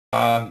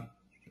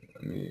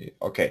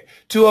Okay.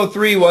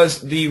 203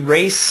 was the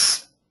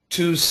race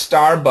to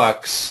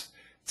Starbucks.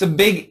 It's a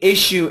big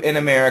issue in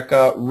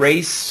America,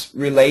 race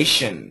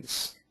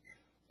relations.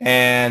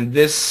 And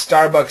this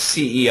Starbucks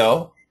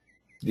CEO,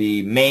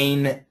 the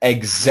main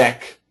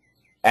exec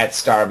at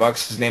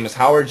Starbucks, his name is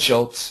Howard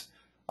Schultz,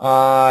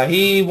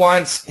 he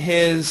wants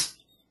his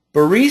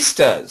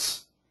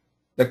baristas,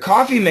 the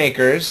coffee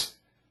makers,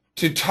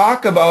 to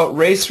talk about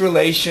race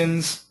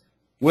relations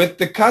with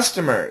the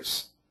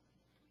customers.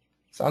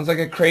 Sounds like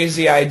a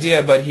crazy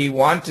idea, but he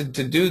wanted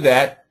to do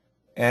that,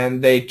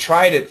 and they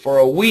tried it for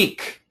a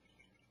week.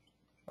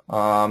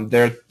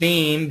 Their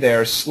theme,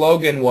 their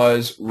slogan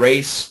was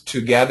Race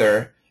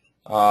Together,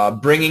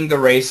 bringing the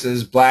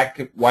races,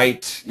 black,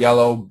 white,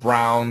 yellow,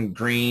 brown,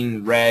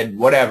 green, red,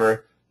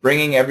 whatever,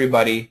 bringing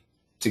everybody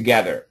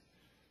together.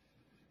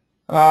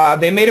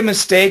 They made a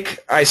mistake.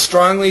 I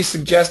strongly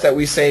suggest that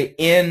we say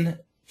in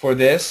for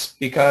this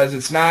because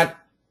it's not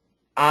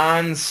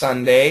on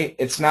Sunday,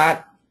 it's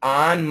not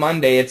on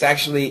Monday, it's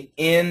actually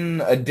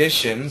in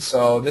addition.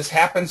 So this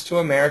happens to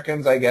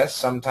Americans, I guess,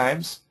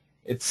 sometimes.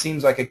 It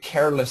seems like a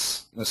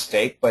careless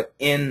mistake, but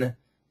in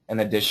an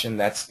addition,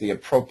 that's the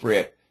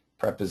appropriate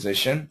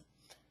preposition.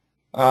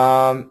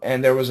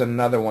 And there was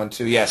another one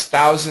too. Yes,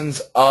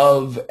 thousands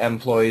of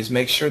employees.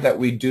 Make sure that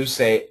we do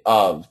say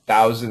of,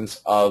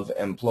 thousands of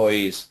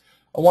employees.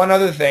 One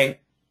other thing,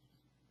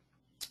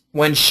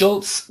 when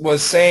Schultz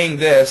was saying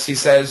this, he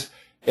says,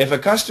 if a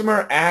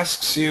customer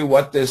asks you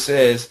what this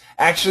is,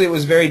 actually it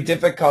was very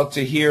difficult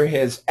to hear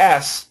his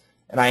S,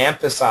 and I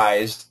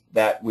emphasized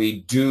that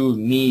we do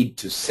need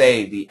to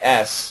say the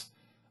S.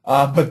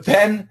 But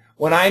then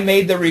when I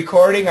made the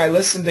recording, I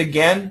listened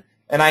again,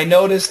 and I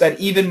noticed that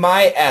even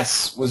my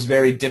S was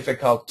very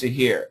difficult to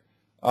hear.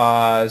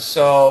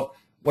 So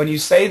when you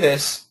say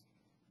this,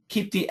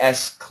 keep the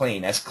S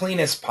clean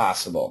as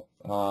possible.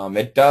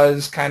 It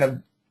does kind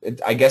of,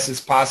 I guess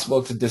it's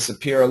possible to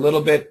disappear a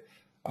little bit,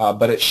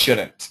 but it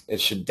shouldn't.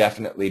 It should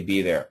definitely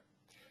be there.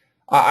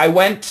 I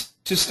went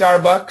to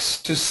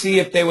Starbucks to see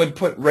if they would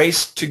put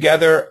Race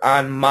Together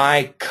on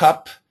my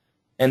cup,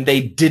 and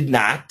they did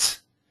not.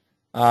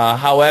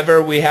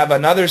 However, we have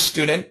another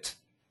student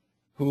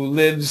who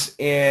lives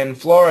in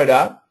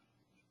Florida,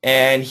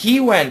 and he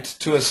went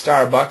to a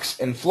Starbucks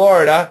in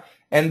Florida,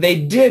 and they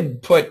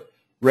did put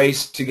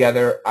Race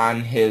Together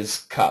on his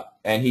cup.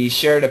 And he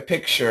shared a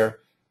picture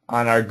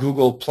on our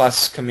Google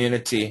Plus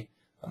community.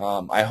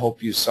 I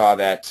hope you saw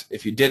that.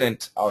 If you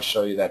didn't, I'll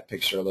show you that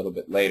picture a little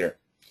bit later.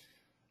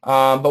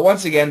 But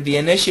once again, the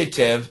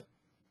initiative,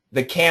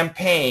 the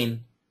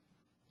campaign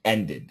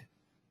ended.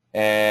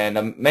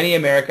 And many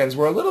Americans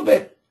were a little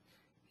bit,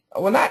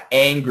 well, not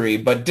angry,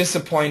 but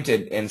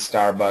disappointed in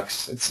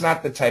Starbucks. It's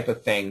not the type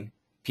of thing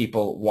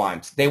people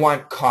want. They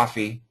want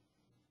coffee.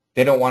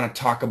 They don't want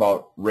to talk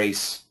about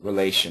race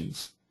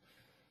relations.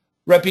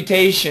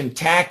 Reputation,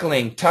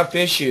 tackling, tough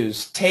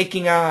issues,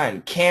 taking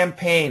on,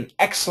 campaign,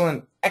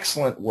 excellent,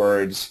 excellent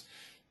words.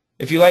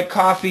 If you like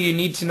coffee, you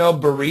need to know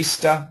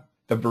barista.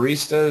 The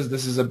baristas,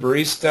 this is a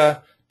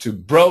barista. To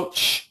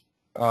broach,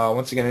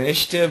 once again,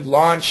 initiative,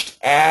 launched,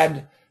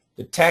 add,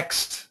 the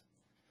text,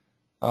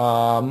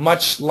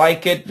 much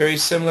like it, very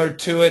similar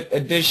to it,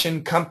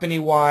 addition,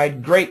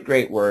 company-wide, great,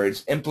 great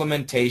words,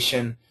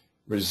 implementation,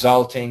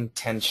 resulting,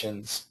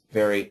 tensions,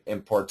 very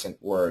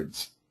important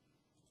words.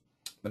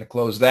 I'm going to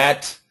close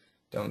that,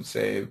 don't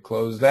save,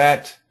 close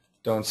that,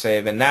 don't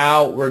save, and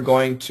now we're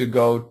going to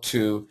go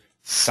to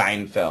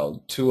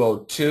Seinfeld,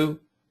 202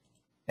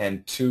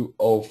 and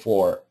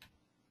 204.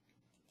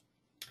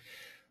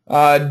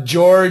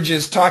 George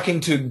is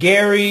talking to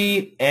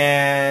Gary,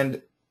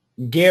 and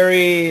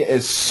Gary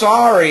is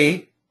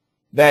sorry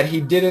that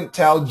he didn't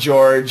tell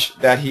George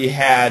that he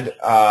had,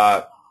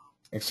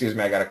 excuse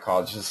me, I got a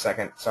call, just a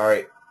second,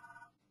 sorry.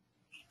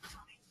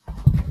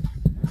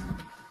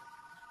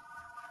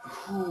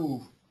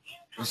 Who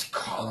is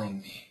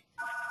calling me?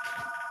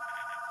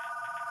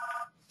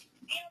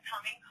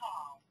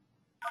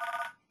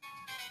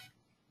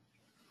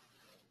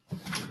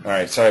 All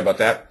right, sorry about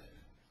that.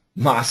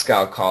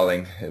 Moscow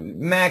calling.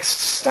 Max,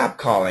 stop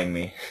calling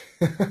me.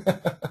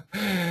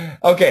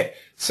 Okay,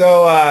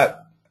 so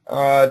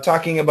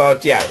talking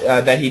about,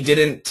 that he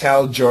didn't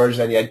tell George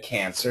that he had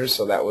cancer,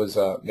 so that was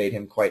made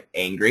him quite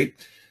angry.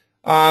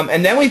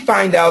 And then we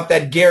find out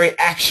that Gary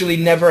actually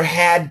never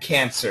had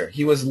cancer.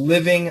 He was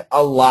living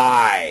a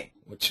lie,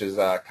 which is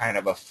kind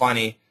of a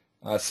funny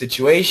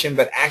situation,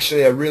 but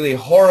actually a really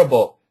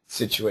horrible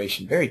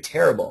situation, very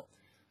terrible.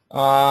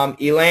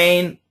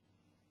 Elaine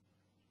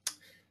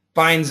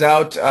finds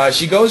out,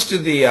 she goes to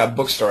the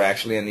bookstore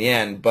actually in the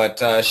end,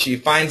 but she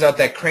finds out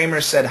that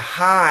Kramer said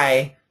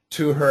hi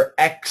to her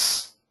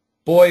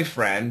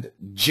ex-boyfriend,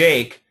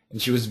 Jake,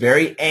 and she was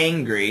very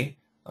angry.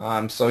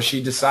 So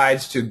she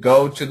decides to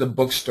go to the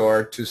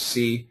bookstore to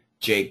see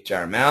Jake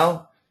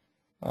Jarmel.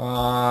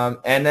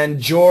 And then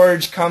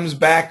George comes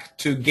back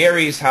to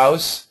Gary's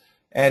house,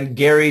 and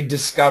Gary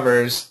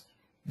discovers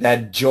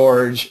that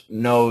George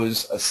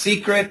knows a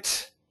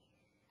secret.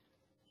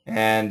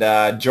 And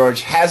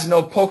George has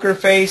no poker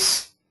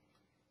face.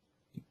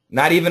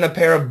 Not even a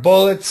pair of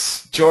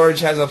bullets. George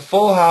has a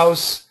full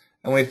house,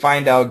 and we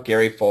find out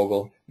Gary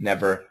Fogle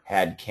never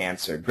had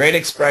cancer. Great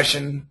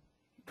expression.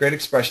 Great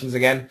expressions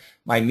again.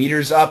 My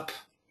meter's up.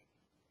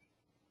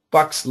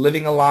 Buck's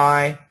living a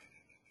lie.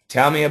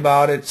 Tell me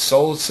about it.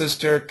 Soul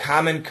sister.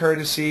 Common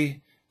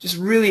courtesy. Just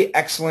really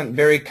excellent,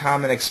 very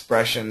common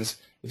expressions.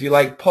 If you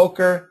like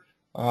poker,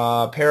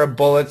 pair of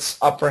bullets,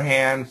 upper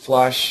hand,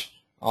 flush,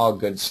 all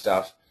good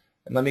stuff.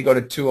 And let me go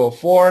to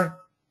 204.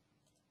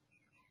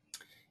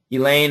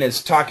 Elaine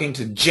is talking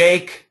to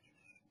Jake,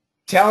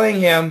 telling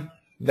him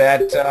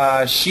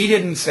that she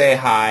didn't say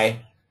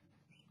hi.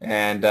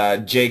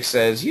 And Jake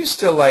says, you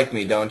still like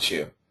me, don't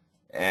you?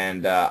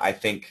 And I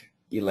think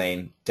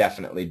Elaine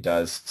definitely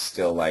does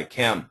still like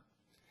him.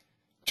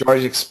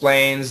 George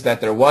explains that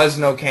there was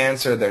no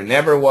cancer, there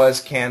never was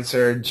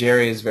cancer.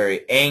 Jerry is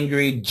very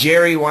angry.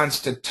 Jerry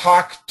wants to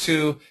talk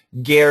to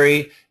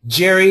Gary.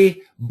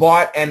 Jerry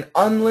bought an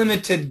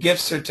unlimited gift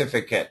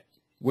certificate,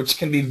 which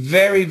can be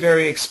very,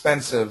 very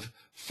expensive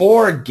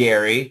for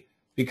Gary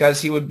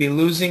because he would be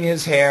losing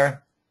his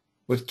hair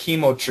with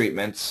chemo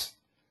treatments.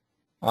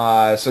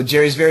 So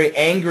Jerry's very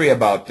angry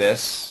about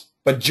this.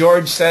 But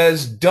George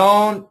says,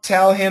 don't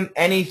tell him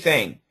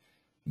anything.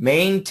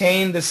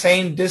 Maintain the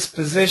same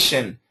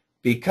disposition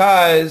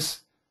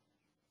because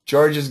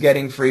George is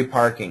getting free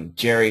parking.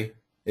 Jerry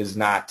is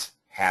not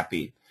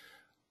happy.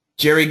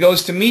 Jerry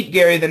goes to meet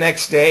Gary the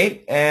next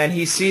day, and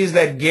he sees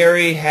that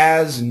Gary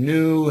has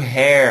new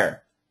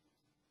hair.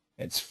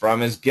 It's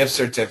from his gift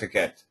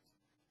certificate.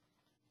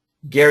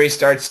 Gary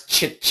starts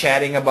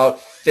chit-chatting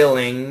about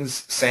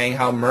fillings, saying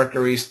how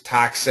mercury's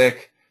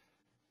toxic.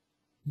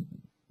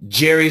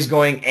 Jerry's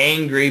going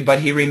angry, but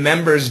he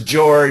remembers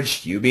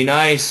George. You be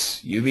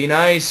nice, you be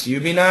nice, you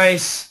be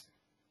nice.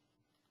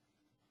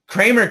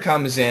 Kramer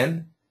comes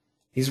in.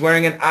 He's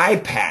wearing an eye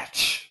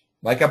patch,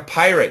 like a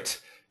pirate.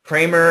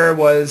 Kramer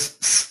was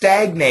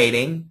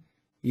stagnating.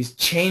 He's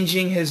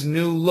changing his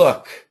new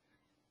look.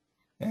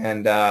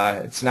 And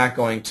it's not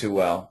going too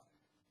well.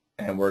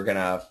 And we're going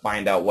to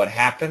find out what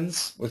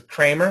happens with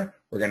Kramer.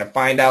 We're going to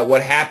find out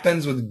what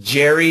happens with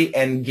Jerry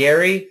and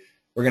Gary.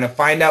 We're going to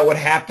find out what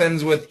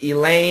happens with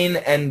Elaine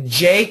and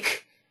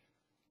Jake,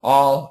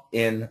 all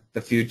in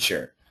the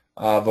future.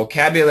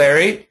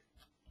 Vocabulary.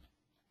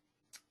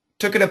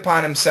 Took it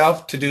upon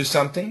himself to do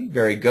something.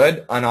 Very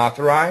good.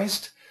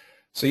 Unauthorized.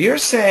 So you're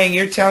saying,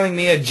 you're telling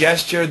me a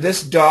gesture,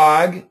 this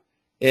dog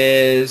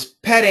is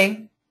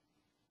petting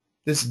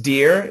this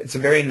deer. It's a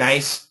very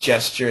nice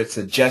gesture. It's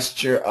a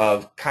gesture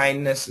of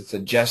kindness. It's a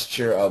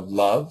gesture of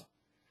love.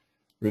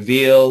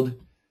 Revealed.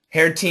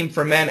 Hair team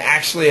for men.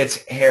 Actually,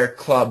 it's hair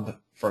club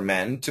for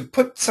men. To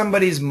put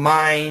somebody's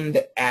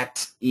mind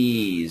at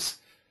ease.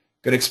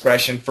 Good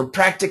expression. For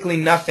practically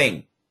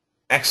nothing.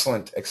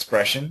 Excellent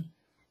expression.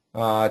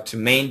 To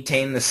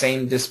maintain the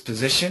same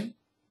disposition.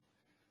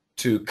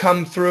 To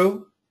come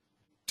through.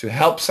 To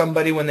help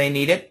somebody when they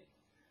need it.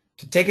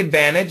 To take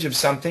advantage of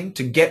something.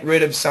 To get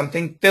rid of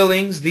something.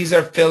 Fillings. These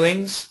are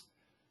fillings.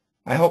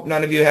 I hope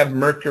none of you have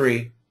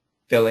mercury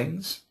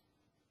fillings.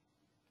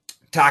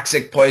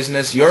 Toxic,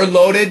 poisonous. You're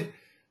loaded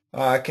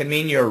can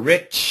mean you're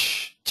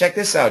rich. Check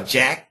this out,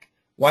 Jack.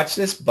 Watch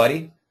this,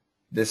 buddy.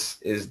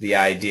 This is the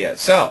idea.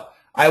 So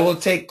I will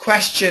take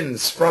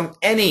questions from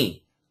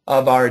any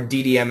of our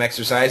DDM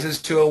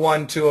exercises,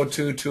 201,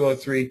 202,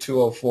 203,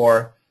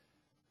 204.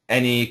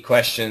 Any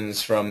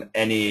questions from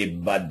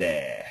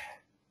anybody?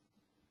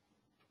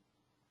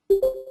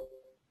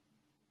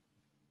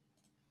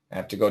 I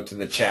have to go to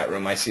the chat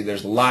room. I see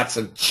there's lots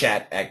of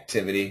chat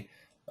activity.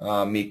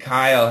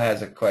 Mikhail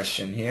has a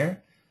question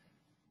here.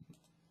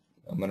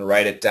 I'm going to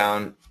write it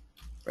down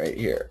right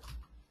here.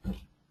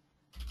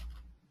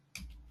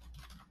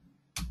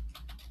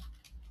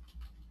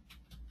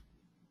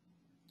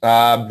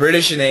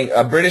 British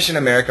and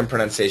American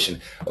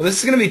pronunciation. Well, this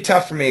is going to be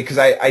tough for me because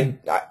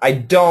I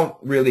don't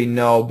really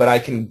know, but I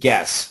can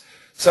guess.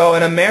 So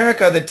in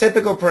America, the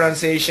typical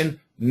pronunciation,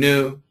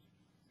 new,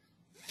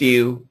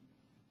 few,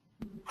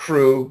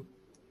 crew,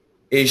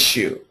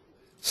 issue.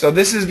 So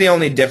this is the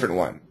only different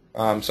one.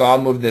 So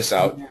I'll move this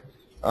out.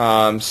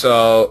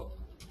 So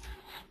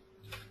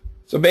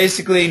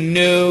basically,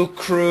 new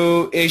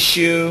crew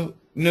issue,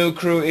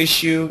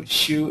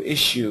 shoe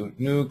issue,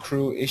 new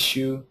crew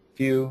issue,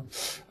 few.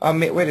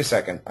 Wait a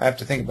second. I have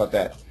to think about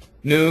that.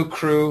 New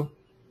crew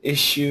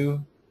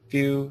issue,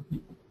 few.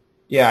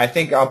 Yeah, I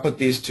think I'll put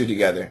these two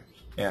together.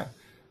 Yeah.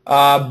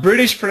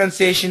 British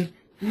pronunciation,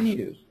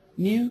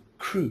 new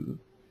crew.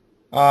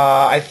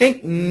 I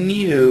think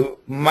new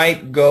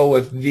might go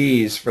with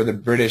these for the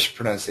British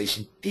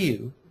pronunciation.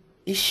 Few,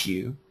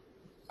 issue.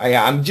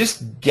 Yeah, I'm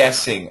just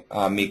guessing,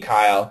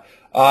 Mikhail.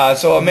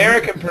 So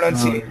American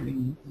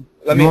pronunciation.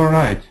 You're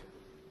right.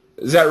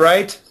 Is that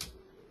right?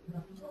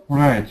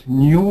 Right.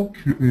 New,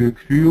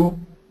 crew,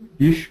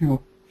 issue,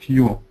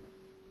 few.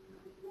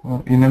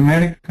 In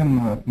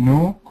American,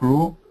 new,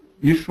 crew,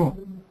 issue,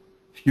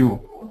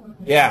 few.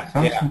 Yeah.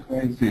 Something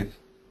like this.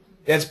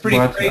 That's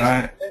pretty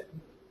crazy.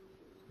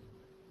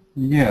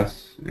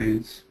 Yes,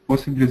 it's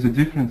possibly the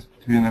difference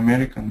between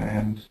American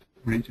and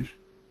British.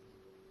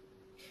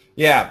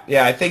 Yeah,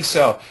 yeah, I think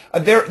so.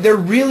 There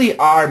really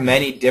are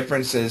many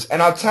differences,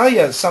 and I'll tell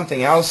you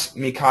something else,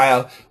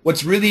 Mikhail.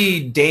 What's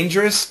really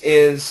dangerous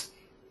is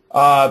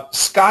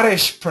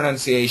Scottish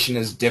pronunciation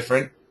is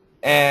different,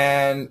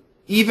 and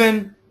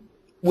even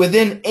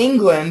within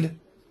England,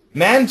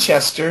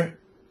 Manchester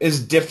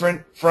is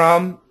different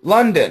from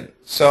London.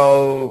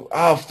 So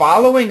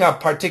following a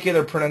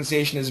particular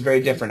pronunciation is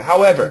very different.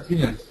 However,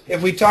 Yes.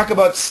 if we talk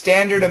about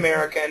standard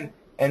American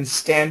and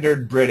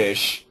standard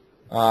British,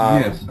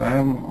 Yes,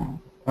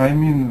 I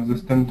mean the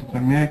standard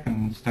American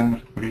and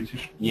standard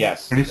British.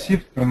 yes,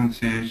 Received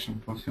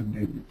pronunciation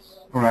possibly it's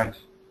right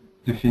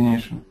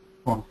definition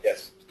of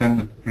yes,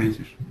 standard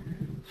British.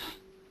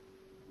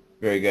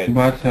 very good.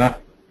 But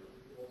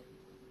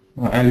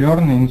I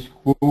learned in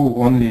school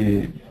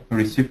only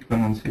received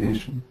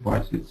pronunciation,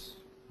 but it's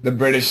The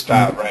British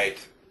style, right?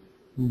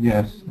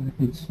 yes,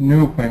 it's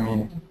new for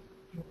me.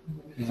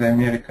 The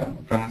American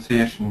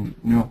pronunciation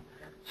new.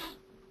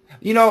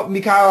 You know,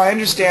 Mikhail, I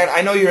understand.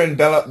 I know you're in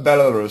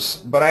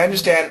Belarus, but I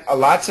understand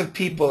lots of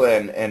people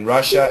in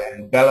Russia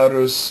and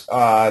Belarus,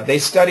 they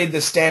studied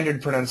the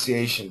standard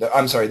pronunciation.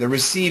 I'm sorry, the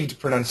received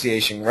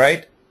pronunciation,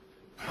 right?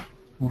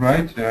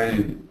 Right,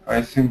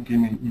 I think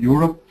in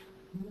Europe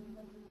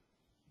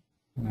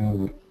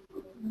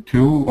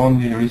two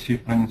only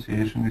receive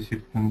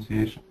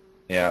pronunciation.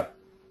 Yeah.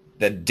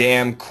 The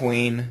damn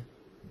queen.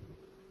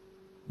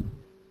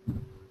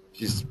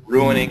 She's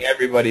ruining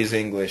everybody's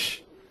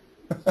English.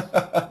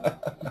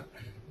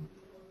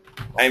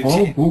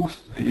 All books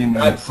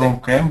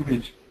from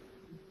Cambridge.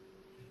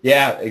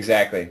 Yeah,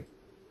 exactly.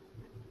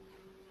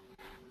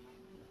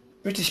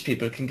 British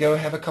people can go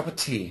have a cup of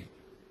tea.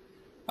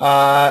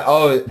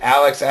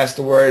 Alex asked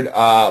the word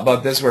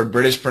about this word,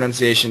 British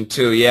pronunciation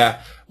too.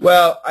 Yeah.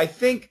 Well, I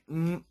think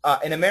in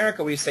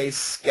America we say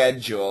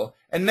schedule,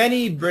 and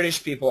many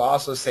British people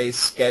also say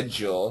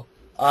schedule.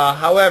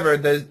 However,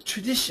 the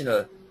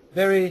traditional,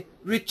 very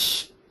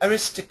rich,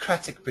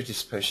 aristocratic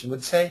British person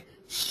would say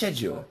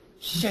schedule,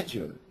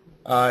 schedule.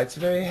 It's a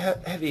very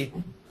heavy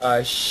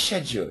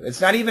schedule. It's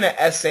not even a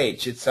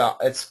SH.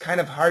 It's kind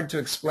of hard to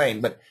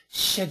explain, but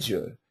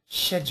schedule,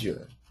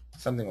 schedule,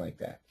 something like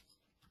that.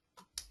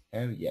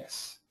 Oh,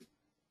 yes.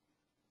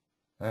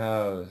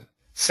 Oh,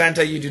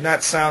 Santa, you do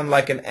not sound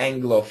like an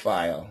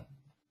Anglophile.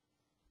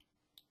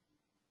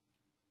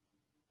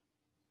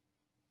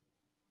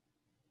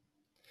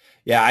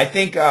 Yeah, I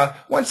think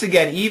once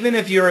again, even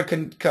if you're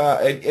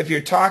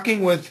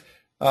talking with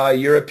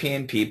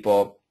European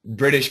people,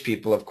 British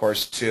people, of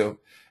course, too,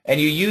 and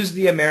you use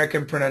the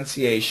American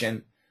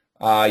pronunciation,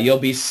 you'll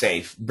be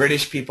safe.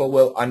 British people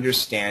will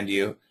understand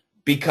you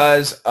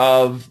because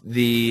of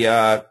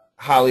the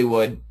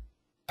Hollywood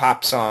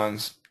pop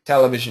songs,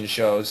 television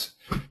shows.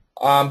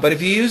 But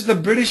if you use the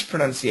British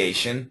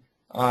pronunciation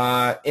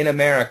in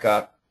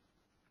America,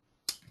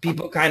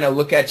 people kind of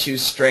look at you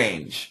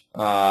strange,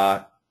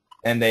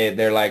 and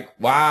they're like,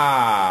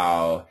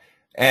 "Wow,"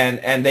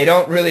 and they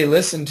don't really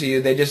listen to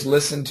you. They just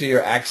listen to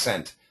your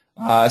accent.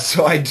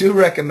 So I do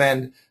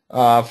recommend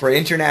for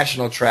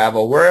international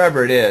travel,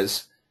 wherever it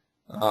is,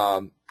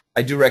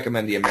 I do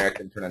recommend the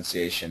American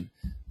pronunciation.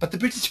 But the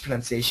British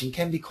pronunciation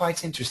can be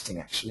quite interesting,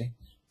 actually.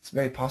 It's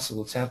very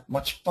possible to have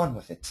much fun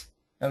with it.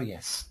 Oh,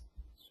 yes.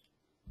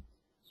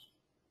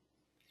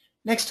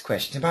 Next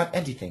question about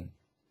editing.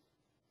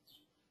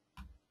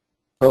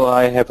 Well,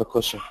 I have a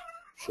question.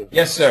 Sure.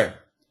 Yes, sir.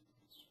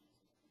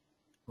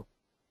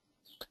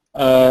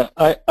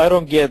 I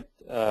don't get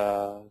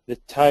the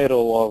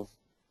title of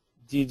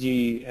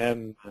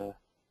DDM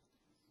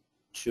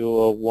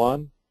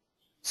 201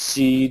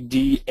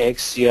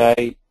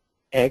 CDXCIX.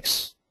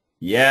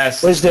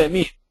 Yes. What does that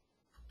mean?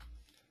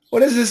 What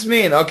does this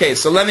mean? Okay,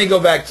 so let me go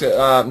back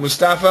to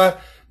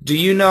Mustafa. Do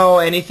you know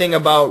anything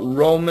about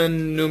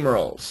Roman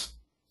numerals?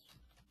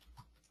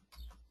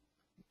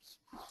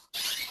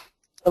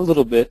 A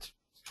little bit.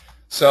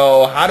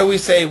 So how do we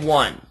say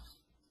 1?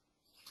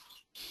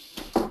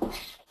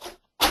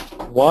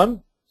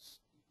 1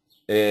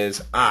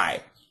 is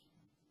I.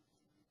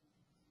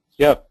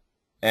 Yep.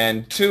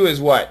 And 2 is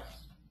what?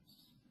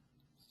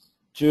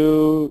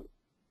 2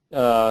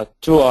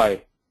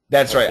 2I.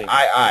 That's right,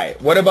 I.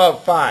 What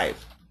about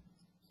 5?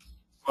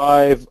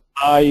 5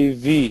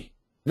 IV.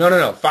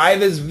 No.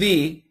 5 is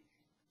V.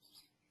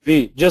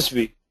 V. Just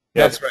V. Yep.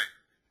 That's right.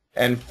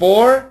 And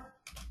 4?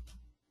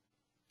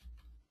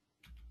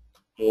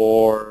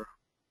 4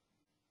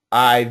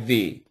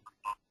 IV.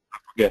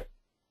 Yeah.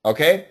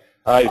 Okay?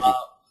 IV.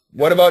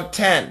 What about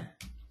 10?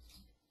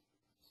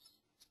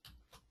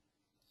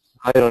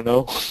 I don't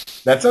know.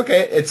 That's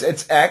okay.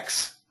 It's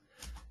X.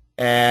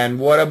 And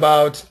what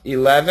about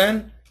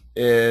 11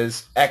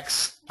 is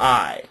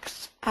XI.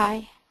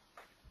 I.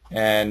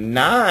 And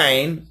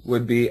 9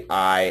 would be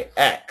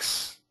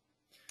IX.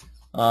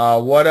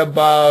 What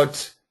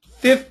about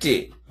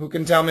 50? Who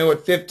can tell me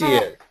what 50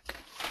 is?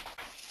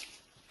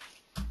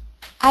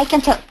 I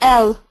can tell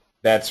L.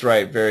 That's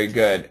right. Very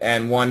good.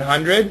 And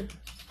 100?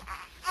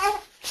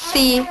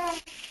 C.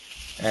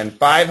 And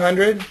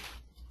 500?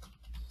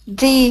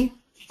 D.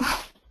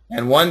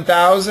 And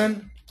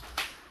 1,000?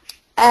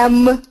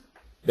 M.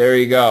 There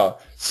you go.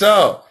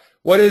 So,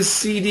 what is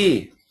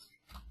CD?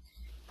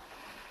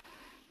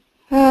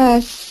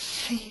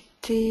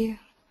 CD.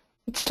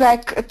 It's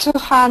like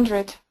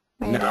 200.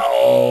 Maybe.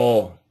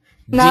 No.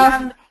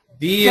 No.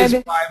 D is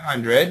Maybe.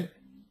 500.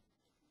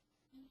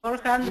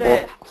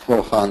 400.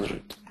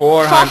 400.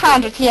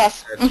 400,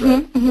 yes. That's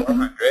right.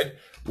 400.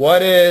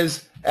 What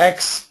is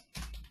XC?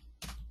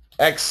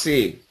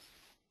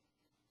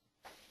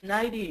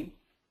 90.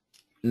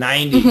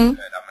 90. Good. I'm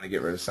going to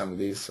get rid of some of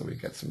these so we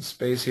get some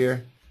space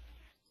here.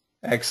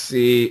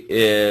 XC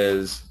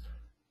is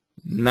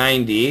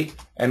 90.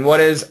 And what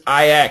is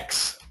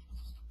IX?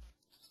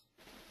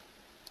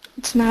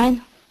 It's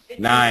 9.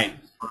 9.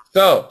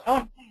 So,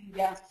 Oh,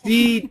 yeah.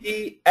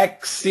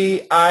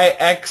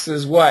 CDXCIX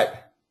is what?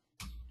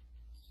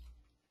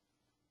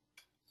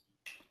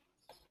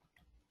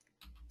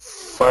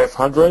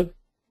 500.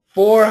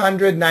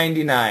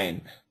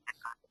 499.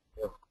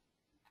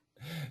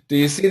 Do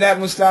you see that,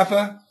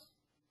 Mustafa?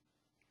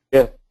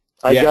 Yeah,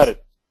 I Yes. got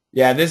it.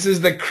 Yeah, this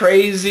is the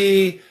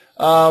crazy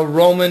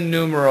Roman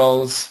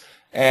numerals,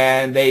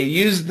 and they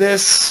used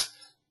this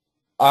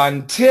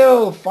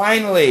until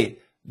finally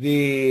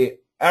the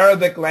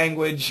Arabic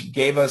language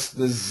gave us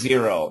the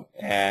 0,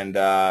 and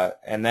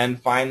then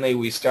finally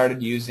we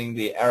started using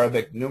the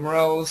Arabic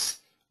numerals.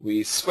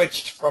 We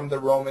switched from the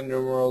Roman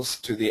numerals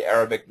to the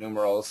Arabic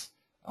numerals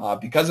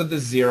because of the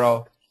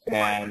 0,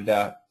 and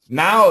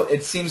now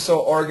it seems so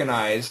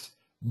organized,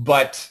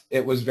 but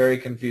it was very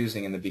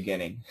confusing in the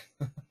beginning.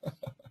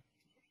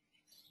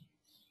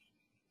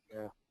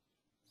 Yeah.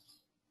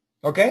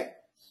 Okay?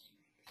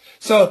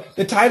 So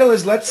the title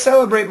is Let's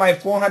Celebrate My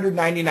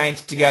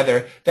 499th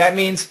Together. That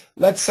means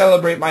let's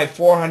celebrate my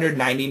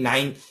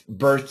 499th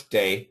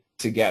birthday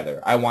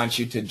together. I want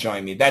you to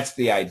join me. That's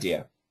the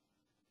idea.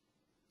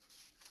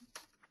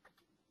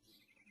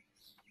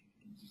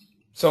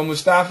 So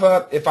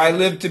Mustafa, if I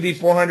live to be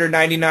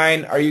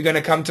 499, are you going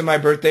to come to my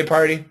birthday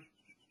party?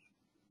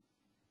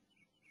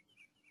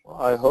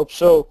 I hope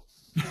so.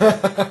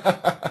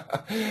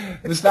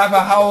 Mustafa,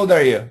 how old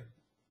are you?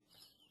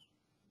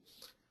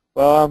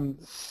 Well, I'm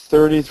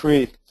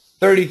 33.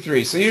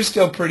 33, so you're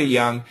still pretty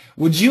young.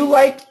 Would you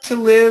like to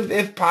live,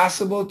 if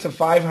possible, to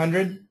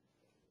 500?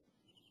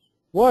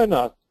 Why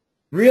not?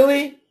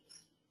 Really?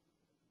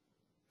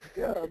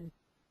 Yeah,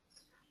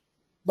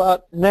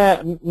 but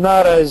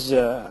not as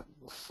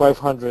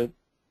 500.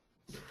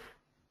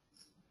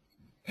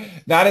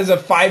 Not as a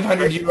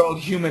 500-year-old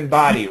human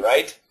body,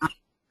 right?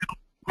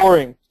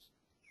 Boring.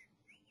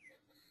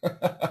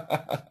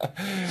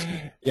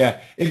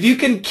 Yeah. If you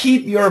can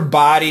keep your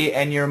body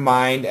and your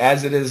mind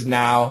as it is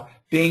now,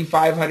 being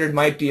 500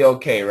 might be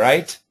okay,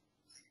 right?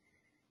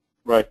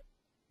 Right.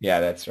 Yeah,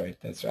 that's right.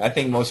 That's right. I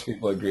think most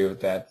people agree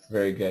with that.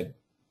 Very good.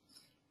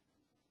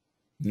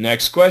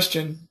 Next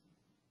question.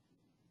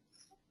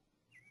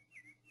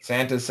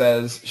 Santa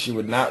says she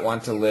would not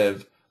want to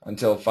live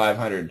until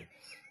 500.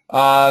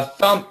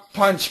 Thump,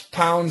 punch,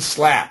 pound,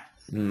 slap.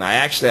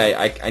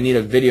 I need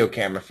a video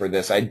camera for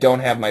this. I don't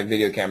have my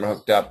video camera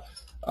hooked up.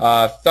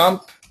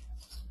 Thump,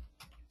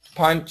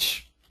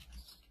 punch,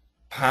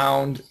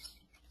 pound,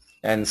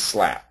 and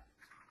slap.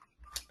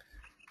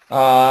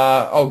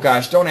 Oh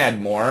gosh, don't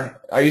add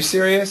more. Are you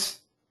serious?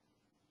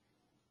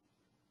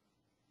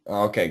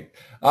 Okay.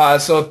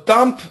 So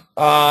thump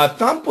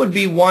would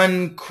be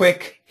one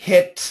quick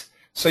hit.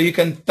 So you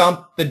can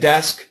thump the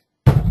desk.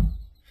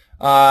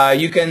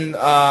 You can,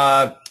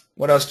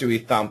 what else do we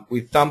thump?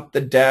 We thump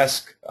the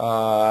desk.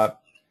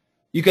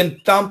 You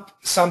can thump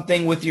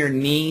something with your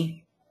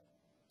knee.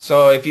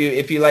 So if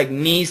you like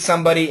knee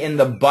somebody in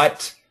the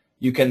butt,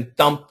 you can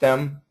thump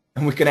them.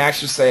 And we can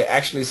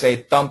actually say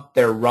thump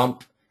their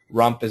rump.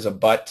 Rump is a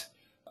butt.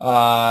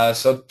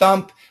 So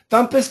thump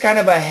is kind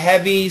of a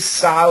heavy,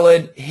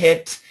 solid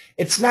hit.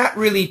 It's not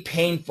really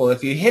painful.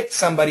 If you hit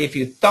somebody, if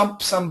you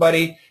thump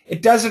somebody,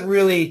 it doesn't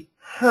really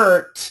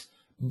hurt,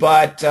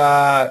 but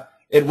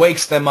it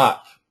wakes them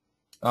up.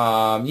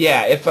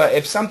 Yeah,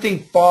 if something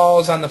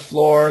falls on the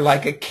floor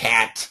like a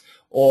cat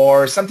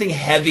or something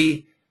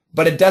heavy,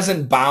 but it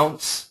doesn't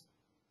bounce,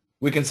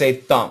 we can say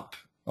thump.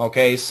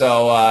 Okay,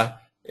 so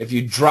if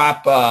you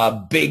drop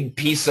a big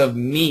piece of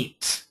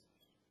meat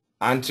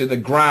onto the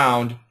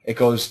ground, it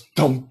goes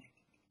thump,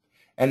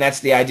 and that's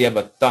the idea of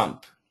a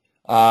thump.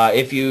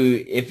 If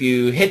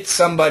you hit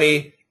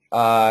somebody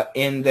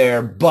in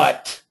their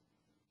butt,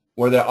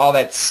 where all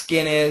that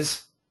skin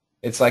is,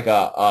 it's like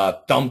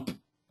a thump,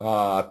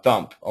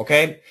 thump.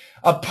 Okay,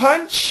 a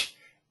punch.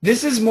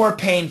 This is more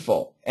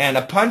painful, and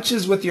a punch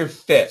is with your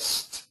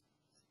fist.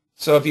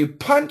 So if you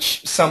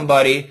punch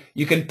somebody,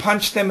 you can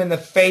punch them in the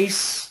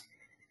face,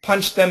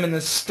 punch them in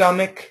the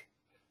stomach,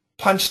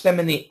 punch them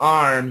in the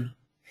arm,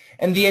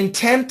 and the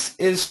intent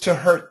is to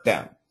hurt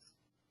them.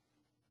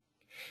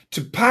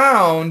 To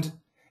pound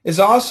is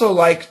also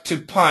like to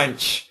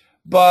punch,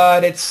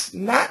 but it's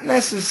not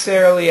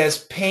necessarily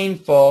as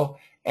painful,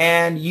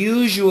 and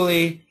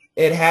usually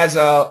it has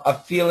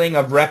a feeling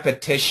of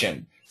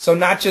repetition. So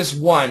not just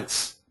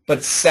once,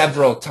 but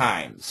several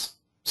times.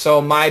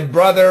 So my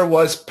brother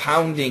was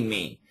pounding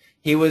me.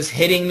 He was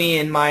hitting me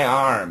in my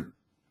arm.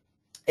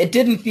 It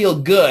didn't feel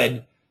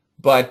good,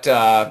 but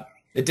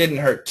it didn't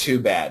hurt too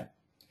bad.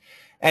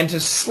 And to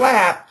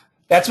slap,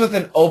 that's with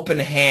an open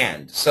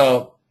hand.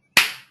 So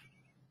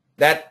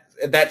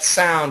that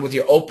sound with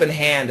your open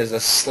hand is a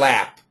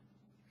slap.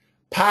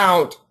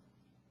 Pound,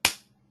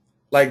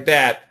 like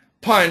that.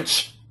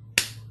 Punch,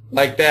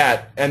 like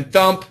that. And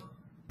thump,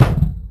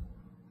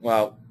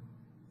 well,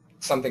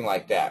 something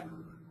like that.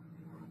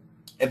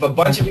 If a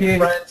bunch of your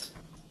friends,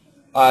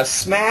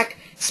 smack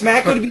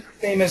would be the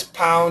same as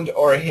pound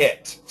or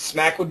hit.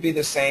 Smack would be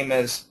the same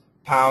as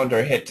pound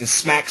or hit. To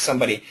smack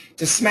somebody.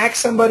 To smack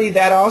somebody,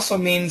 that also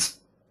means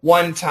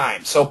one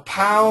time. So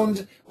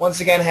pound, once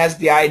again, has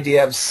the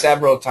idea of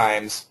several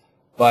times,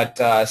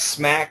 but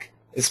smack,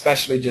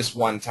 especially just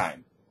one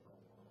time.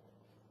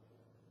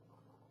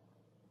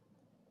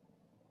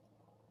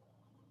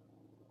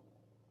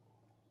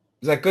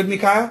 Is that good,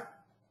 Mikhail?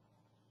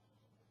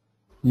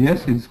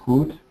 Yes, it's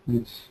good.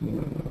 It's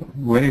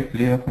very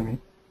clear for me.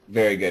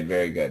 Very good,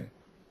 very good.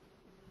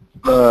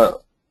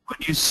 When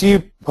you see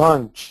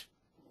punch,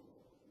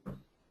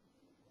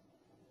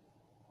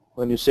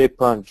 when you say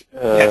punch,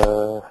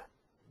 Yes.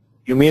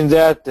 you mean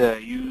that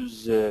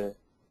use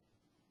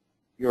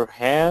your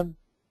hand?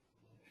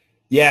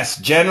 Yes,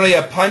 generally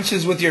a punch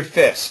is with your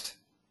fist.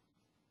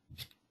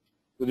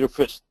 With your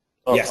fist?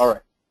 Oh, Yes. all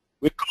right.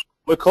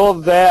 We call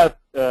that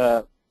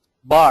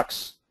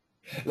box.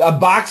 A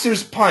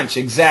boxer's punch,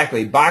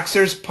 exactly.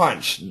 Boxer's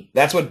punch.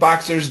 That's what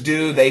boxers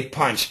do. They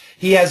punch.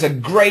 He has a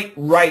great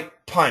right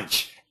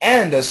punch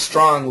and a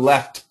strong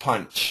left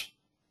punch.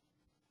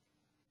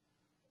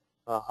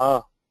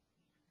 Uh-huh.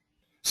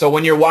 So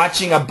when you're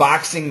watching a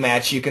boxing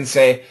match, you can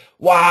say,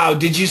 wow,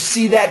 did you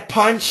see that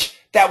punch?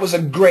 That was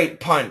a great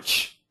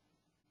punch.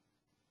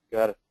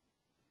 Got it.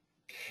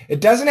 It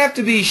doesn't have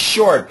to be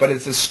short, but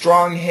it's a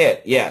strong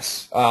hit,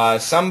 yes.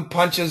 Some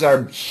punches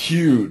are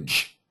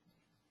huge,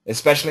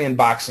 especially in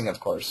boxing, of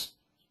course.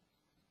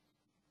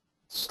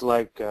 It's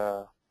like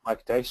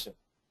Mike Tyson.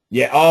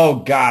 Yeah, oh,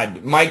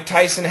 God. Mike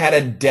Tyson had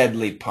a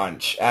deadly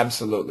punch,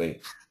 absolutely.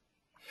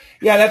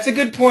 Yeah, that's a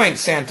good point,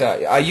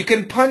 Santa. You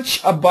can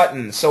punch a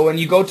button. So when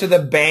you go to the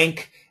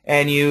bank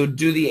and you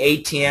do the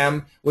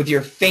ATM with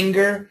your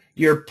finger,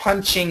 you're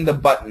punching the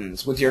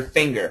buttons with your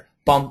finger.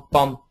 Bump,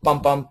 bump,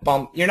 bump, bump,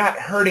 bump. You're not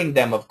hurting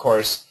them, of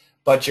course,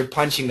 but you're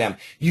punching them.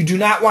 You do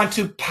not want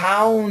to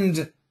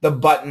pound the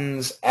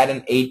buttons at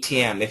an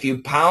ATM. If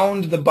you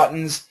pound the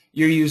buttons,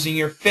 you're using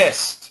your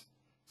fist.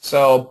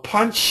 So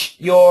punch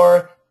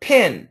your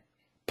pin.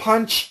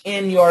 Punch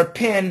in your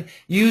pin.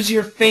 Use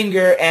your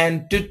finger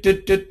and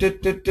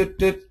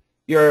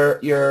your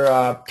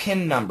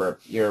pin number,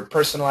 your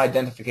personal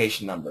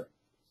identification number.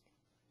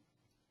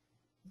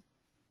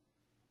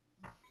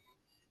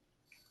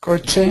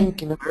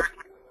 Coaching.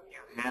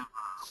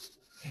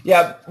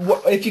 Yeah,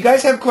 if you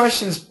guys have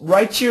questions,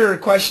 write your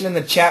question in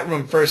the chat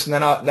room first, and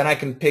then I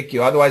can pick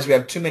you. Otherwise, we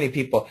have too many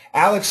people.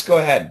 Alex, go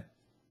ahead.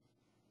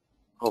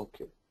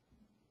 Okay.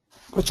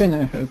 Question,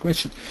 I have a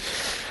question.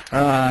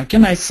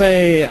 Can I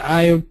say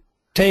I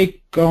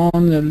take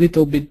on a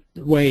little bit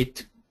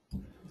weight?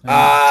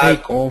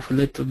 Take off a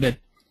little bit.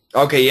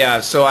 Okay,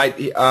 yeah. So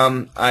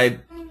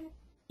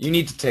you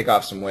need to take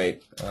off some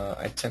weight.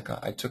 I took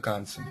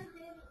on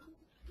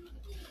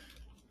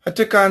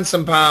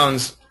some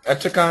pounds. I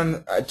took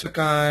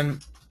on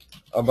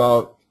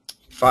about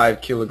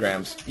 5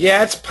 kilograms.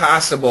 Yeah, it's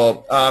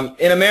possible.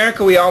 In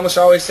America, we almost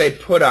always say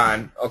put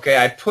on.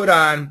 Okay, I put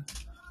on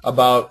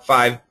about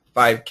 5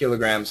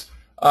 kilograms.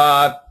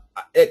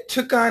 It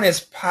took on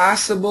is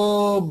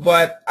possible,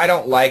 but I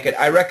don't like it.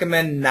 I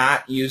recommend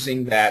not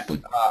using that.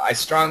 I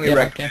strongly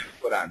recommend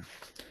put on.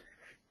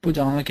 Put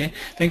on, okay.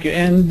 Thank you.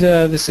 And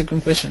the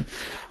second question.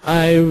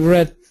 I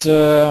read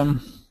the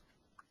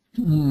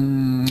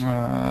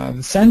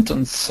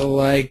sentence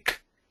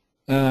like,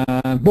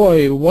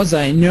 boy, was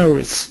I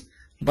nervous,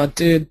 but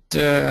it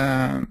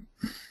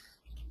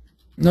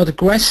not a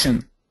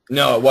question.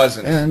 No, it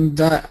wasn't. And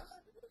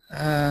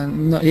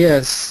no,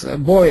 yes,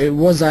 boy,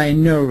 was I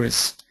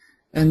nervous.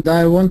 And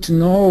I want to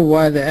know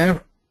why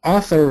the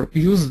author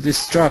used this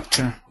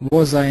structure,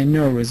 was I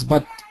nervous,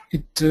 but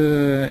it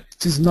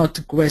is not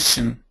a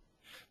question.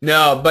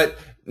 No, but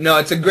no,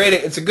 it's a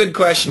good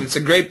question. It's a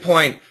great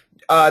point.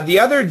 The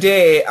other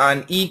day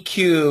on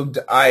E-Cubed,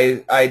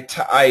 I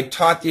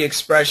taught the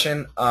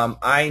expression,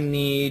 I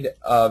need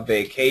a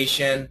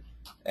vacation,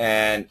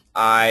 and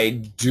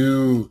I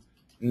do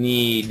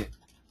need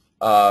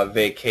a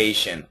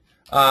vacation.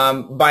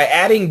 By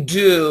adding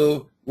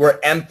do, we're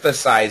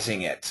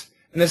emphasizing it.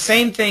 And the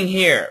same thing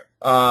here.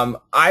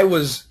 I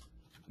was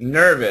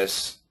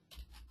nervous.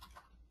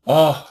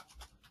 Oh,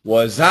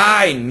 was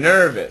I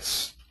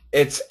nervous?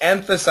 It's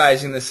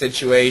emphasizing the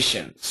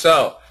situation.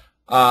 So,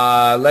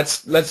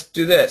 let's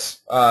do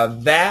this.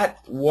 That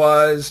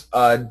was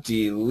a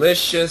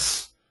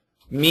delicious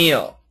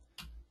meal.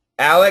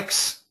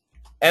 Alex,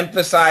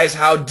 emphasize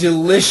how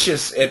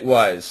delicious it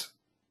was.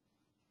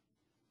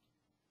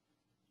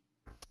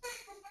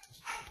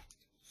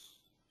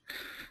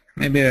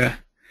 Maybe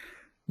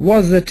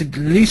Was that a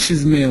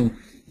delicious meal?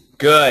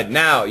 Good.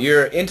 Now,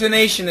 your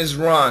intonation is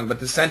wrong,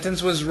 but the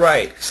sentence was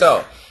right.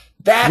 So,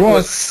 that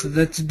was... Was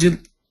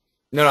that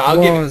No,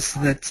 I'll give was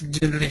that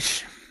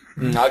delicious?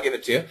 I'll give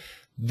it to you.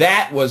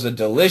 That was a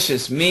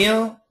delicious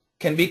meal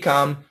can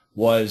become,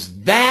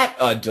 was that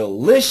a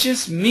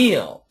delicious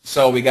meal?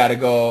 So we got to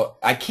go,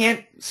 I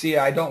can't, see,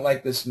 I don't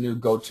like this new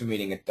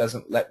GoToMeeting. It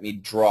doesn't let me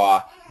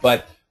draw.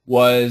 But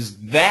was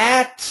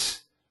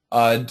that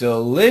a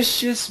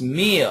delicious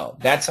meal?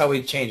 That's how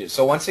we change it.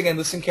 So once again,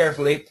 listen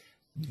carefully.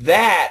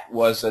 That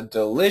was a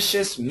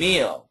delicious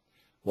meal.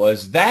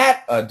 Was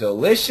that a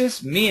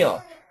delicious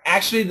meal?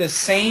 Actually, the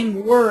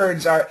same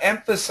words are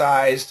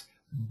emphasized,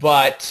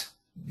 but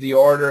the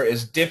order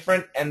is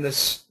different and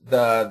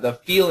the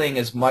feeling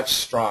is much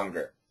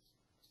stronger.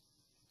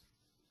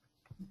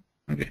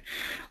 Okay.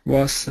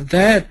 Was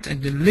that a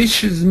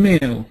delicious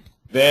meal?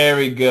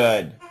 Very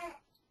good.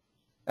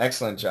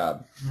 Excellent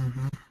job.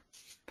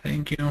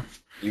 Thank you.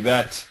 You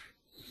bet.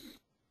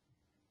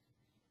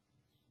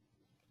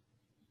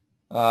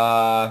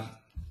 Got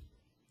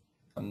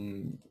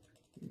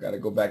to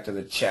go back to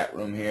the chat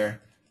room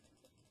here.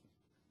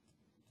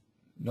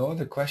 No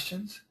other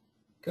questions?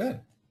 Good.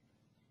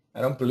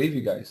 I don't believe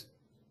you guys.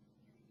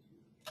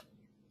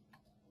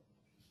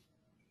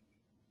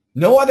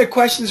 No other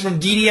questions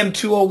from DDM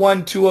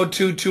 201,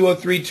 202,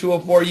 203,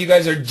 204. You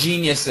guys are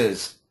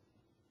geniuses.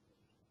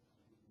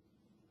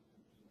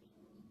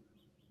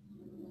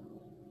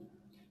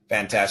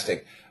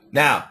 Fantastic.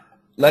 Now,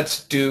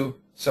 let's do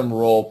some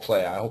role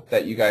play. I hope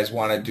that you guys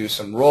want to do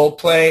some role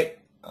play.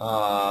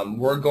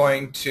 We're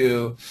going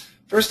to,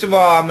 first of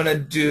all, I'm going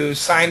to do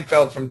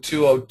Seinfeld from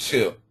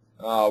 202.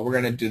 We're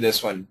going to do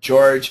this one,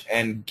 George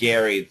and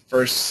Gary,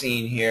 first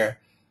scene here.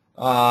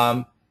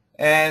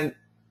 And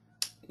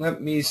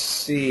let me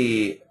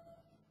see.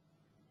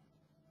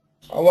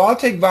 Oh, well, I'll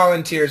take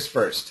volunteers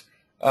first.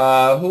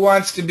 Who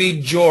wants to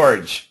be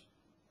George?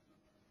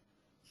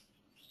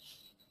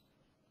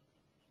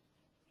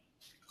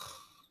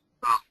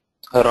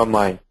 I don't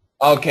mind.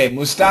 Okay,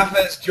 Mustafa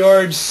is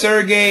George.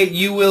 Sergey,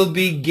 you will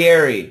be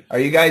Gary. Are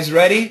you guys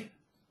ready?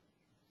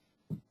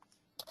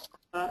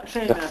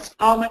 Shane,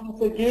 how many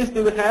Sergeys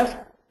do we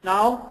have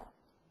now?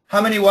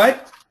 How many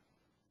what?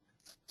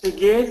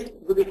 Sergeys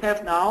do we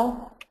have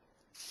now?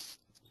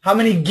 How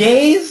many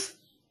gays?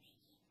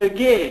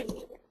 Sergeys.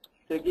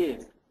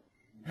 Sergeys.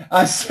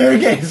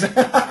 Sergeys.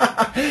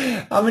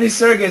 How many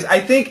Sergeys? I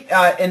think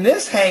in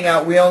this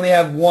hangout we only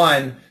have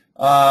one,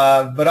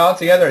 but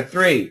altogether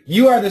 3.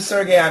 You are the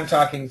Sergey I'm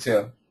talking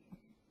to.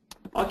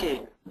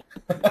 Okay.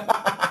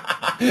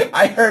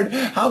 I heard,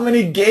 how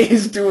many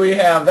gays do we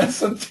have? That's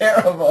so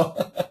terrible.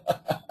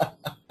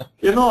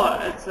 You know,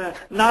 it's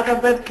not a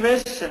bad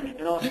question,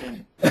 you know.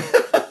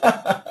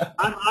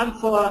 I'm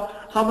for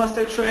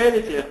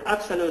homosexuality,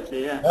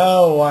 absolutely, yeah.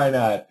 Oh, why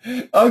not?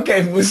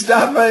 Okay,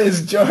 Mustafa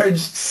is George,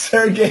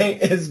 Sergey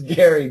is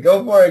Gary.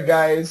 Go for it,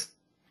 guys.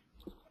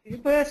 You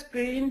put a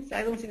screen,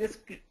 I don't see the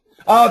screen.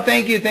 Oh,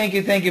 thank you,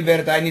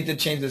 Berta. I need to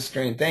change the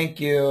screen. Thank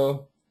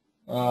you.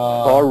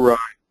 All right.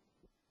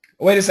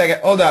 Wait a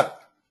second. Hold up.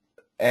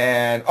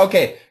 And,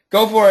 okay,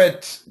 go for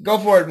it. Go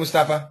for it,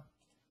 Mustafa.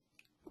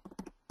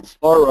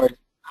 All right.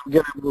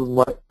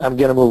 I'm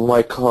gonna move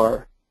my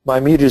car.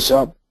 My meter's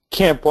up.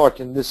 Can't park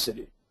in this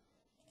city.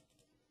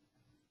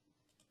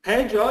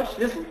 Hey George,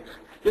 listen,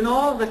 you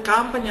know the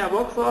company I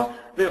work for,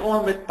 they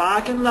own the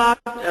parking lot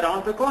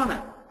around the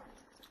corner.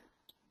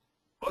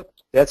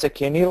 That's a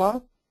candy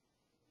lot?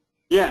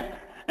 Yeah,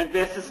 and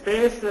there's a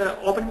space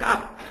opening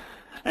up,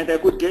 and I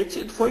could get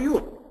it for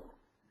you.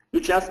 You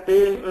just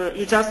pay.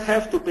 You just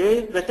have to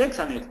pay the tax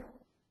on it.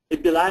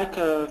 It'd be like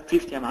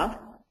 50 a month.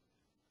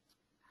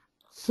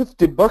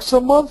 $50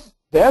 a month?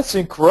 That's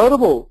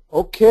incredible.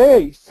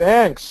 Okay,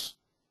 thanks.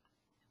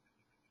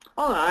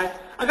 All right,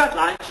 I got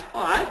lunch.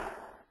 All right.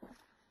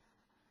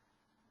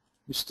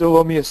 You still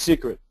owe me a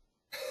secret.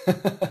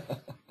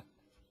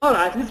 All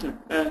right, listen.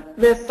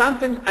 There's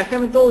something I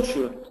haven't told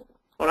you.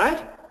 All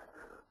right.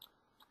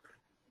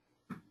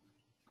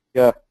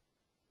 Yeah.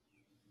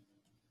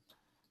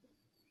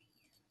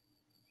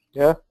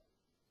 Yeah?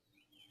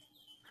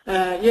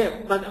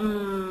 Yeah, but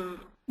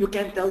you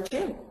can't tell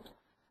Jim.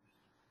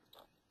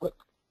 What?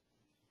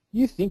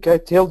 You think I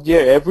tell you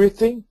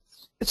everything?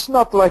 It's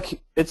not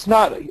like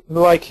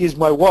he's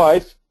my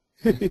wife.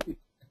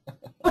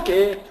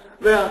 Okay.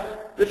 Well,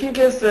 the thing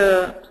is,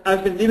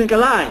 I've been living a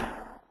lie.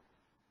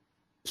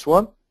 This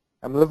one?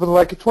 I'm living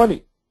like a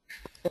 20.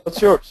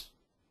 What's yours?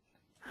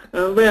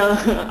 Well,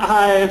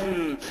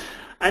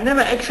 I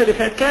never actually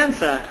had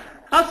cancer.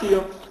 How's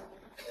you?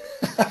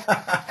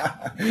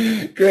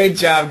 Great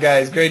job,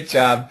 guys. Great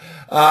job.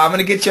 I'm going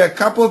to get you a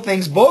couple of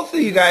things, both of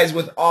you guys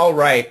with all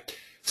right.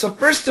 So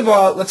first of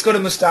all, let's go to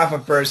Mustafa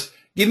first.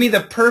 Give me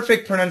the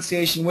perfect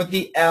pronunciation with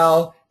the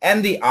L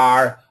and the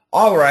R.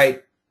 All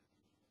right.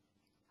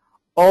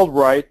 All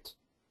right.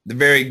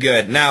 Very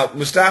good. Now,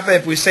 Mustafa,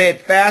 if we say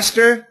it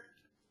faster,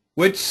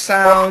 which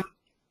sound?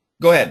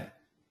 Go ahead.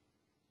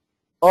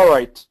 All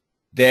right.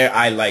 There,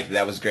 I like that.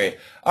 That was great.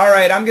 All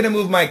right, I'm going to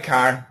move my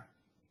car.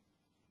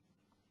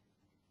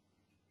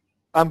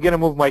 I'm gonna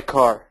move my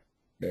car.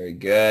 Very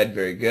good,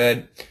 very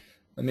good.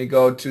 Let me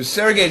go to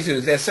Sergey too.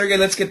 Yeah, Sergey,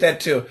 let's get that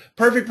too.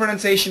 Perfect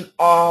pronunciation,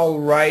 all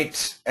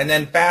right. And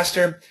then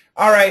faster.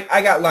 All right,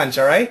 I got lunch,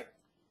 all right?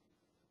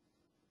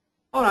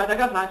 All right, I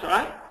got lunch, all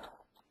right?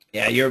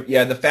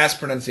 Yeah, the fast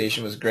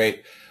pronunciation was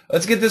great.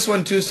 Let's get this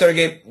one too,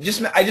 Sergey.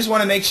 I just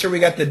want to make sure we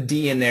got the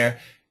D in there.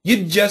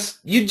 You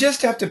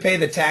just have to pay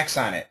the tax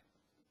on it.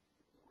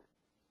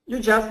 You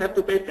just have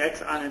to pay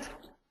tax on it.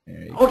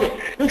 Okay,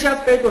 you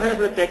just pay to have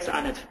the tax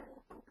on it.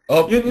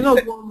 Oh, You know,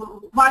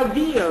 why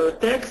the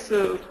tax,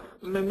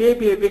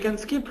 maybe we can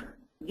skip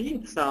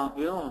the sound,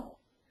 you know,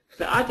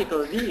 the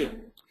article the.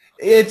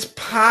 it's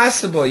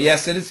possible.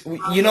 Yes, it is.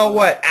 You know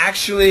what?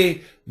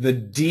 Actually, the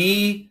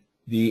D,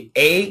 the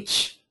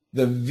H,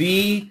 the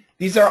V,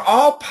 these are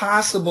all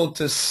possible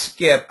to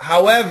skip.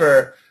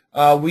 However,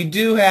 we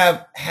do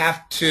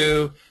have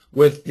to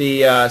with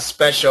the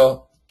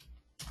special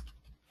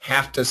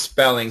have to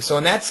spelling. So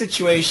in that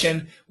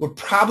situation, we're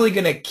probably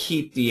going to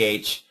keep the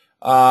H.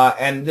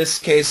 And in this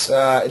case,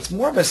 it's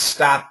more of a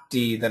stop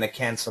D than a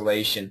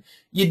cancellation.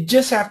 You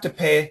just have to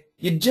pay.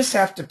 You just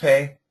have to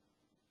pay.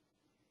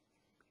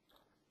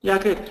 Yeah,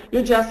 okay,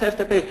 you just have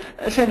to pay.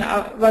 Shane,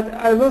 but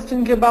I was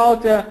thinking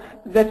about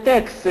the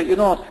tax, you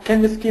know,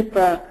 can we skip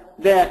the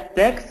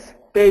tax,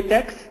 pay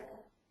tax?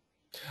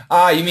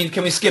 You mean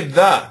can we skip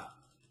the?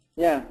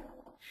 Yeah.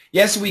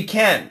 Yes, we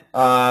can.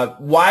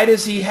 Why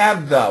does he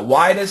have the?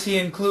 Why does he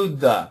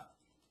include the?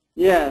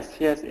 Yes,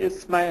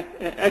 it's my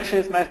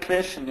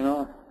question, you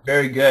know.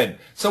 Very good.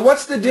 So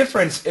what's the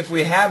difference if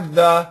we have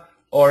the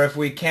or if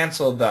we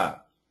cancel the?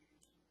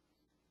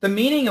 The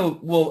meaning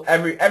will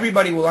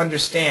everybody will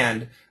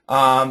understand.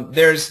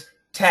 There's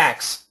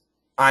tax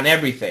on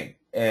everything.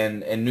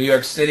 In New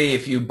York City,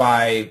 if you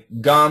buy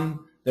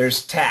gum,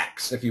 there's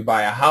tax. If you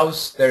buy a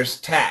house, there's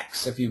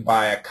tax. If you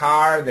buy a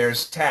car,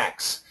 there's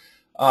tax.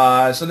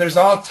 So there's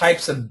all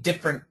types of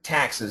different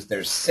taxes.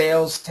 There's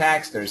sales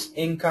tax, there's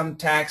income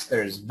tax,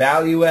 there's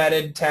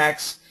value-added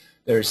tax,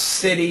 there's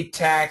city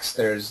tax,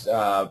 there's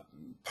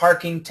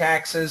parking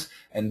taxes,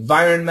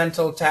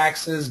 environmental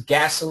taxes,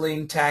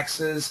 gasoline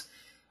taxes.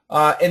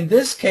 In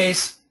this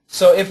case,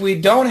 so if we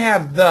don't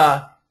have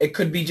the, it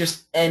could be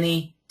just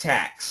any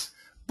tax.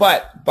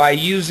 But by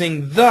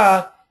using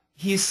the,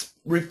 he's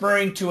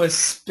referring to a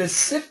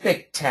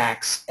specific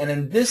tax, and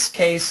in this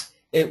case,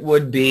 it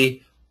would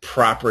be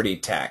property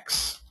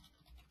tax.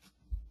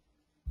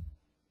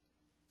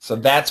 So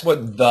that's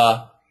what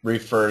the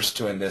refers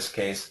to in this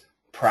case,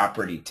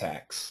 property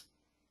tax.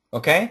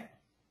 Okay?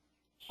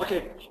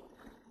 Okay.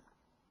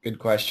 Good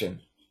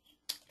question.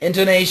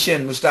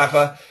 Intonation,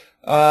 Mustafa.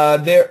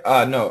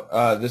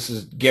 This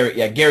is Gary.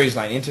 Yeah, Gary's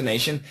line.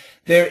 Intonation.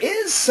 There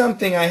is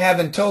something I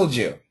haven't told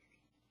you.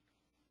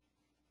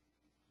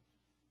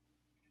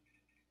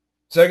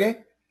 Sergey?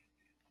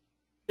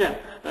 Yeah,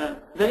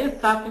 there is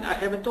something I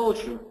haven't told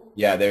you.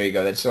 Yeah, there you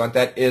go. That's what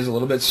that is a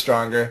little bit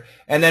stronger.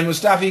 And then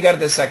Mustafa, you got it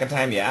the second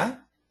time, yeah?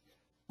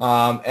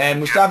 And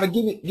Mustafa,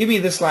 give me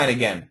this line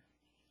again.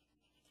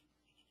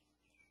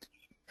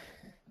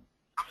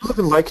 I'm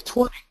looking like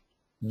 20.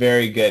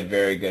 Very good,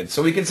 very good.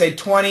 So we can say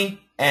 20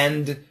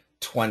 and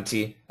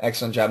 20.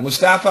 Excellent job.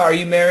 Mustafa, are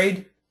you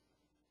married?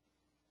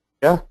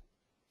 Yeah.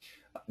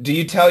 Do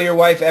you tell your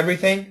wife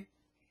everything?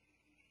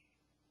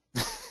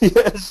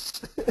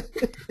 Yes.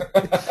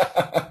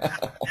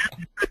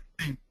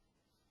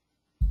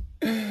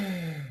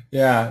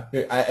 Yeah,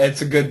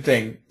 it's a good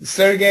thing.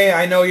 Sergey,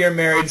 I know you're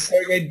married.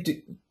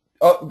 Sergey,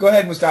 go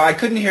ahead, Mustafa. I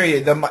couldn't hear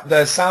you.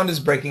 The sound is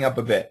breaking up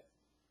a bit.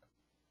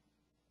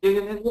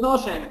 You know,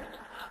 Shane,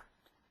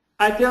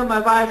 I tell my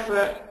wife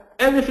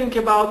everything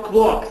about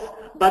clocks,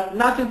 but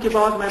nothing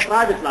about my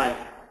private life.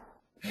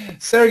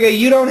 Sergey,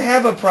 you don't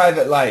have a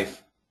private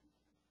life.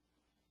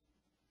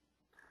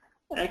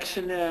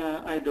 Actually,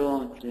 I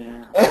don't,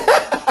 yeah.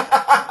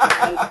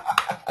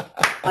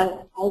 I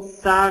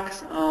suck.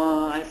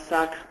 I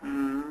suck.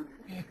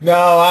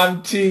 No,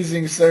 I'm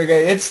teasing,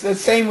 Sergey. It's the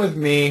same with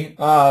me.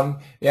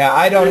 Yeah,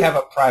 I don't have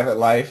a private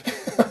life.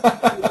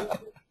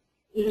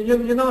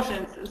 You know,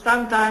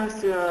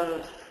 sometimes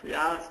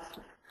yeah,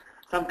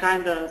 some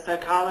kind of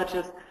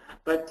psychologist,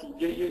 but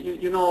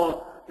you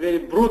know, very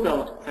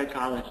brutal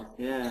psychologist.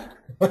 Yeah.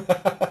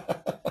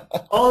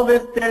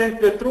 Always telling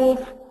the truth,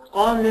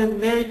 only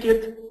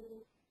naked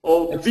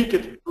or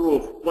wicked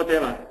truth,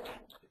 whatever.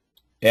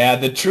 Yeah,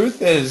 the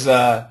truth is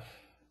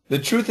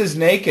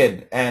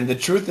naked, and the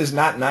truth is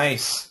not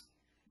nice.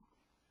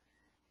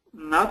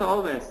 Not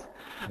always,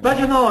 but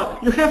you know,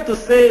 you have to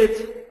say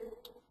it.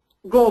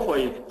 Go for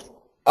it.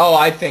 Oh,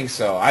 I think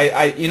so.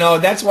 You know,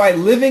 that's why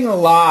living a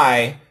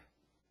lie.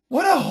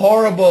 What a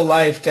horrible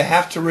life to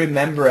have to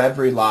remember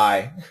every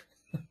lie.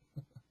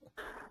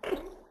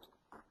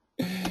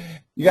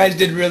 You guys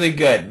did really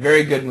good.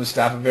 Very good,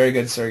 Mustafa. Very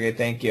good, Sergey.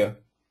 Thank you.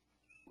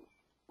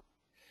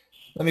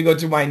 Let me go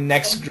to my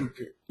next group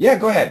here. Yeah,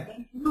 go ahead.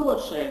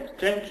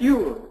 Thank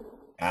you.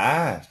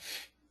 I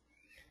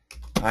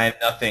am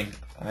nothing.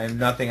 I am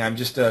nothing. I'm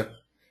just a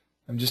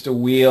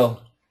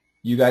wheel.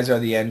 You guys are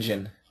the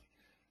engine.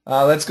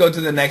 Let's go to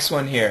the next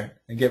one here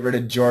and get rid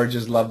of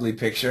George's lovely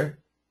picture.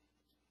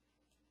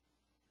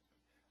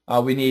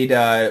 We need,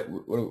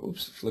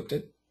 oops, flipped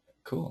it.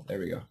 Cool, there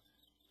we go.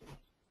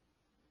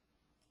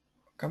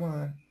 Come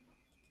on.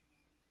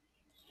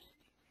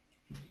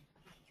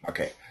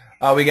 Okay.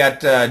 We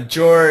got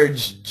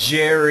George,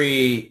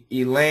 Jerry,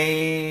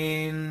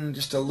 Elaine,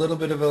 just a little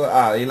bit of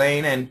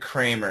Elaine and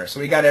Kramer.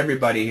 So we got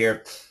everybody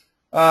here.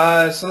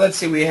 So let's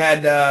see. We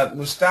had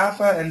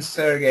Mustafa and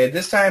Sergey.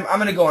 This time I'm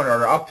going to go in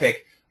order. I'll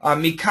pick.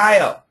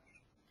 Mikhail,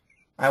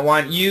 I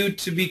want you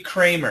to be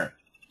Kramer.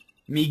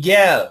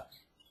 Miguel,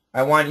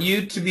 I want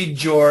you to be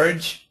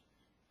George.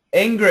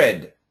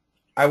 Ingrid,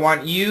 I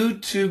want you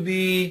to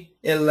be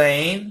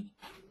Elaine.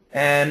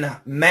 And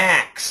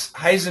Max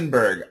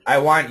Heisenberg, I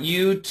want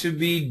you to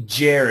be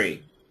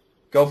Jerry.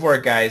 Go for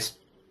it, guys.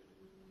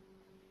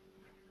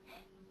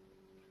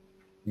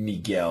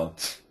 Miguel.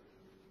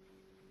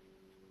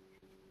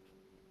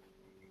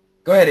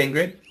 Go ahead,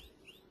 Ingrid.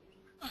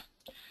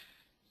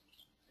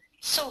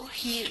 So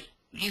he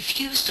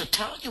refused to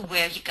tell you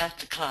where he got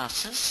the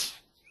glasses?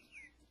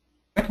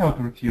 I have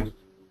refused.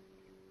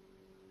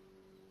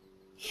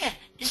 Yeah,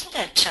 isn't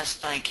that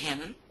just like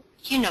him?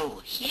 You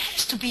know, he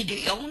has to be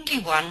the only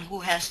one who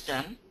has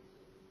them.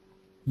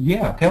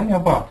 Yeah, tell me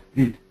about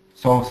it,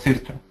 so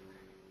sister.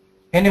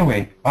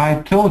 Anyway, I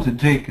told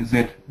Jake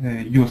that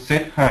you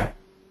said hi.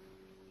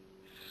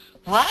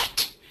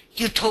 What?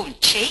 You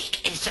told Jake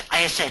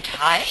I said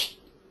hi?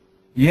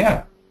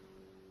 Yeah.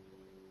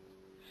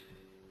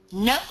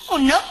 No,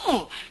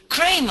 no,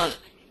 Kramer,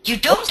 you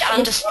don't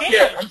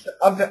understand.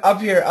 Up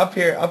here.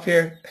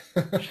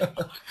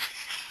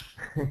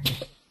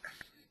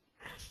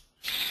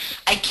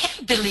 I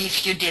can't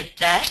believe you did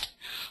that.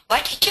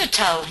 Why did you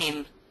tell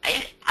him?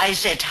 I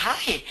said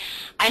hi.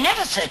 I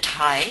never said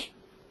hi.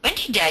 When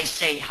did I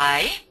say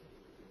hi?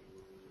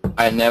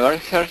 I never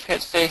heard her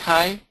say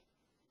hi.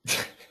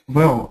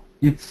 Well,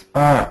 it's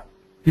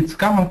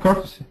common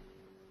courtesy.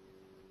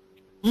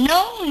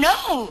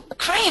 No,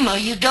 Kramer,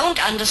 you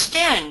don't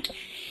understand.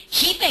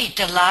 He made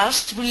the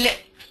last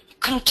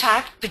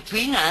contact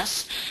between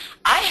us.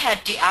 I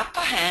had the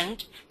upper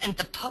hand and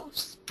the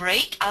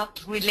post-break-up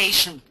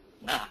relation.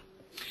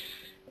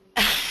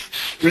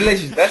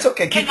 Relations. That's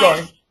okay. Keep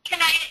going.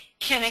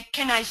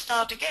 Can I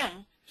start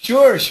again?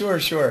 Sure.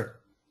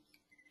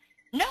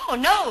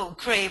 No,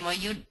 Kramer,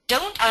 you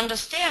don't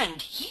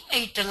understand. He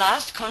made the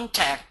last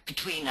contact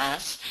between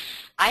us.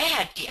 I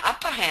had the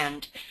upper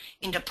hand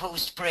in the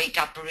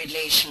post-breakup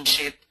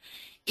relationship.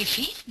 If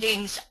he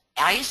thinks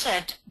I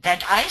said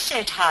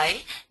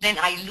hi, then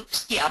I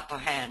lose the upper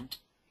hand.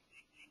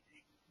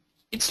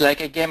 It's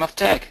like a game of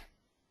tag.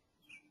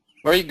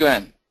 Where are you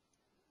going?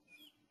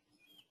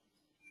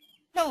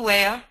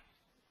 Nowhere.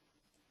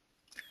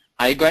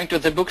 Are you going to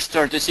the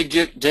bookstore to see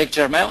Jake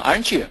Jarmel,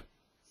 aren't you?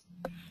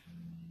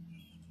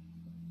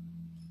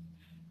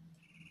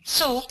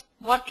 So,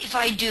 what if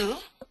I do?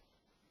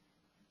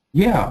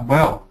 Yeah,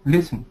 well,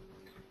 listen.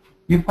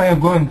 If I am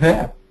going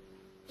there,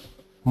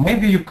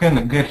 maybe you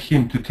can get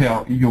him to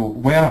tell you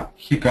where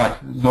he got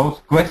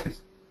those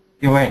glasses,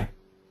 Elaine.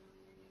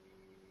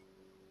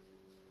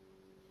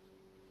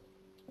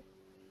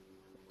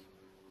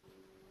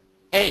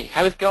 Hey,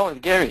 how's it going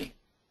with Gary?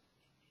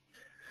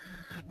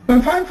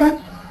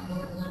 Fine.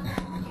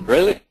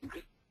 Really?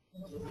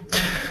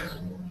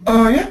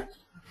 Oh, yeah?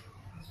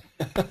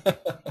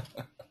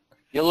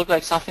 You look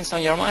like something's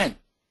on your mind.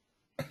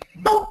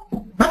 No,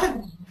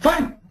 nothing.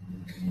 Fine.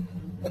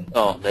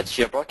 Oh, that's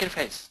your poker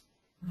face.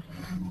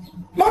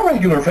 My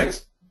regular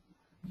face.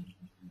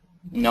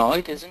 No,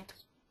 it isn't.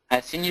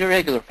 I've seen your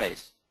regular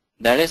face.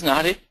 That is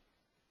not it.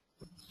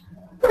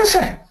 What is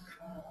that?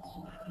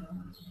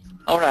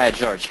 All right,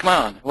 George, come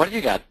on. What do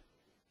you got?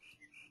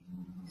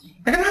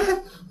 I got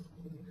nothing.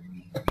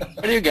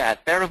 What do you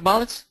got? Pair of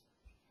bullets?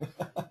 What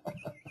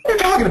are you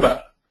talking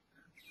about?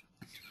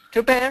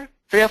 2 pair?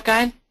 3 of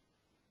kind?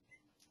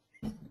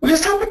 Will you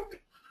stop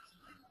it?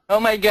 Oh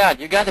my God,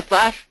 you got the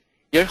flash?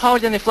 You're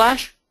holding the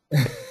flash?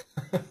 I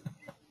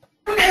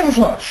don't have a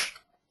flush.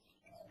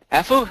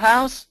 A full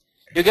house?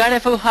 You got a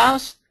full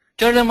house?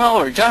 Turn them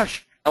over,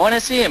 George. I want to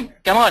see him.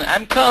 Come on,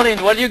 I'm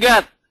calling. What do you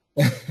got?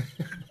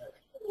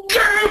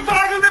 Gary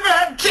Bartlett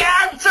had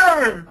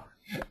cancer!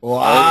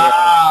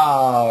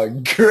 Wow,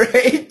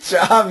 great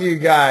job, you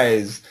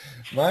guys.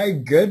 My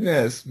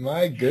goodness,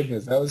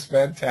 that was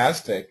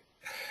fantastic.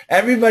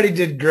 Everybody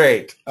did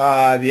great.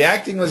 The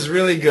acting was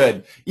really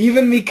good.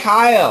 Even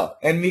Mikhail,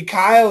 and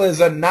Mikhail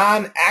is a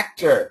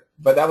non-actor,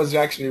 but that was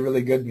actually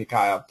really good,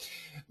 Mikhail.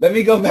 Let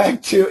me go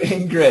back to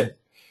Ingrid.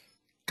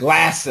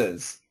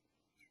 Glasses.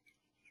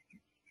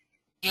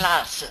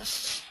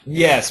 Glasses.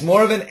 Yes,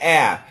 more of an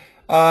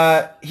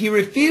he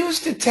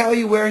refused to tell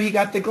you where he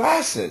got the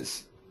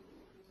glasses.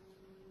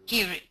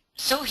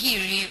 So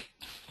he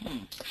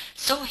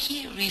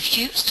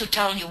refused to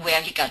tell you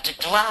where he got the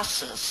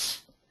glasses.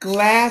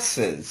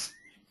 Glasses.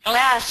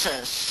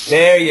 Glasses.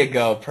 There you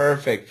go.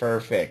 Perfect.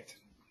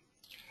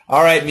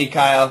 All right,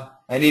 Mikhail.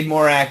 I need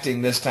more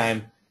acting this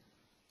time.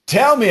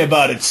 Tell me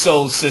about it,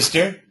 soul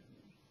sister.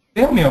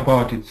 Tell me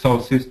about it,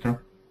 soul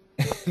sister.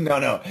 No,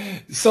 no.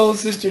 Soul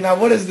sister, now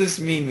what does this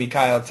mean,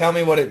 Mikhail? Tell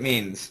me what it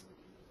means.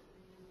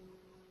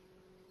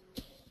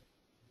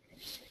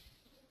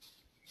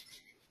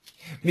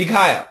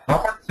 Mikhail.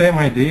 Same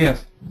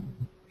ideas.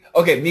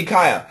 Okay,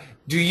 Mikhail,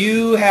 do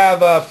you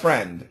have a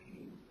friend?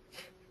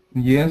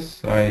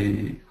 Yes,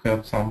 I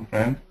have some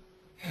friend.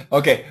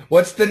 Okay,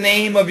 what's the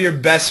name of your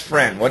best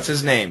friend? What's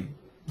his name?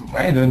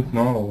 I don't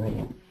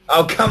know.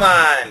 Oh, come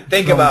on.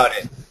 Think about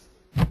it.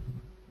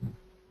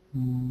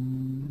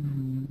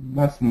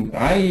 Nothing.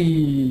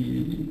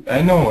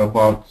 I know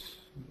about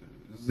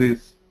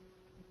this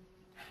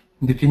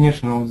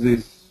definition of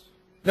this.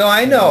 No,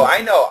 I know.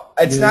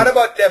 It's Yes. not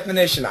about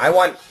definition. I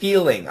want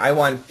feeling. I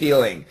want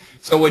feeling.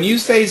 So when you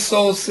say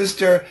soul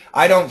sister,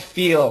 I don't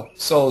feel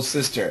soul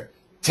sister.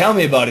 Tell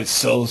me about it,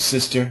 soul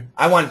sister.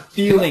 I want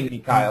feeling,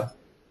 Mikhail.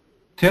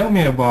 Tell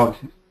me about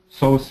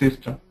soul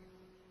sister.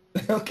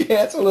 Okay,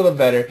 that's a little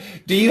better.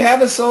 Do you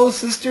have a soul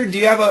sister? Do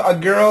you have a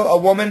girl, a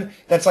woman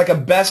that's like a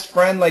best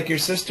friend like your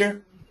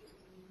sister?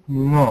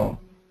 No.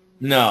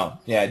 No.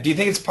 Yeah. Do you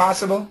think it's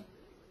possible?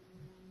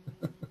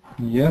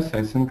 Yes,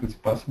 I think it's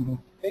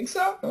possible. Think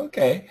so?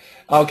 Okay.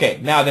 Okay,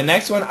 now the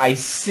next one, I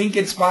think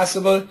it's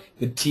possible,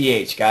 the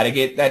TH. Got to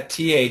get that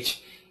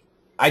TH.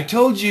 I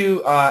told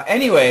you,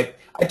 anyway,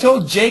 I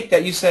told Jake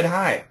that you said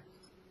hi.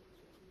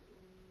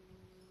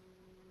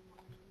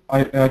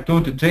 I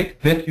told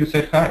Jake that you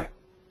said hi.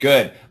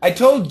 Good. I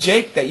told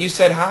Jake that you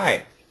said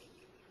hi.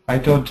 I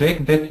told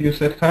Jake that you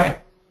said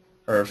hi.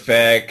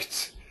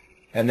 Perfect.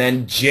 And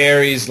then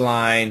Jerry's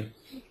line.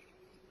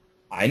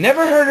 I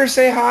never heard her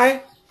say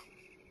hi.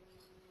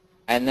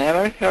 I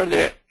never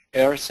heard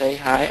her say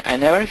hi. I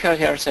never heard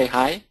her say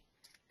hi.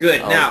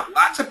 Good. Oh. Now,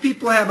 lots of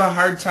people have a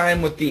hard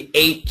time with the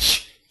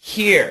H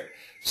here.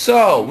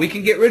 So, we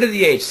can get rid of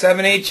the H.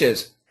 7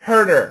 H's.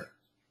 Heard her.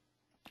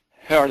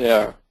 Heard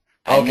her.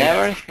 I Okay.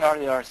 never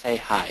heard her say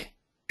hi.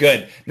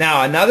 Good.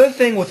 Now, another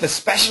thing with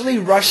especially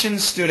Russian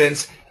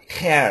students,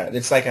 hair.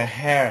 It's like a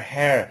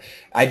hair.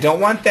 I don't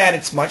want that.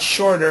 It's much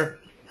shorter.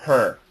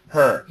 Her.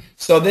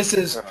 So this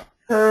is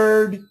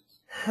heard,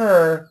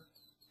 her,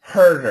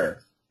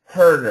 herder.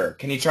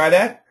 Can you try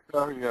that?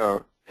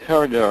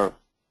 Heard her.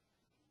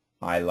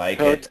 I like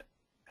it.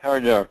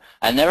 Heard her.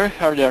 I never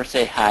heard her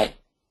say hi.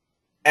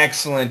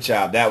 Excellent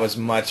job. That was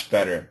much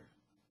better.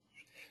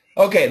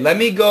 Okay, let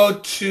me go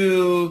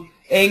to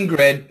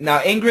Ingrid. Now,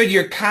 Ingrid,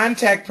 your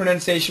contact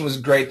pronunciation was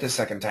great the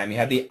second time. You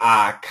had the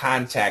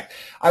contact.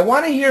 I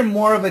want to hear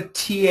more of a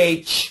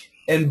TH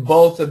in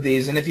both of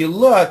these. And if you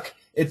look,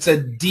 it's a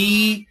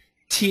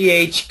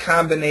D-TH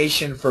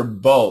combination for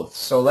both.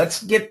 So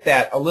let's get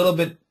that a little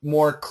bit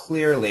more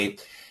clearly.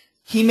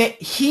 He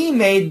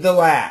made the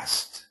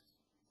last.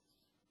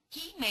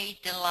 He made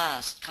the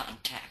last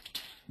contact.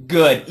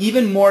 Good.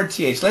 Even more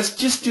TH. Let's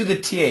just do the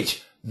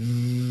TH.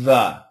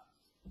 The.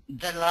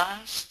 The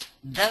last,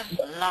 the.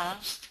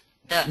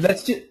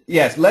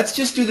 Let's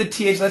just do the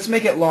TH. Let's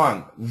make it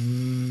long.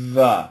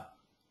 The.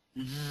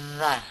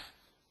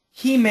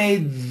 He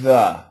made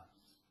the.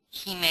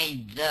 He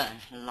made the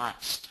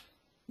last.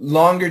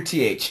 Longer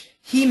TH.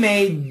 He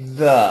made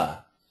the.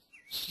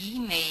 He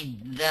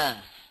made the.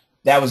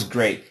 That was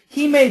great.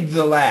 He made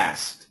the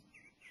last.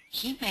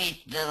 He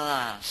made the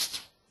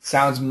last.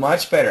 Sounds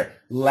much better.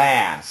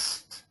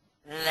 Last.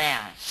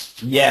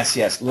 Last.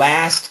 Yes.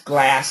 Last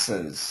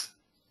glasses.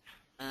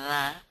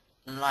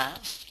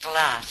 Last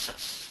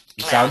glasses.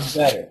 Sounds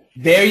better.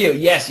 There you.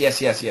 Yes.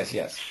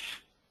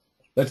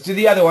 Let's do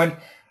the other one.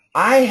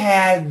 I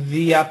had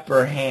the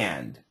upper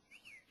hand.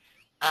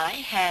 I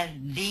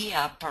had the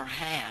upper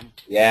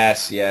hand.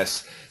 Yes.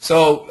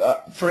 So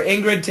for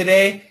Ingrid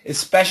today,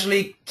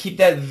 especially keep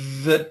that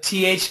the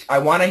TH. I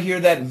want to hear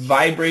that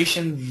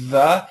vibration,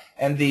 the,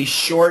 and the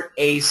short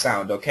A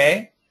sound,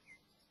 okay?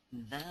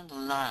 The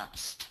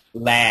last.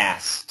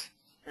 Last.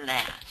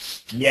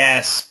 Last.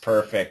 Yes,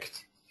 perfect.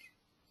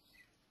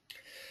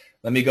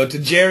 Let me go to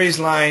Jerry's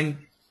line.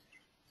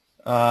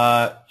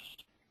 You're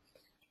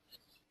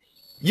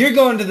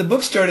going to the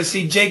bookstore to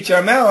see Jake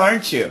Jarmel,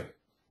 aren't you?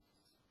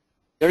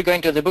 You're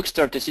going to the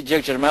bookstore to see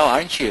Jake Jarmel,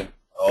 aren't you?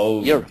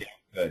 Oh, You're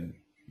good.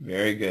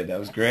 Very good. That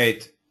was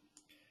great.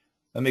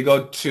 Let me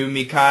go to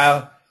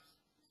Mikhail.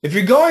 If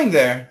you're going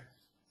there.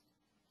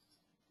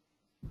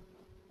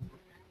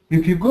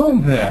 If you're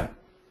going there.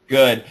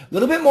 Good. A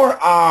little bit more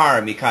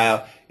R,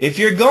 Mikhail. If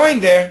you're going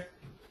there.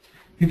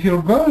 If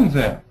you're going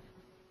there.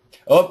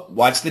 Oh,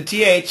 watch the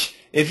TH.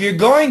 If you're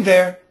going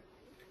there.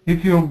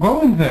 If you're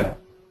going there.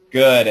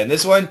 Good. And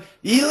this one,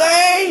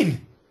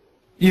 Elaine.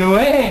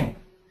 Elaine.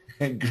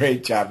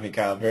 Great job,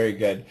 Mikhail. Very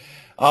good.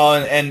 Oh,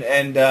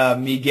 and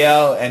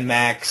Miguel and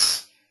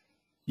Max,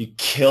 you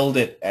killed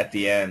it at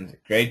the end.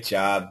 Great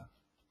job.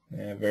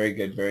 Yeah, very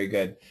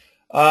good.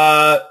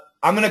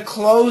 I'm going to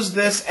close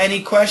this.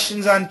 Any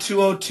questions on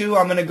 202?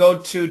 I'm going to go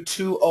to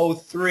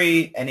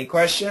 203. Any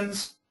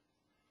questions?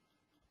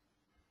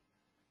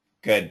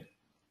 Good.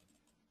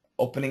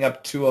 Opening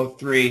up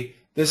 203.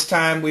 This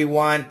time we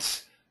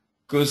want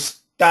Gustavo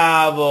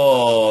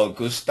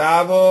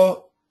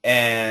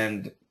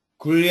and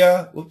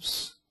Julia.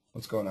 Oops.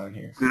 What's going on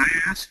here? Could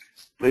I ask,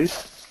 please?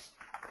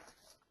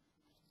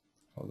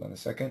 Hold on a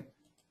second.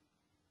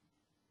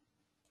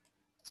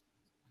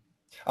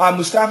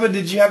 Mustafa,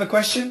 did you have a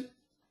question?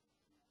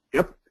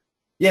 Yep.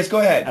 Yes, go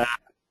ahead.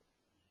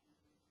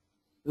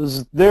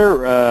 Is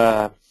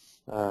there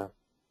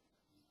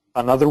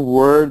another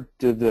word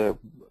to the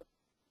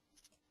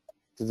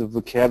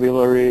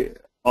vocabulary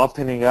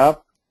opening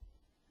up?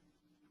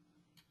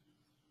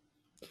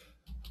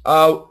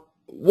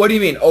 What do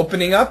you mean,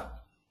 opening up?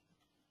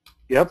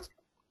 Yep.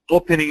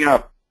 Opening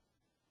up.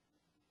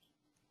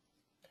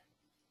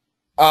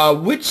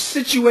 Which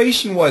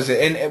situation was it?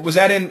 And was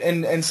that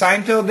in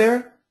Seinfeld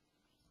there?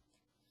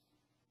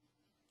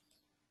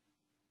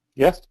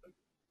 Yes.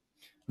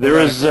 There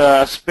is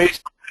space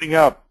opening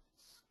up.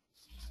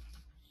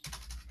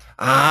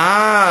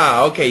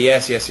 Ah, okay,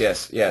 yes.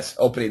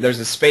 Opening. There's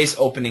a space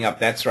opening up.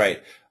 That's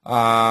right.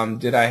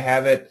 Did I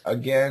have it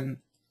again?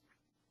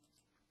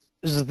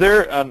 Is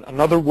there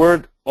another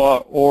word,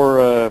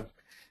 or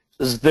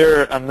is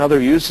there another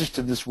usage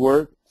to this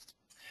word?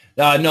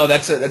 No,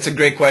 that's a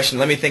great question.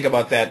 Let me think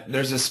about that.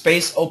 There's a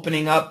space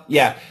opening up.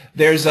 Yeah,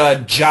 there's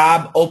a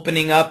job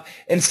opening up.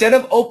 Instead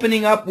of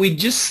opening up, we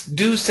just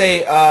do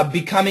say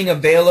becoming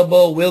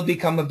available, will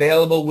become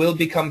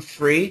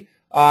free.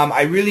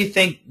 I really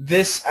think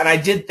this, and I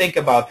did think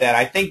about that.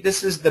 I think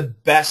this is the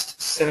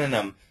best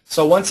synonym.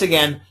 So once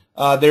again,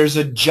 there's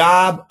a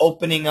job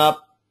opening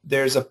up.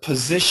 There's a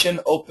position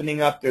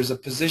opening up. There's a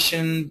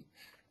position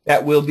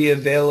that will be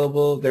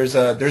available.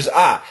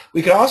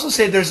 We could also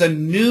say there's a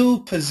new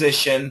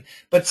position,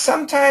 but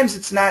sometimes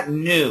it's not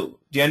new.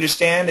 Do you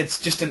understand? It's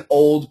just an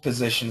old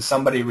position.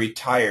 Somebody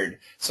retired.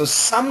 So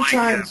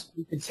sometimes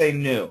we could say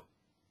new.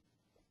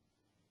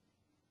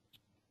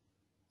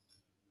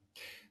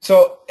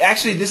 So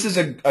actually, this is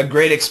a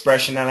great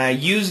expression, and I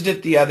used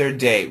it the other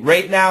day.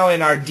 Right now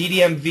in our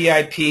DDM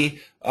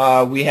VIP,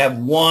 we have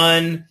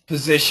one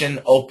position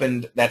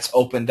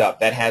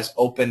that has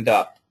opened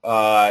up.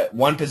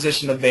 One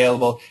position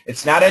available.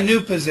 It's not a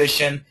new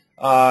position.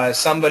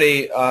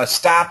 Somebody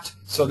stopped,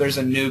 so there's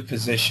a new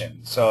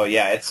position. So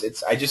yeah,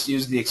 I just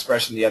used the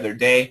expression the other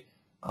day.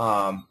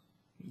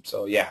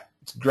 So yeah,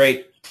 it's a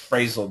great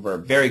phrasal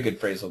verb. Very good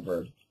phrasal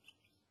verb.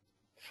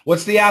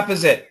 What's the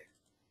opposite?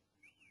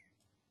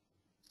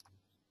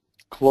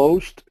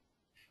 Closed.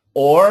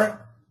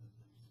 Or?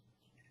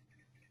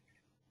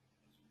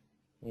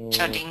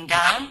 Shutting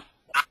down?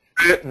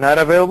 Not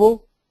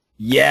available?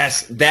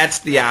 Yes, that's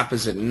the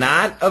opposite.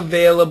 Not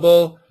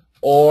available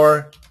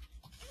or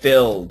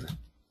filled.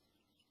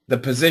 The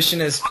position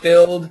is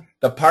filled,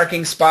 the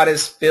parking spot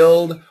is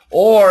filled,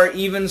 or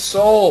even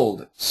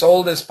sold.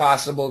 Sold is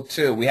possible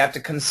too. We have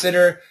to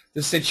consider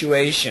the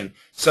situation.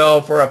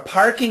 So for a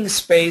parking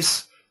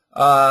space,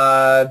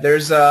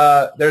 there's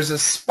a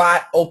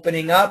spot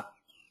opening up.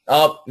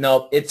 Oh,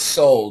 no, it's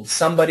sold.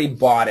 Somebody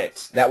bought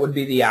it. That would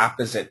be the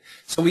opposite.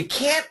 So we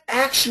can't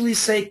actually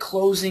say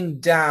closing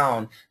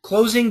down.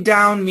 Closing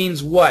down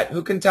means what?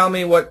 Who can tell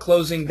me what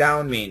closing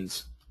down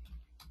means?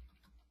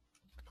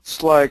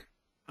 It's like,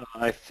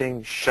 I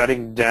think,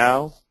 shutting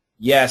down.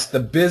 Yes,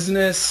 the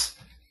business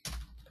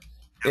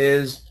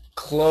is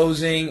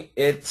closing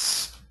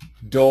its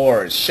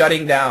doors,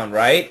 shutting down,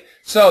 right?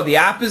 So the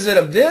opposite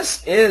of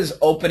this is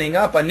opening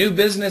up. A new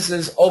business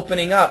is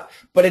opening up,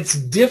 but it's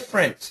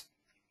different.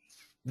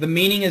 The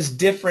meaning is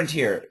different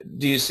here.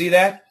 Do you see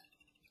that?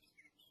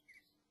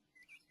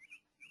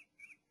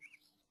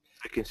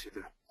 I can see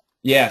that.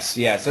 Yes.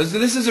 So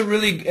this is a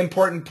really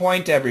important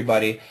point,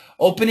 everybody.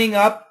 Opening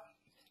up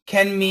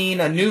can mean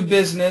a new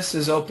business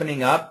is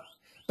opening up,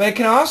 but it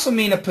can also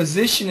mean a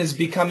position is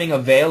becoming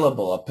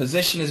available. A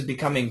position is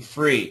becoming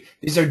free.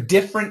 These are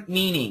different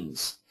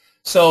meanings.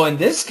 So in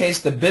this case,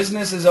 the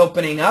business is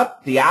opening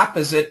up. The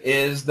opposite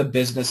is the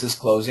business is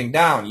closing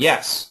down.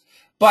 Yes.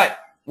 But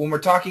when we're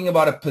talking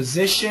about a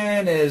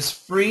position is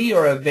free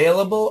or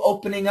available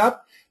opening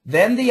up,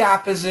 then the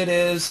opposite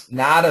is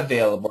not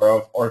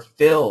available or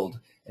filled,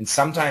 and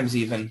sometimes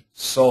even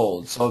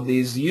sold. So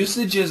these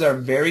usages are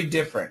very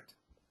different.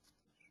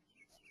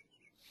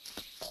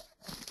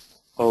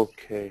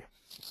 Okay.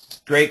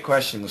 Great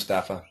question,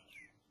 Mustafa.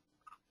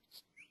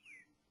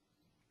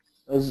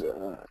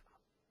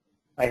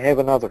 I have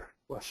another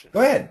question.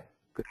 Go ahead.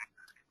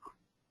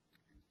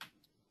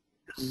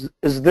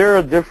 Is there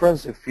a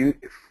difference if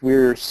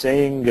we're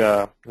saying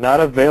not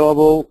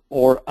available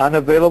or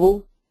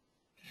unavailable?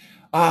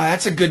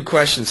 That's a good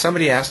question.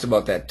 Somebody asked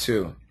about that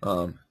too.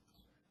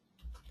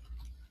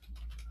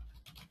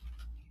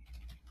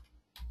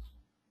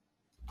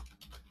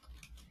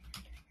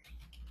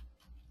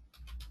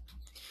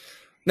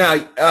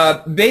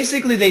 Now,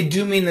 basically they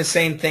do mean the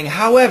same thing.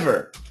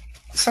 However,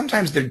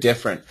 sometimes they're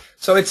different.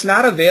 So it's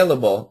not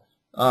available.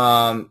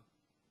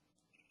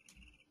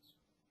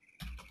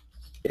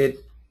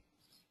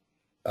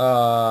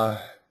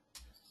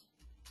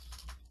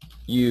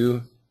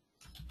 You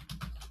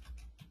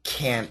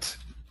can't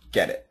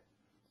get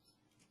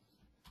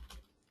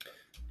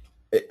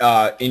it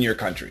in your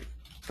country,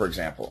 for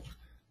example.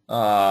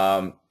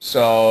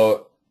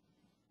 So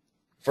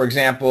For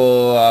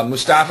example,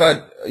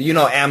 Mustafa, you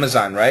know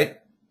Amazon, right?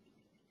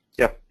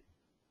 Yep.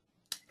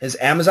 Is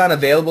Amazon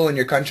available in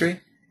your country?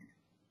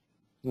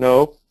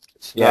 No,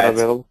 it's not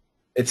available.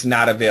 It's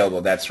not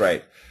available. That's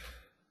right.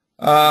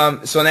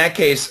 So in that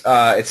case,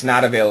 it's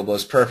not available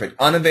is perfect.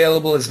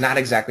 Unavailable is not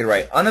exactly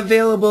right.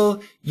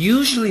 Unavailable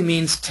usually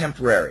means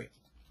temporary.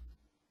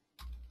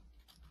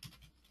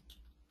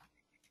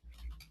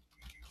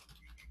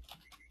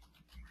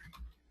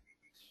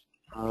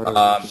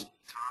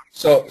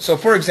 So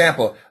for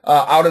example,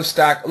 out of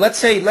stock. Let's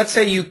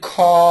say you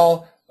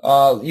call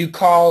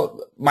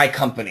my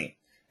company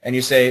and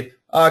you say,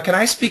 can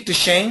I speak to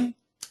Shane?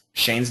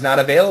 Shane's not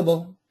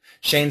available.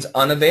 Shane's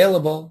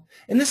unavailable.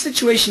 In this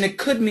situation, it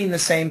could mean the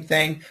same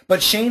thing,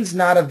 but Shane's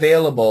not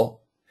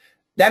available.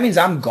 That means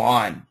I'm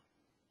gone.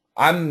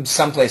 I'm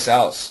someplace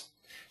else.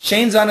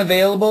 Shane's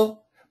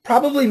unavailable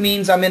probably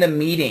means I'm in a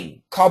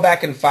meeting. Call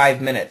back in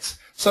 5 minutes.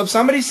 So if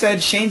somebody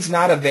said Shane's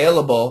not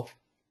available,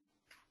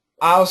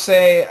 I'll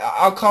say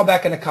I'll call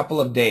back in a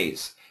couple of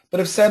days. But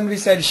if somebody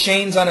said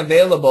Shane's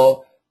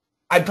unavailable,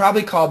 I'd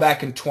probably call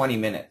back in 20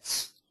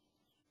 minutes.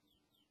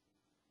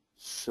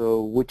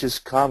 So which is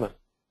common?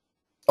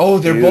 Oh,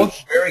 they're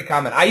both very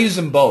common. I use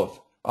them both.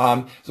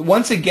 So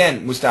once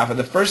again, Mustafa,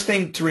 the first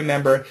thing to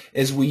remember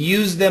is we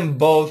use them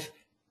both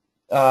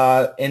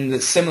in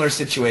the similar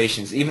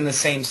situations, even the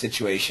same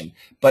situation.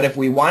 But if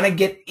we want to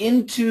get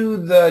into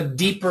the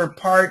deeper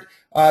part,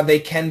 they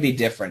can be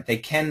different. They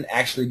can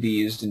actually be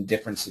used in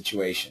different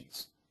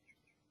situations.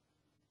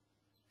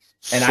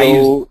 And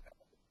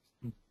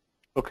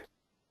okay.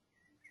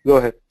 Go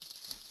ahead.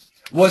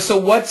 Well, so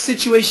what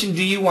situation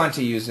do you want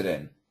to use it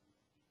in?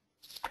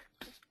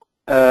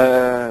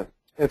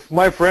 If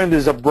my friend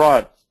is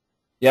abroad,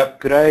 yep,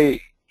 could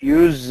I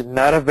use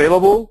not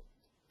available?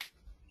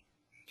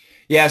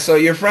 Yeah, so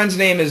your friend's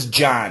name is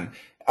John.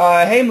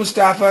 Hey,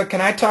 Mustafa, can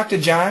I talk to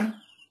John?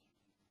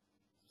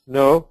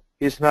 No,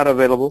 he's not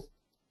available.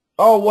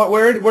 Oh,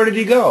 where did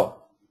he go?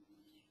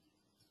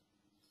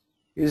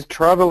 He's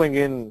traveling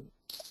in...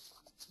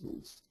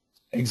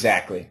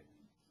 Exactly.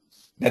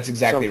 That's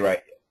exactly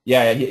right.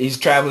 Yeah, he's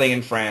traveling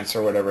in France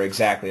or whatever.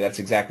 Exactly. That's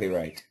exactly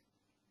right.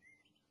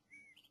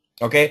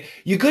 Okay?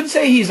 You could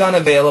say he's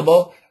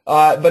unavailable,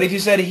 but if you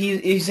said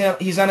he's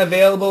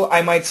unavailable,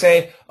 I might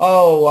say,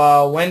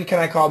 oh, when can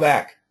I call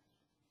back?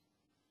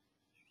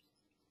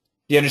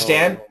 Do you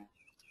understand?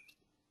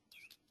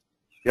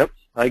 Yep,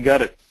 I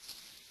got it.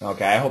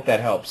 Okay, I hope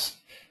that helps.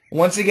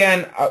 Once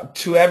again,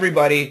 to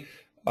everybody,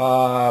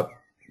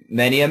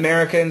 many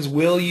Americans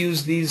will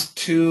use these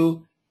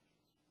two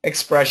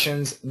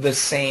expressions the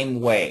same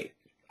way.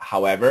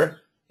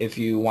 However, if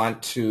you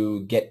want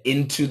to get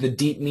into the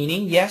deep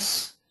meaning,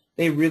 yes,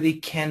 they really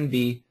can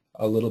be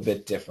a little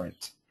bit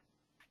different.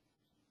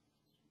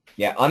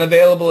 Yeah,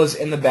 unavailable is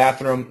in the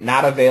bathroom,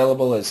 not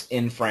available is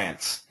in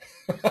France.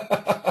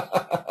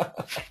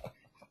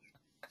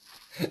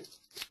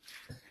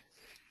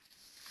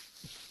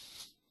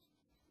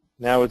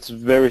 Now it's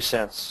very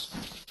sense.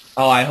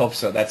 Oh, I hope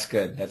so. That's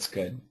good. That's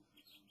good.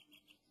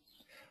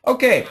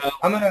 Okay,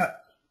 I'm going to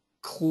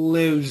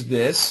close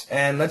this,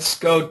 and let's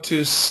go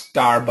to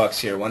Starbucks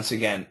here once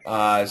again.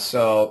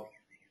 So,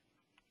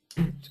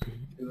 2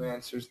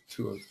 answers,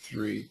 2 of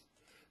 3.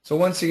 So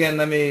once again,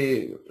 let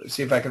me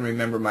see if I can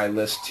remember my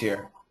list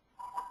here.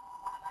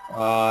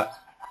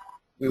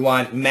 We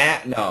want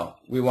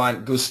we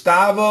want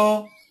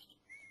Gustavo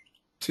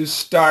to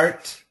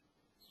start.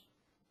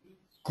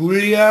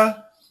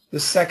 Gulia, the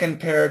second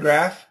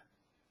paragraph.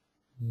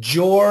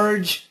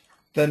 George,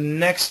 the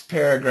next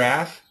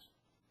paragraph.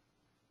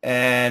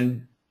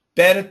 And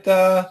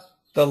Berta,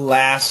 the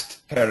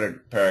last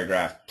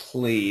paragraph,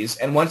 please.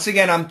 And once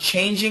again, I'm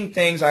changing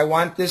things. I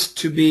want this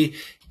to be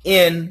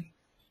in,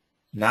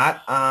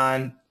 not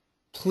on.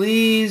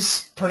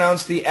 Please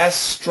pronounce the S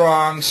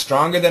strong,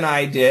 stronger than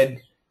I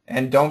did.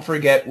 And don't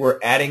forget, we're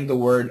adding the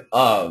word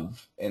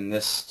of in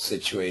this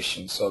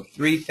situation. So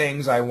 3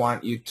 things I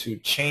want you to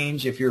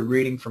change if you're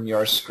reading from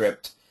your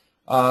script.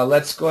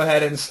 Let's go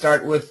ahead and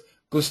start with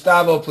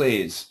Gustavo,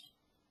 please.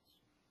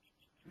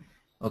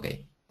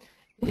 Okay.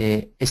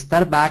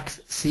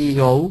 Starbucks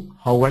CEO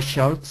Howard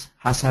Schultz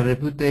has a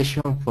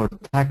reputation for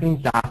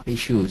tackling tough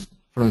issues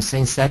from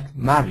same-sex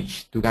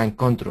marriage to gun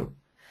control,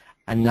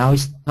 and now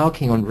is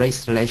talking on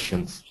race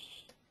relations.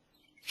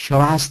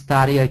 Schultz has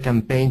started a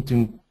campaign to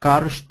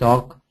encourage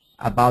talk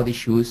about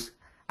issues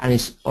and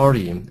is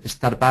urging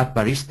Starbucks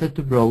baristas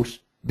to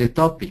broach the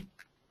topic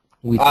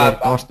with their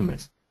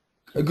customers.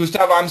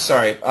 Gustavo, I'm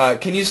sorry.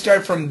 Can you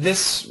start from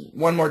this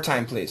one more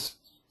time, please?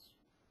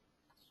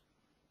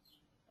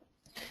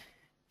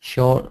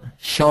 Schultz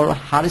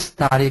has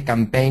started a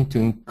campaign to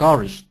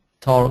encourage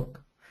talk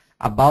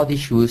about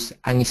issues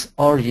and is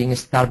urging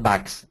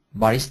Starbucks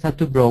baristas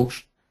to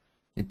broach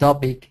the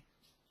topic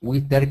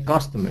with their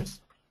customers.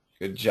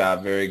 Good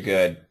job. Very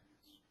good.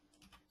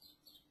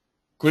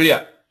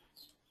 Julia.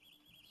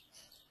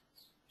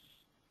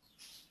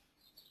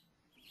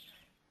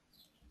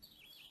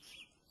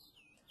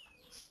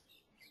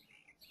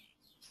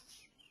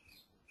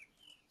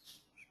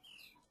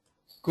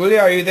 Julia,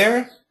 are you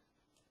there?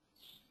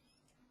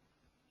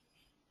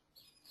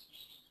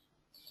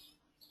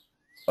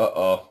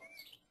 Uh-oh.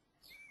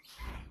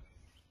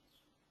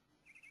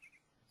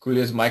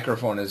 Julia's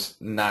microphone is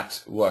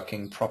not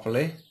working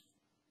properly.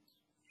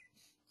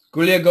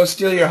 Julia, go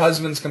steal your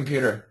husband's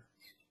computer.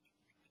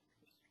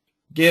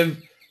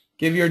 Give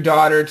your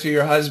daughter to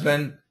your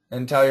husband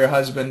and tell your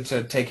husband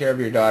to take care of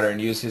your daughter and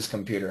use his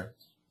computer.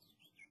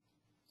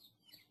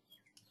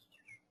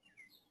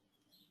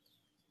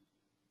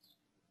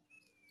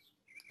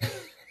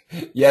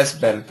 Yes,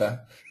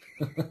 Berta.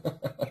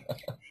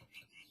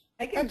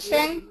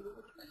 Coaching.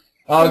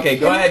 Okay,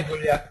 go ahead,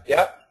 Julia.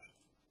 Yep.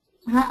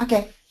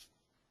 Okay.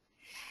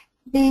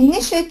 The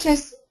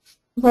initiative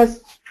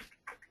was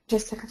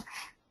just a second.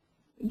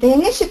 The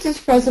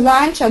initiative was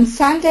launched on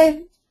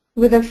Sunday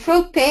with a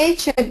full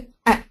page.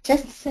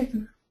 Just a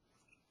second.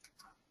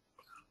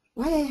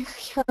 Why I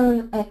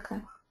heard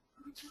echo?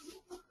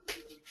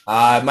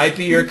 It might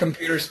be your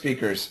computer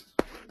speakers.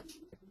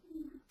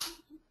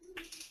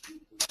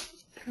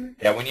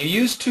 Yeah, when you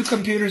use two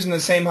computers in the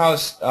same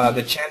house,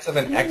 the chance of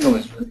an echo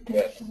is really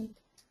good.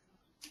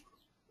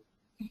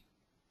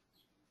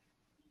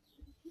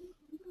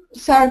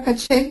 Sorry,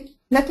 Coaching.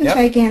 Let me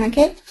try again,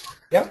 okay?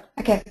 Yep.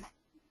 Okay.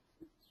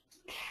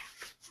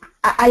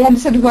 I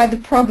understood why the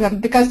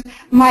problem, because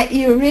my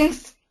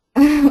earrings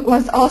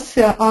was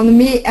also on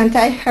me and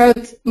I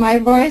heard my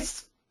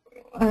voice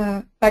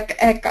like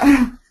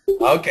echo.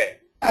 Okay.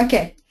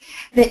 Okay.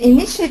 The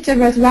initiative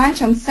was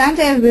launched on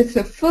Sunday with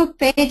a full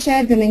page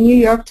ad in the New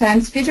York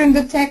Times featuring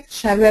the text,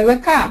 "Shall we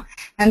overcome?"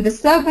 and the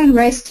slogan,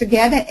 "Race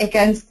Together,"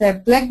 against the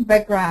black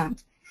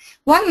background.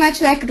 One much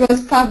like it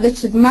was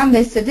published in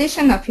Monday's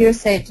edition of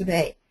USA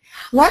Today.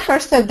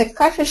 Workers at the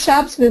coffee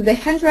shops will be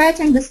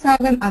handwriting the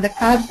slogan on the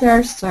card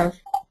they're served.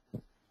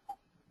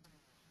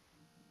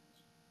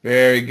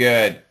 Very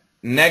good.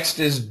 Next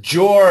is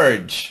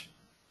George.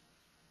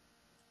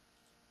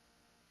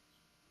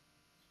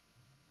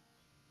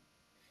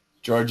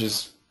 George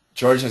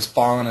has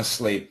fallen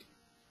asleep.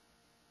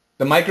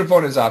 The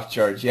microphone is off,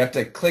 George. You have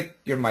to click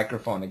your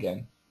microphone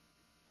again.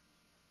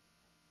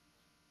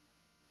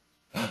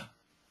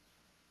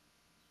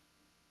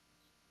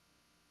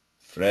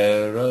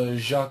 Frère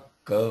Jacques,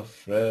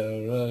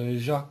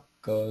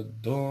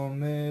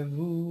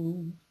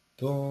 dormez-vous,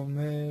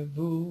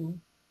 dormez-vous.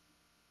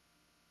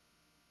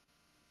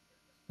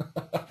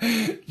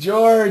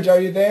 George, are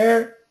you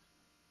there?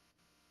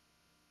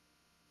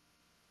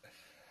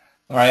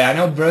 All right, I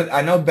know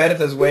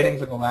Bertha's waiting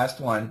for the last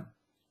one.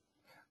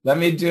 Let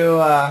me do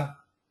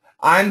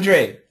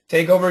Andre,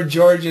 take over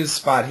George's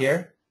spot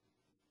here.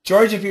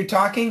 George, if you're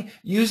talking,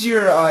 use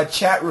your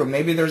chat room.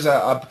 Maybe there's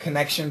a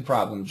connection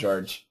problem,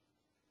 George.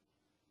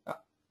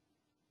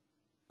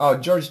 Oh,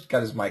 George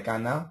got his mic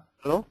on now.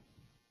 Hello?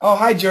 Oh,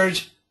 hi,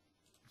 George.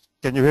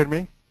 Can you hear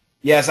me?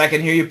 Yes, I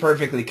can hear you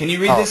perfectly. Can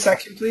you read this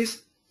section,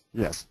 please?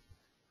 Yes.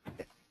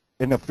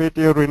 In a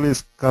video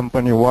released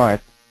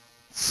company-wide,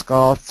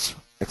 Scott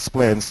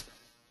explains,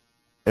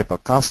 if a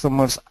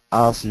customer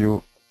asks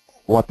you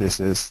what this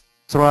is,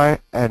 try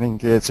and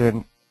engage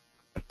in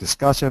a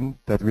discussion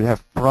that we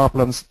have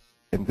problems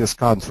in this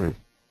country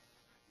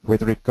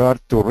with regard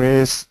to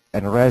race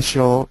and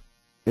racial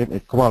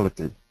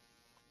inequality.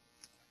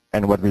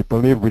 And what we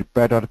believe we're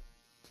better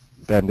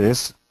than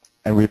this,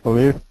 and we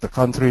believe the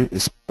country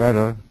is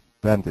better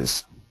than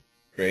this.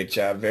 Great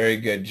job. Very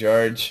good,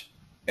 George.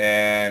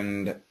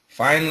 And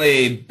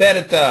finally,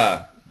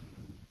 Berta.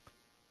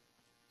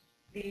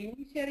 The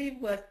initiative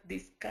was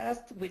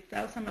discussed with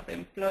thousands of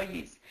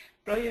employees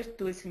prior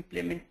to its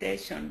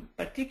implementation,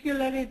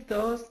 particularly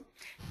those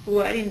who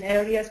are in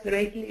areas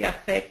greatly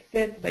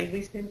affected by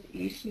recent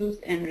issues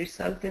and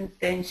resultant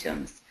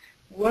tensions.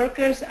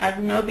 Workers are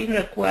not being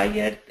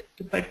required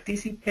to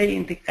participate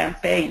in the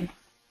campaign.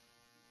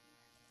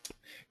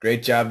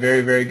 Great job. Very,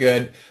 very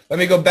good. Let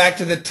me go back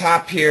to the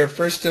top here.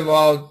 First of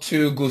all,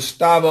 to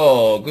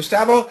Gustavo.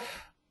 Gustavo,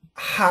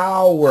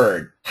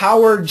 Howard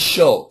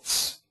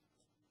Schultz.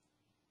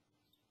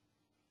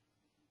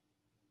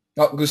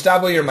 Oh,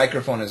 Gustavo, your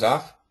microphone is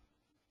off.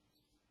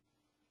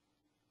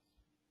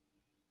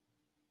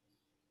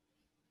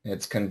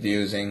 It's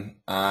confusing.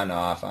 On,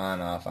 off, I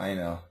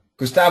know.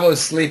 Gustavo is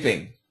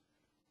sleeping.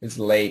 It's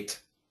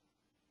late.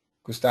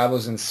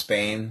 Gustavo's in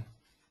Spain.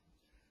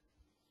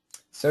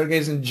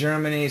 Sergey's in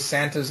Germany.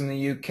 Santa's in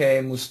the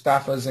UK.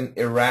 Mustafa's in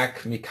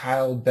Iraq.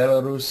 Mikhail,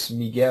 Belarus.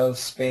 Miguel,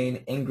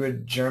 Spain.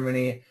 Ingrid,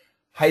 Germany.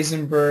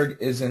 Heisenberg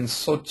is in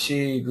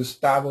Sochi.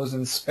 Gustavo's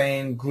in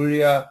Spain.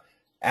 Guria,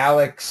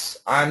 Alex,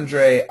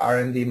 Andre are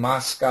in the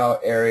Moscow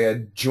area.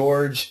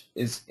 George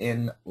is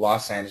in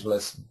Los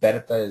Angeles.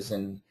 Berta is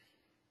in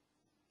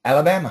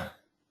Alabama.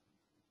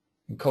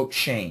 And Coach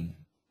Shane.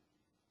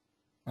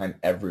 I'm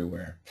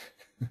everywhere.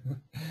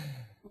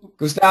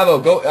 Gustavo,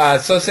 go.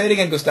 So say it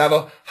again,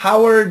 Gustavo.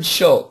 Howard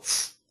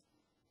Schultz.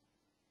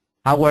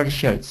 Howard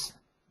Schultz.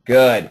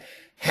 Good.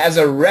 Has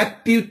a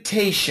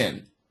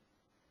reputation.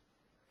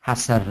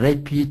 Has a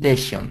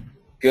reputation.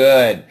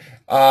 Good.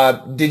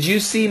 Did you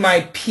see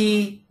my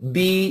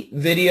PB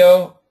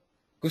video,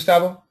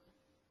 Gustavo?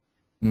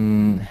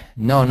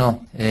 No,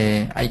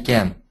 I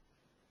can.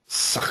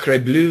 Sacre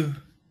bleu.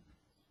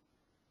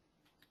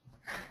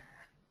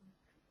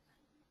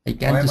 I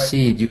can't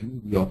see your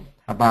video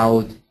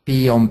about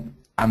P and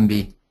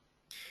B.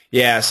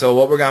 Yeah, so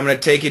what I'm going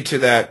to take you to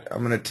that. I'm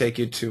going to take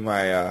you to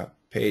my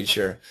page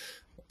here.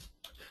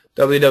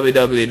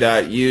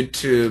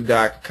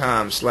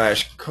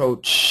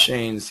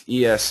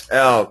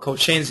 www.youtube.com/CoachShanesESL.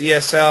 Coach Shanes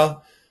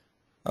ESL.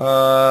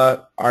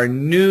 Our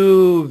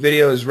new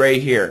video is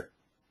right here.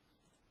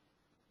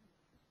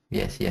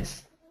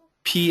 Yes.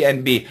 P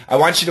and B. I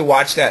want you to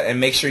watch that and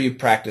make sure you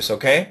practice,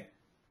 okay?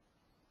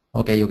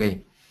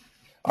 Okay.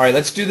 All right,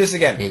 let's do this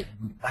again. Okay.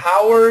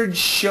 Howard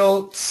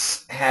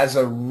Schultz has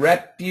a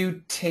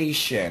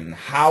reputation.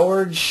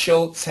 Howard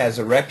Schultz has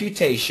a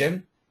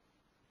reputation.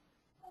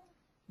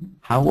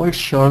 Howard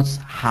Schultz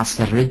has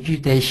a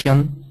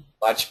reputation.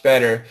 Much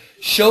better.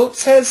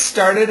 Schultz has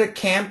started a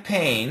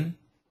campaign.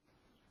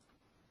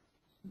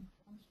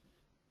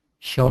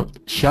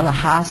 Schultz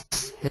has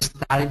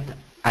started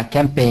a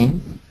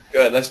campaign.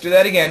 Good. Let's do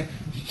that again.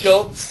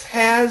 Schultz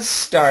has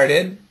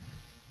started.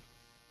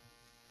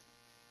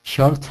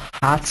 Schultz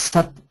has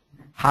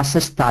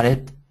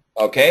started.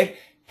 Okay.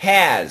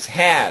 Has.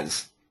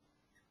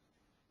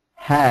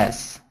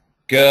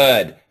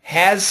 Good.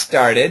 Has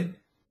started.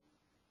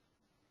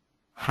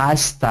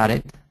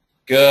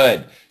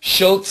 Good.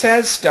 Schultz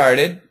has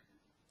started.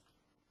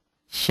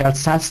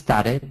 Schultz has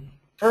started.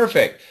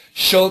 Perfect.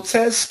 Schultz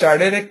has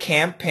started a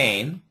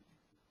campaign.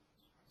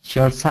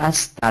 Schultz has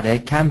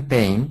started a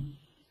campaign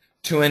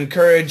to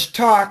encourage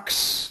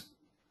talks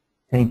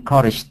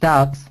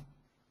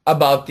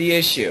about the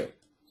issue.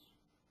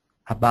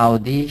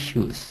 About the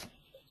issues.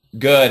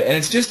 Good. And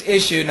it's just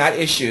issue, not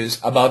issues,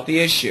 about the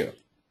issue.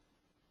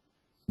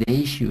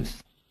 The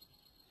issues.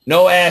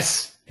 No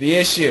S. The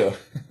issue.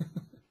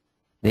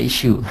 The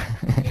issue.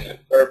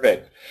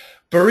 Perfect.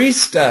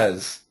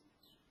 Baristas.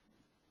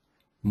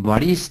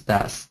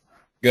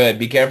 Good.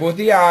 Be careful with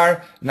the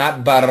R.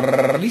 Not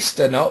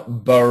barista. No.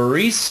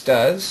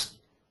 Baristas.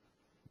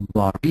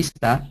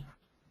 Baristas.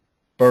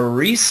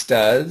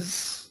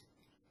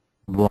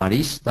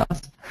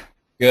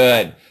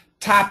 Good.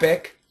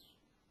 Topic.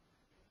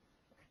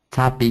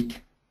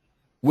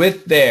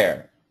 With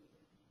their.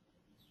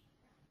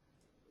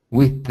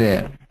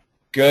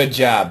 Good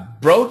job.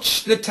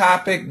 Broach the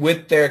topic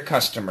with their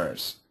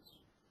customers.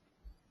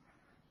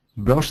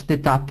 Broach the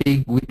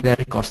topic with their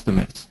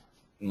customers.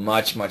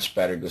 Much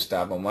better,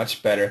 Gustavo.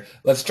 Much better.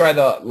 Let's try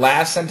the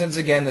last sentence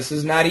again. This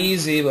is not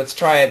easy. Let's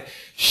try it.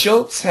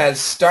 Schultz has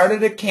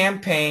started a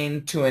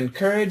campaign to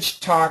encourage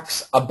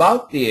talks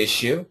about the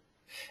issue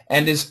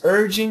and is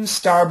urging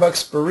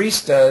Starbucks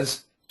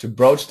baristas to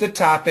broach the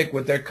topic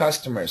with their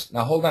customers.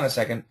 Now, hold on a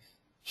second.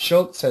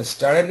 Schultz has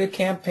started a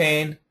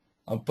campaign,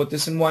 I'll put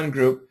this in one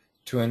group,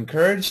 to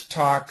encourage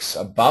talks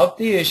about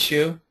the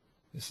issue.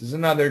 This is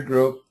another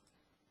group.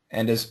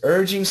 And is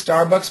urging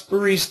Starbucks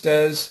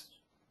baristas,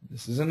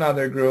 this is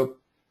another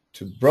group,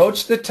 to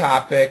broach the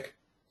topic.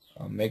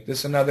 I'll make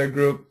this another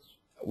group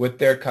with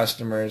their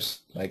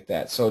customers, like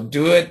that. So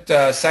do it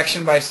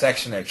section by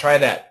section there. Try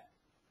that.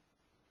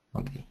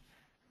 Okay.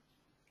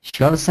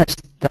 Schultz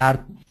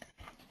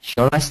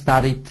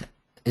started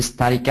a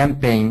study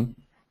campaign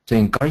to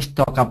encourage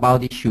talk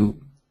about the issue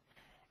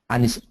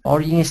and is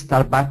urging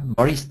Starbucks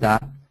barista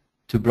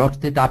to broach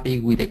the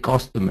topic with the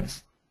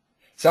customers.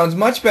 Sounds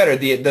much better.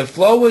 The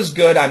flow was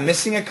good. I'm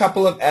missing a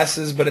couple of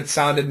S's, but it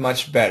sounded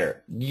much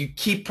better. You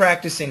keep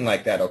practicing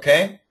like that,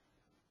 okay?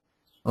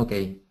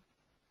 Okay.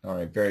 All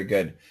right, very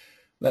good.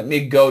 Let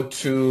me go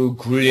to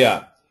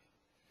Gulia.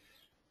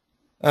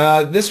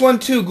 This one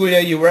too,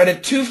 Gulia, you read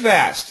it too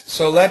fast.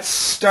 So let's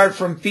start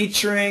from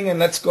featuring and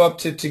let's go up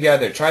to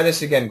together. Try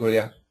this again,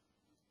 Gulia.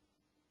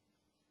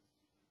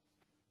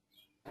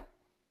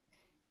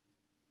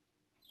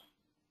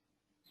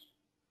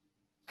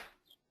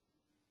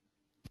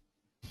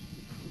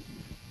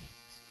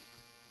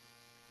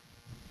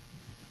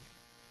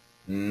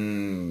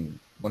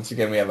 Once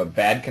again, we have a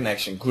bad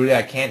connection. Gulia,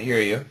 I can't hear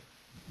you.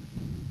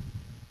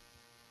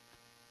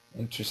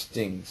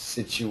 Interesting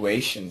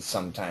situation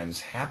sometimes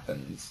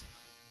happens.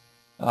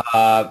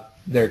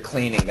 They're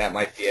cleaning. That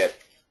might be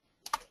it.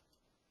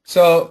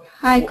 So.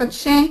 Hi, Coach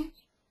Shane.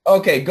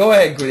 Okay, go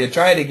ahead, Gulia.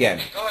 Try it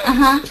again.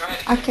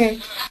 Okay.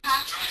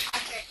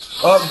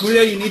 Oh,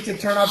 Gulia, you need to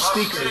turn off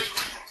speakers.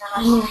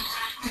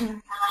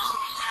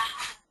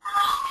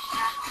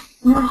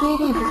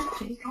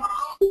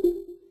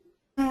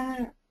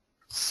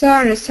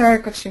 Sorry,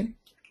 Coach Shane.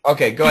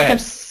 Okay, go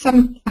ahead.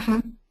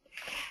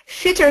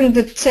 Featuring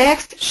the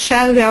text,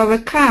 "Shall we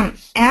overcome?"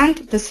 and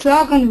the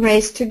slogan,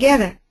 "Race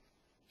together."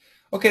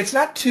 Okay, it's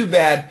not too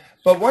bad,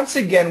 but once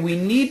again, we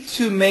need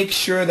to make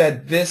sure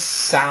that this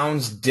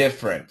sounds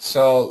different.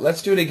 So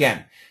let's do it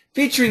again.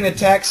 Featuring the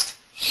text,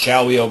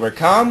 "Shall we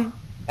overcome?"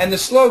 and the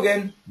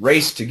slogan,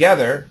 "Race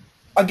together,"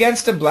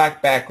 against a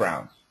black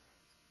background.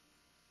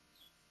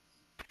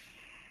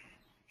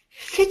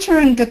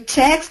 Featuring the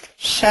text,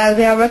 "Shall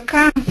we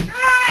overcome?"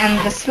 and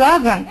the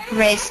slogan,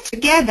 "Race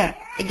together,"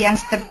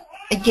 against the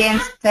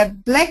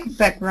black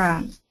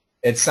background.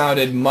 It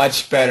sounded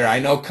much better. I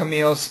know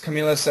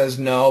Camila says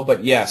no,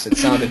 but yes, it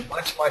sounded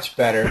much, much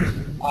better.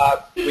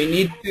 We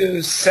need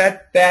to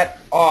set that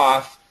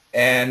off,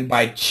 and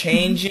by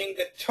changing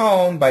the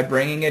tone, by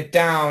bringing it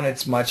down,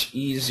 it's much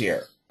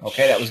easier.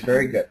 Okay, that was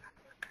very good.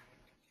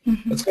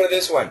 Let's go to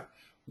this one.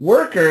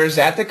 Workers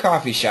at the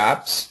coffee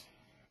shops.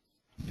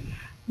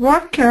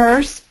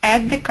 Workers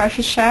at the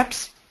coffee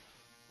shops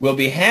Will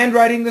be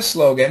handwriting the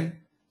slogan.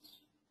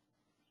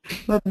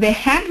 will be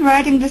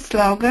handwriting the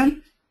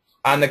slogan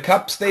On the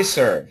cups they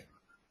serve.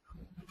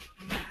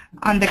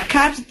 on the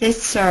cups they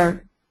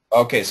serve.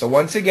 Okay, so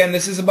once again,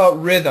 this is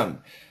about rhythm.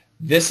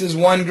 This is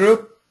one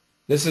group.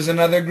 This is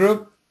another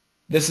group.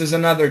 This is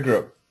another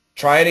group.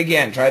 Try it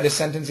again. Try the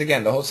sentence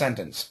again, the whole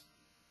sentence.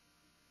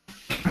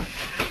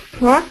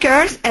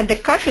 Workers at the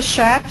coffee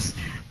shops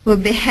will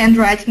be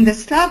handwriting the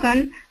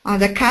slogan on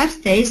the cups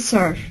they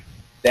serve.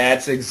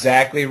 That's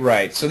exactly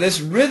right. So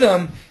this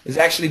rhythm is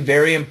actually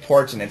very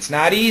important. It's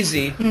not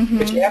easy,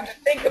 but you have to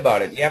think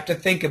about it. You have to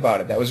think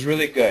about it. That was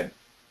really good.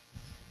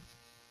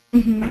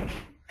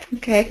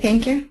 Okay,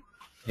 thank you.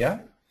 Yeah?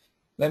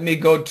 Let me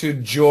go to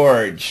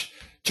George.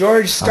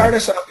 George, start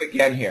us off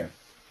again here.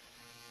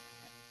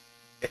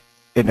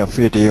 In a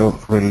video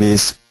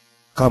released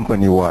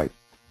company-wide.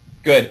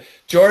 Good.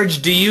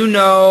 George, do you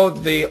know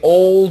the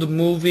old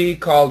movie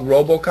called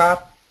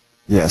RoboCop?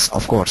 Yes,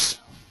 of course.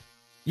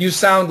 You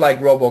sound like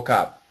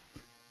RoboCop.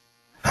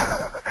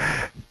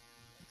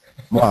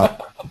 Wow,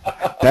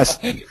 that's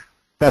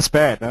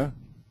bad, huh?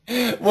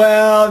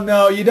 Well,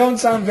 no, you don't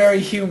sound very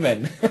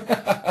human.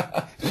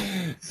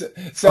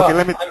 so Okay,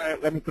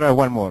 let me try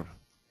one more.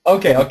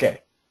 Okay.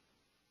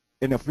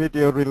 In a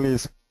video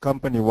released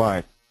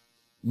company-wide.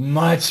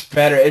 Much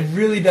better. It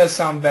really does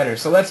sound better.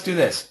 So let's do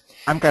this.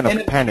 I'm kind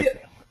of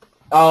panicked.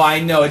 Oh, I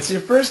know. It's your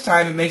first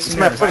time. It makes It's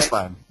you my nervous. first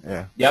time.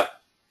 Yeah. Yep.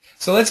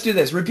 So let's do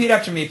this. Repeat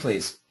after me,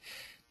 please.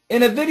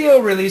 In a video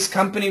release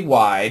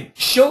company-wide,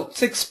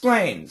 Schultz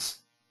explains.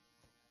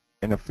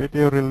 In a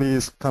video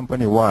released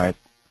company-wide,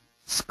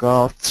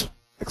 Scott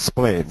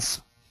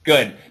explains.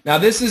 Good. Now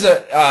this is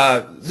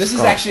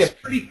actually a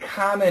pretty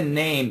common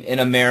name in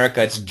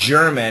America. It's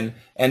German,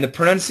 and the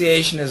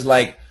pronunciation is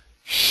like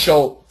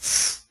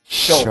Schultz.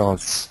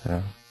 Schultz.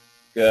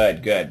 Yeah.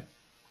 Good.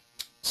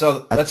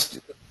 So let's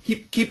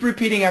keep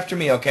repeating after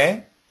me,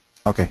 okay?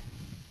 Okay.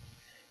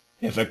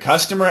 If a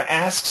customer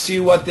asks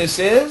you what this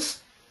is.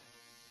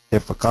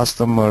 If a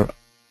customer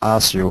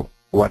asks you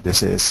what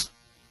this is.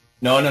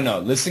 No.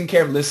 Listen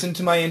carefully. Listen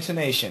to my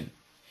intonation.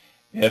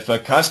 If a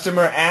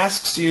customer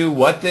asks you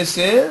what this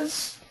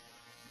is.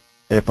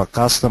 If a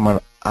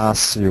customer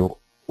asks you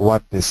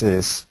what this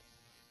is.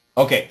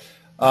 Okay.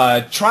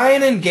 Try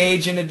and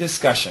engage in a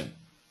discussion.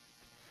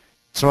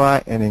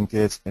 Try and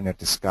engage in a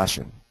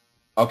discussion.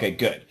 Okay,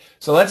 good.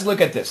 So let's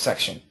look at this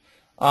section.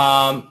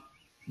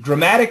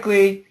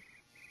 Grammatically,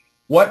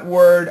 what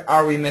word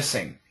are we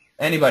missing?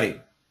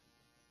 Anybody?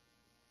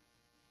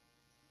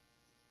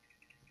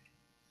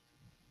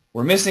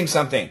 We're missing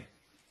something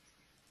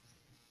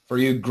for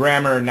you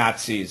grammar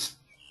Nazis.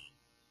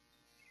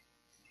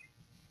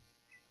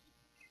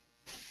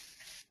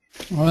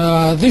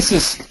 This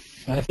is,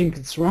 I think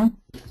it's wrong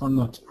or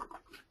not?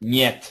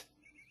 Niet.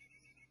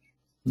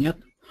 Yep.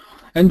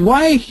 And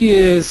why he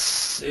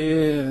is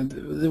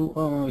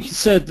he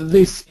said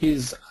this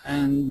is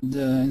and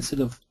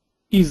instead of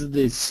is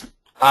this?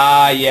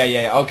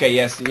 Yeah. Okay,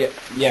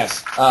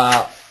 yes.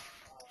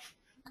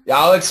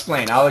 I'll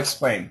explain.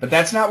 But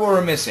that's not what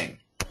we're missing.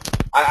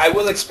 I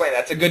will explain.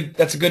 That's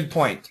a good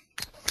point.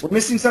 We're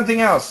missing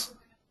something else.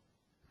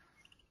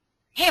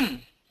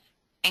 Him.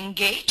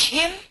 Engage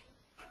him.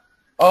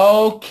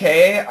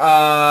 Okay,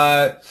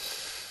 I'll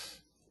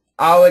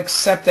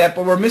accept that,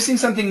 but we're missing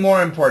something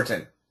more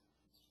important.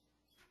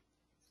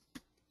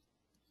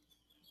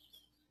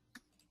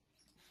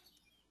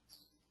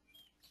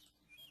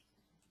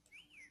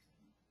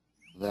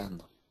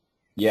 Then.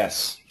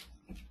 Yes.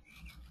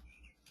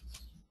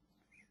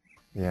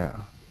 Yeah.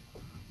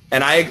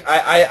 And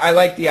I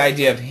like the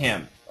idea of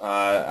him.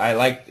 I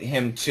like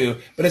him too,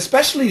 but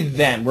especially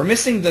then. We're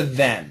missing the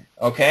then,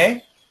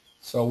 okay?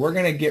 So we're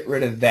going to get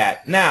rid of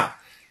that. Now,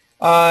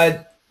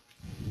 but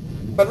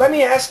let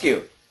me ask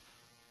you,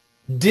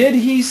 did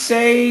he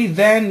say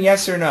then,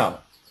 yes or no?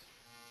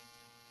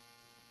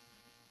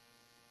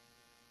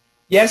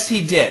 Yes,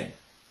 he did.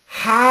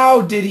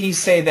 How did he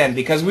say then?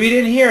 Because we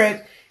didn't hear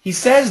it. He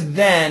says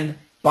then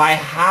by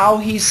how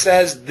he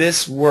says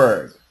this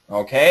word,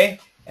 okay?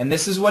 And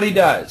this is what he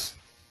does.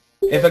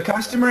 If a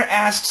customer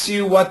asks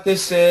you what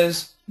this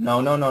is,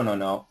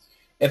 no.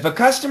 If a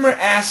customer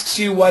asks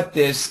you what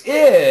this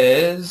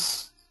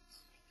is,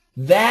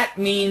 that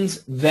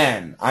means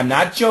then. I'm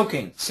not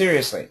joking,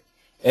 seriously.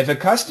 If a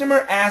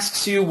customer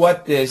asks you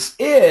what this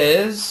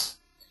is,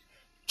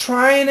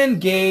 try and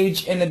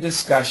engage in a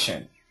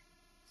discussion.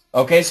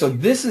 Okay, so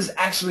this is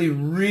actually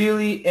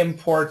really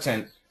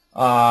important,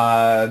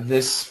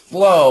 this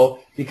flow,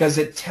 because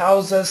it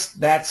tells us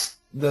that's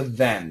the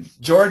then.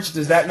 George,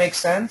 does that make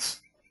sense?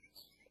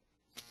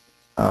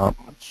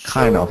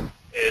 Kind of.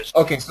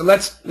 Okay, so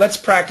let's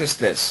practice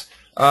this.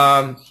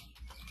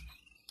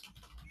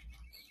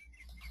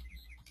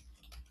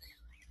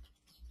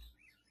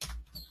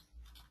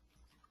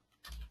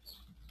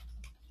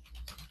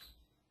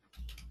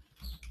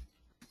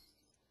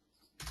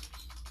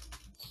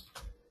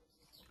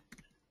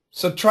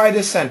 So try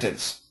this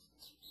sentence.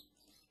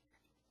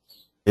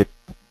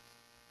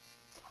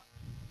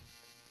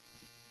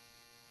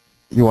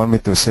 You want me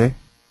to say?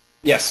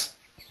 Yes.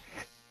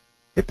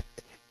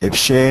 If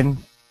Shane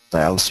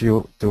tells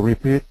you to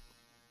repeat,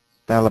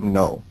 tell him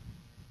no.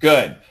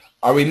 Good.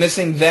 Are we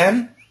missing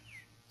then?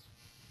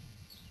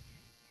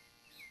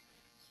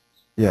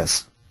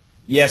 Yes.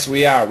 Yes,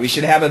 we are. We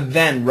should have a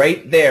then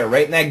right there,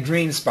 right in that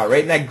green spot,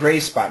 right in that gray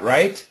spot,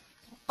 right?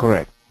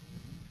 Correct.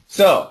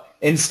 So,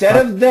 instead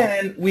of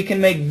then, we can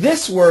make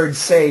this word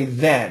say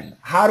then.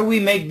 How do we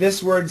make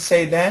this word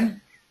say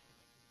then?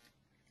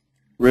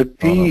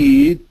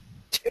 Repeat.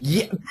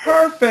 Yeah,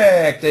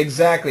 perfect.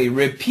 Exactly.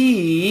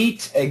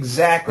 Repeat.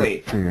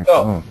 Exactly. Repeat.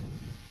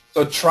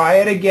 So try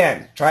it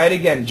again. Try it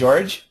again,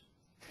 George.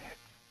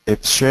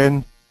 If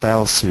Shane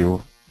tells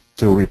you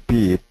to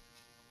repeat,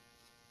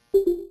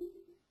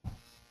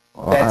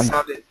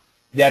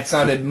 That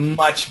sounded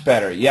much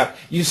better. Yep.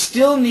 You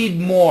still need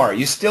more.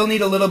 You still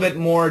need a little bit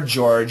more,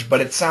 George,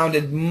 but it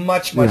sounded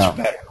much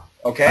better.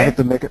 Okay? I need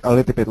to make it a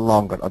little bit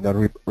longer on the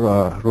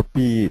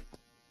repeat.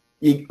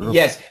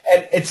 Yes,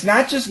 and it's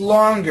not just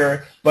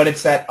longer, but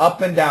it's that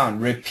up and down.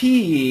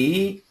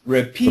 Repeat,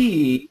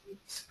 repeat.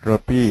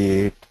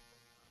 Repeat.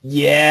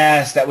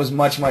 Yes, that was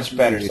much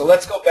better. So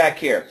let's go back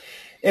here.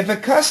 If a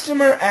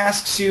customer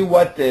asks you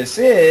what this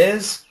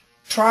is,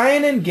 try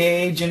and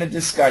engage in a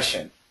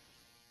discussion.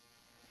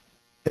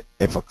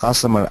 If a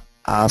customer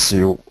asks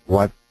you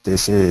what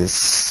this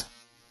is,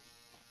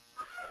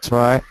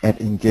 try and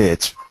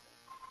engage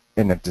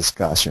in a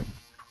discussion.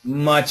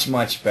 Much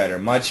better,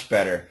 much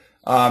better.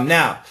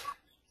 Now,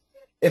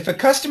 if a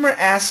customer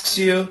asks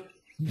you,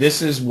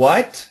 this is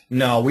what?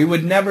 No, we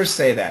would never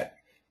say that.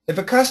 If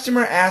a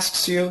customer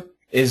asks you,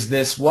 is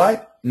this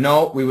what?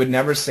 No, we would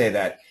never say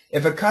that.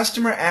 If a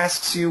customer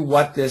asks you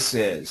what this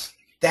is,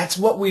 that's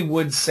what we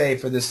would say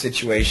for this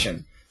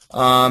situation.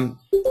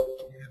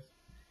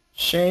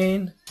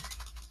 Shane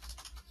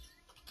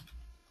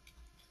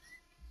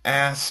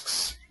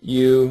asks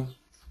you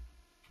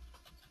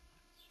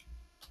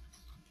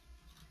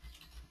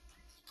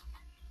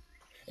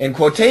in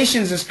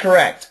quotations is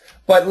correct,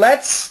 but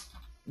let's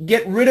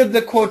get rid of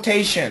the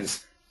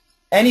quotations.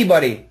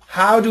 Anybody,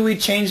 how do we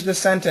change the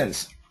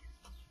sentence?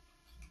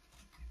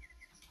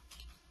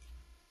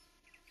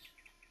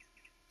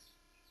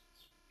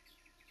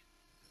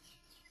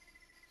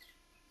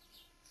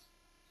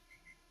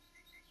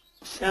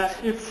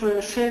 If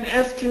Shane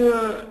asks you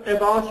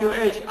about your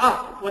age,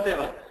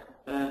 whatever,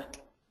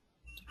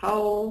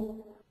 how?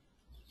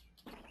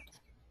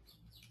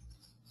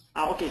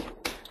 Okay,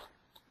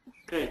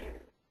 great.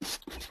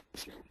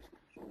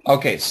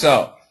 Okay,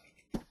 so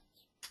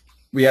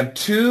we have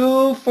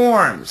two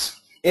forms.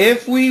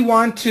 If we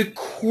want to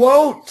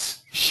quote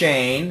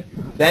Shane,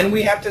 then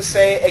we have to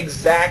say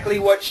exactly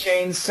what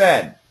Shane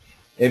said.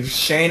 If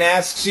Shane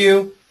asks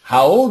you,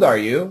 how old are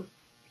you?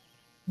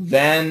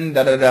 Then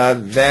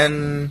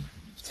then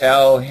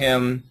tell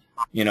him,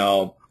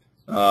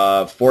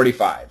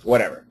 45,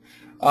 whatever.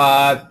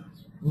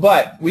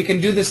 But we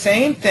can do the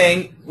same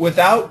thing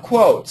without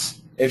quotes.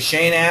 If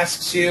Shane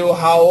asks you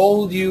how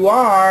old you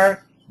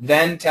are,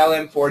 then tell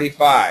him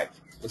 45.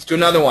 Let's do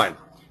another one.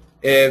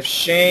 If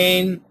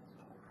Shane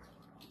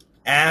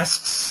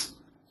asks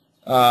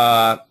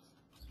how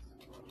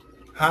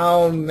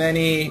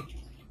many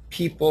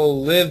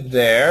people live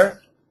there, ...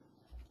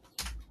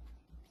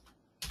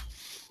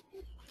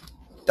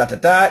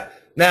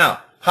 Now,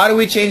 how do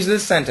we change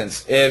this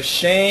sentence? If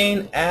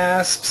Shane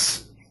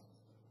asks...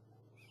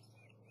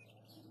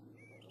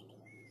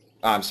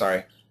 I'm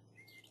sorry.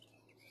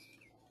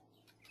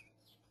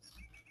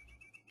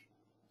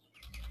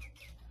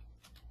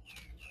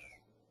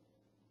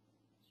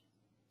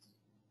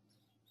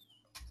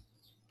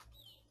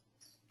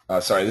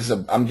 Sorry,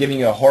 I'm giving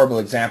you a horrible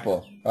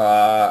example.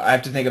 I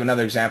have to think of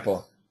another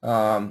example.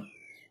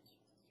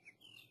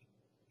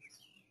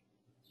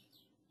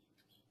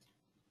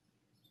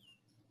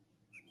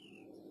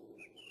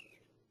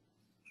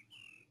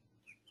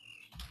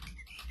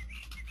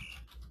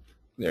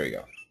 There we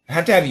go. I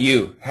have to have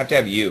you.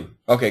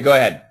 Okay, go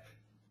ahead.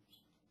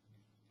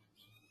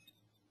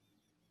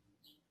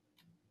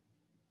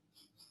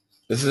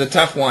 This is a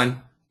tough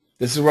one.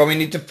 This is where we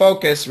need to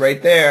focus,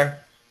 right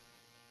there.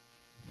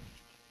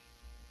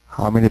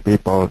 How many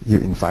people you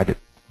invited?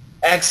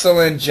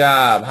 Excellent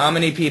job. How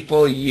many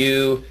people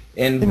you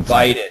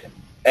invited?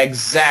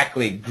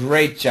 Exactly.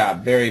 Great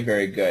job. Very,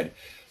 very good.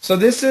 So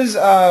this is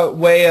a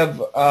way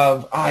of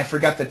I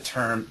forgot the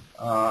term.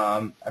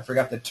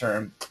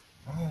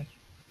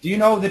 Do you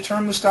know the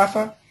term,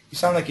 Mustafa? You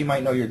sound like you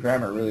might know your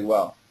grammar really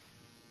well.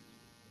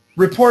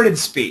 Reported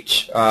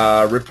speech.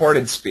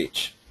 Reported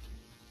speech.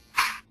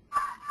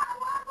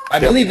 I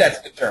believe that's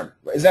the term.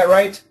 Is that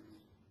right?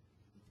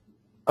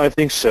 I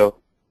think so.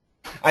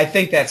 I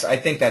think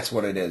that's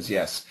what it is.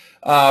 Yes,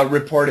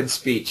 reported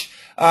speech.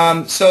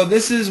 So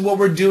this is what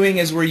we're doing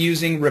is we're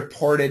using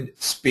reported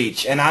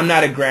speech, and I'm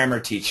not a grammar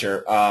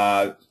teacher,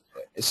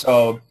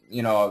 so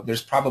you know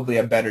there's probably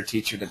a better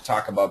teacher to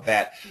talk about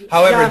that.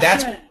 However,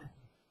 that's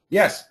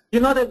yes. You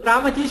know the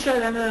grammar teacher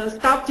and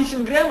stop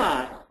teaching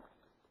grammar.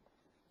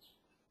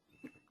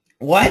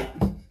 What?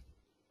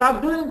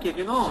 Stop doing it.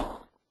 You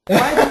know.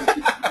 Why don't you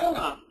teach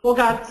grammar? For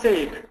God's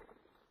sake.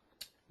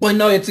 Well,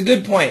 no, it's a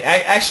good point.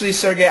 Actually,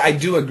 Sergey, I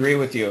do agree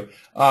with you.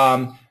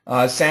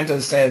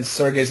 Santa says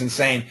Sergey's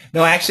insane.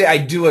 No, actually, I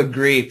do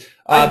agree.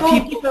 I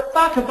don't give a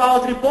fuck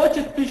about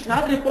reported speech,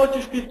 not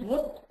reported speech.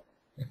 What?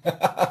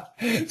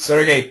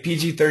 Sergey,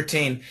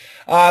 PG-13.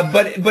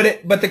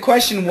 But the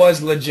question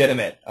was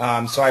legitimate,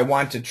 so I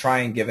want to try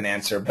and give an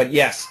answer. But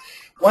yes,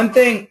 one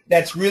thing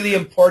that's really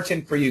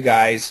important for you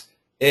guys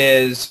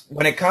is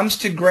when it comes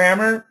to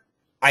grammar,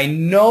 I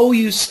know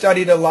you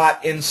studied a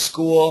lot in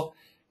school,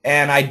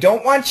 and I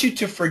don't want you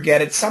to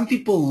forget it. Some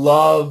people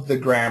love the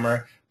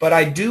grammar, but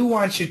I do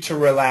want you to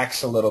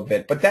relax a little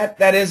bit. But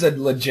that is a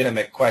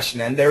legitimate question,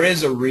 and there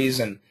is a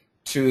reason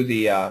to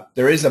the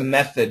there is a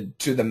method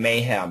to the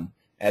mayhem,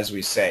 as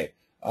we say,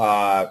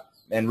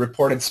 and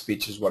reported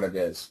speech is what it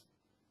is.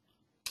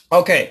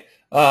 Okay,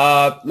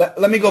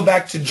 let me go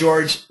back to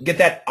George. Get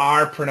that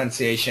R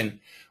pronunciation.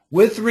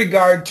 With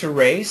regard to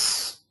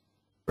race.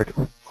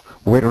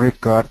 With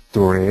regard to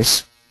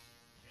race.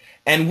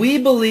 And we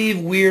believe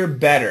we're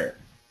better.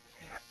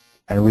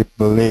 And we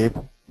believe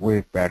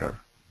we're better.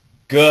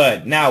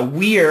 Good. Now,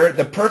 we're,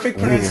 the perfect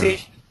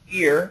pronunciation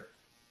here.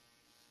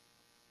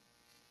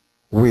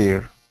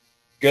 We're.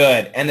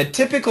 Good. And the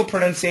typical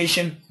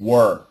pronunciation,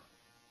 were.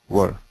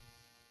 Were.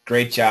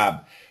 Great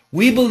job.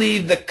 We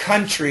believe the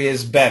country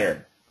is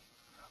better.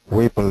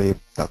 We believe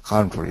the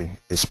country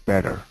is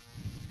better.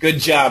 Good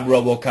job,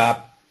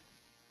 RoboCop.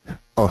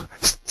 Oh,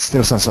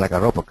 still sounds like a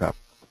RoboCop.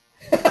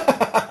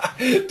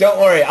 Don't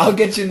worry, I'll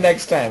get you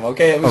next time,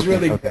 okay? It was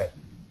really good.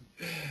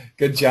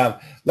 Good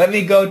job. Let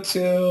me go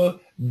to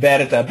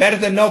Berta.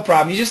 Berta, no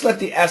problem. You just let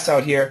the S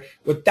out here.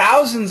 With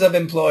thousands of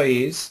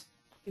employees.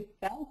 With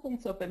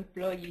thousands of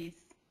employees.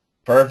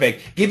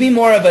 Perfect. Give me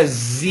more of a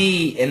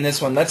Z in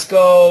this one. Let's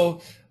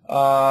go,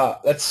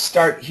 let's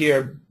start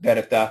here,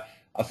 Berta.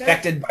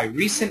 Affected by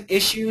recent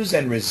issues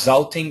and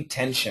resulting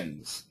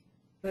tensions.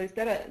 So is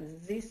that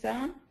a Z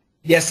sound?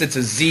 Yes, it's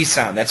a Z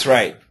sound. That's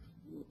right.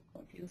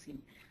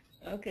 Confusing.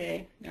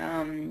 Okay.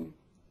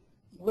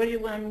 Where do you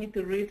want me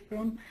to read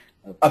from?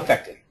 Okay.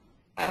 Affected.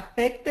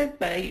 Affected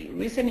by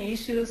recent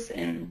issues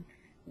and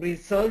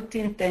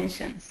resulting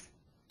tensions.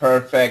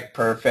 Perfect,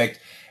 perfect.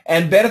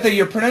 And Bertha,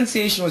 your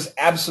pronunciation was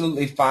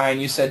absolutely fine.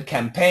 You said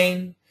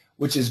campaign,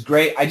 which is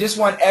great. I just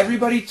want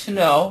everybody to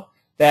know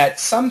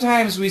that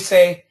sometimes we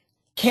say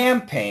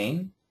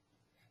campaign,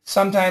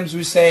 sometimes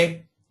we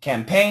say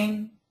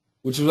campaign,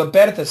 which is what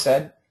Bertha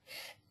said,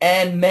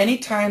 and many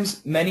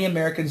times many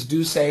Americans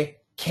do say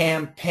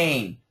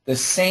campaign, the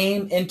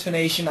same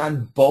intonation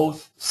on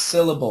both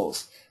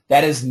syllables.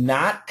 That is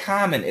not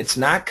common. It's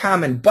not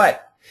common,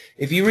 but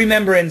if you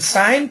remember in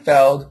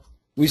Seinfeld,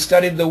 we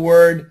studied the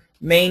word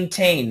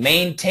maintain.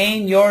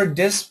 Maintain your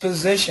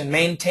disposition.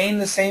 Maintain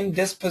the same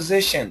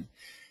disposition.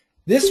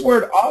 This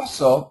word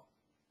also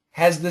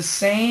has the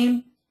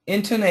same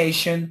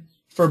intonation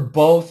for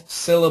both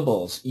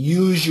syllables,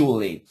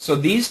 usually. So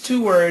these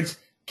two words,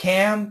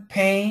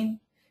 campaign,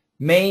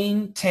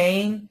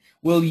 maintain,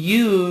 will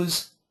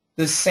use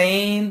the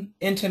same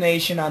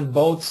intonation on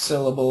both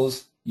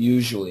syllables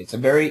usually. It's a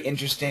very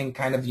interesting,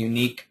 kind of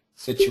unique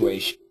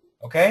situation.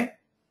 Okay?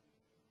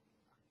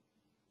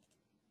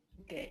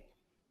 Okay.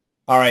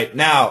 All right,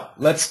 now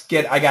let's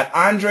get, I got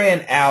Andre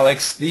and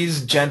Alex.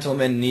 These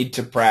gentlemen need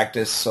to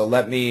practice, so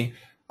I'm going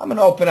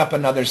to open up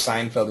another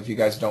Seinfeld if you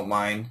guys don't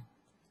mind.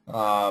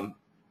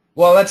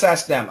 Well, let's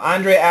ask them.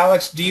 Andre,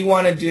 Alex, do you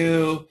want to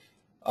do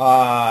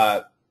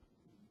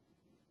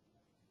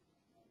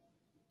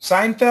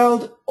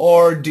Seinfeld,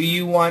 or do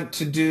you want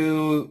to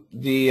do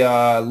the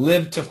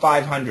Live to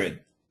 500?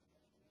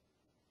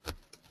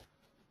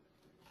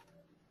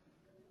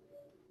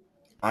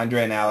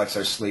 Andre and Alex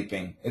are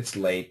sleeping. It's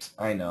late.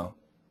 I know.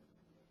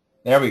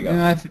 There we go.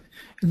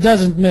 It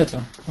doesn't matter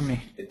for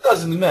me. It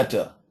doesn't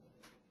matter.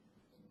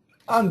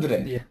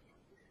 Andre. Yeah.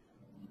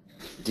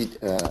 Did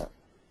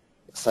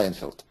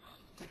Seinfeld.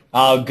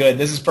 Oh, good.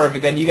 This is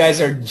perfect. Then you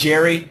guys are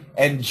Jerry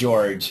and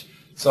George.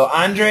 So,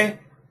 Andre,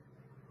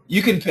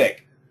 you can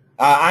pick.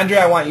 Andre,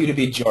 I want you to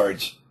be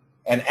George.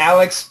 And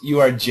Alex, you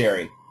are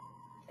Jerry.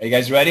 Are you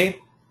guys ready?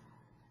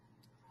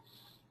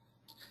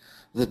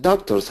 The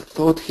doctors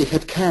thought he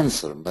had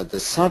cancer, but the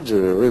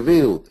surgery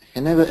revealed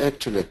he never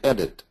actually had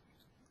it.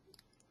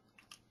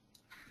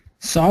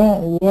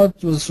 So,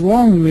 what was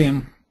wrong with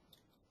him?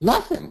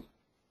 Nothing.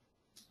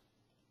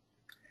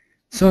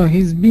 So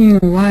he's been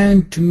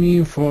lying to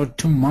me for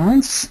 2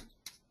 months?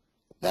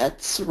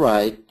 That's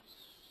right.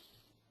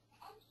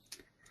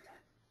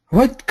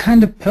 What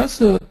kind of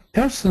person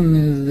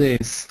is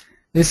this?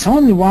 There's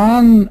only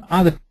one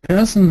other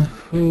person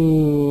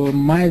who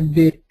might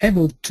be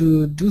able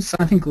to do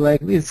something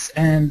like this,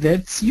 and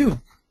that's you.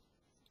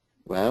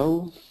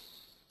 Well,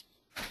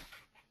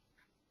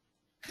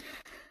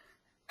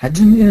 I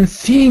didn't even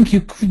think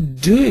you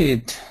could do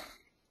it.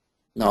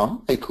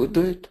 no, I could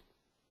do it.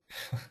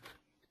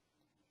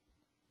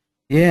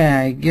 Yeah,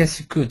 I guess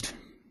you could.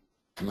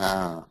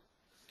 Nah.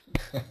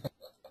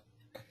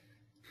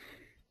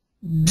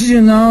 Did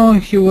you know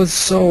he was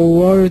so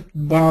worried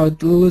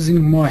about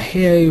losing more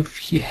hair if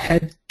he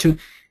had to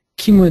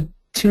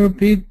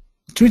chemotherapy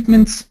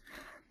treatments?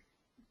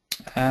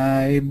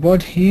 I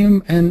bought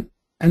him an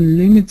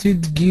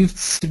unlimited gift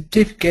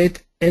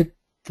certificate at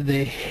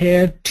the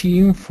hair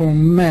team for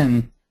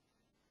men,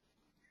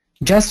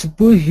 just to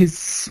put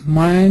his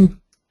mind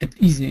at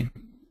ease.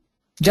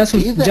 Just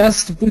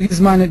to put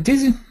his mind at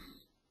ease.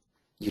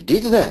 You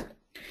did that?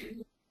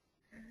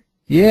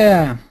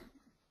 Yeah.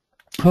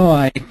 Oh,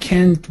 I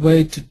can't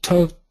wait to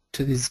talk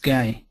to this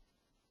guy.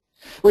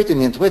 Wait a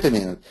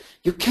minute.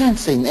 You can't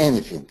say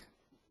anything.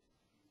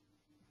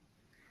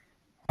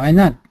 Why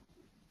not?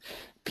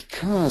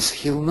 Because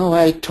he'll know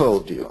I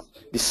told you.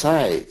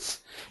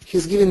 Besides,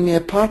 he's given me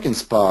a parking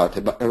spot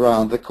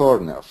around the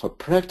corner for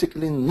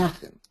practically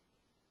nothing.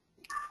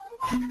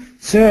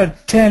 So you're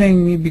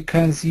telling me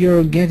because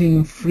you're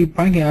getting free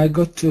parking, I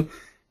got to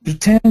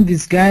pretend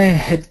this guy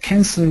had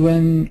cancer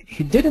when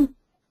he didn't?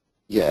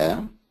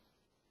 Yeah.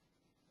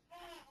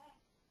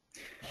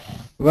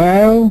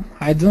 Well,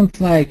 I don't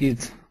like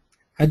it.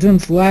 I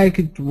don't like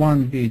it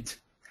one bit.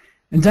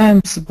 And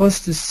I'm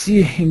supposed to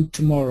see him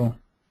tomorrow.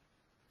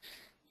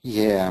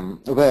 Yeah,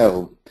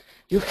 well,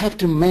 you have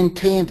to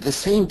maintain the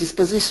same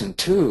disposition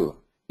too.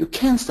 You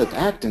can't start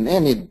acting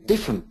any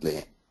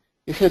differently.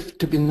 You have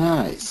to be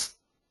nice.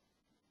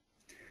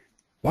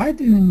 Why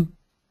didn't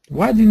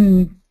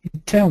you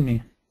tell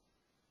me?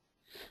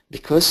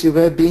 Because you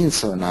were being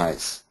so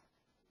nice.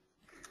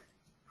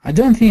 I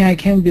don't think I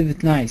can be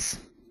that nice.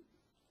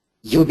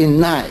 You be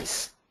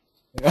nice.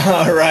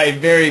 All right,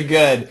 very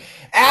good.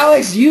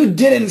 Alex, you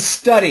didn't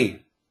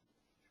study.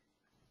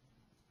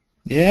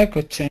 Yeah,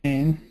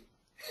 Cochain.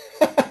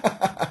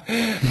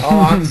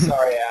 Oh, I'm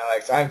sorry,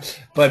 Alex.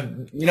 But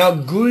you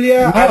know,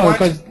 Gulia, No, I want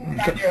you to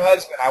attack your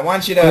husband. I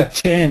want you to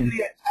Cochain,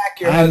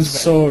 attack your I'm husband.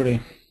 sorry.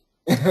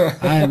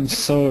 I'm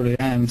sorry.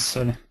 I'm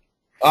sorry.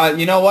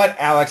 You know what,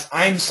 Alex?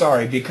 I'm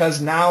sorry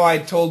because now I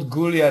told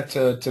Gulia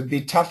to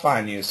be tough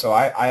on you, so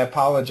I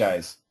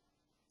apologize.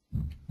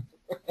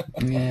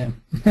 Yeah.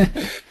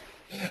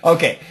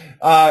 Okay,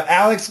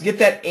 Alex, get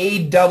that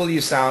AW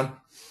sound.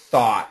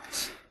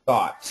 Thought.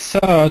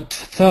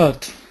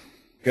 Thought.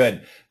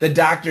 Good. The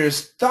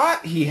doctors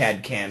thought he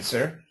had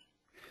cancer.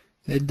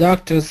 The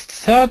doctors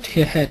thought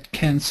he had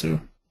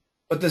cancer.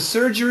 But the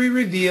surgery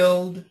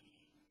revealed...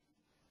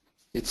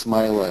 It's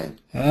my line.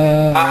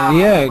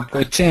 Yeah,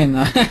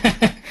 Cochain.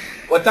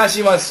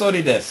 Watashi wa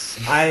sori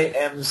desu. I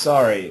am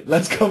sorry.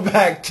 Let's go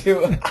back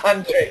to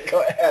Andre.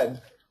 Go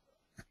ahead.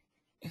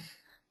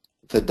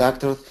 The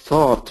doctor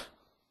thought.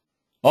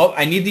 Oh,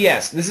 I need the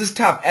S. This is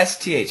tough.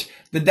 STH.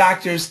 The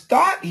doctors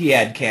thought he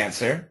had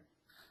cancer.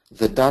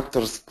 The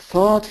doctors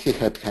thought he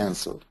had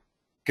cancer.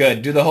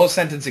 Good. Do the whole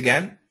sentence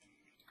again.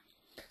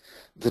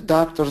 The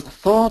doctors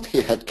thought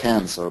he had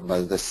cancer,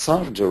 but the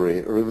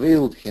surgery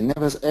revealed he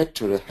never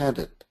actually had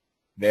it.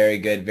 Very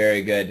good,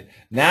 very good.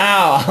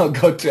 Now I'll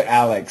go to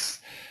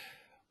Alex.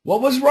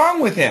 What was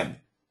wrong with him?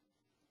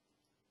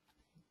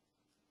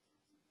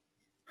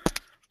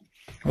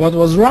 What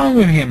was wrong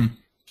with him?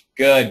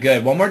 Good,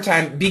 good. One more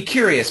time. Be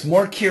curious,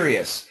 more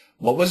curious.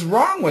 What was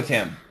wrong with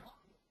him?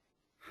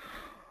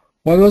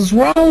 What was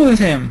wrong with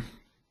him?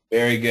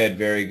 Very good,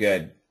 very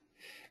good.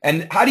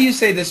 And how do you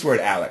say this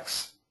word,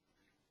 Alex?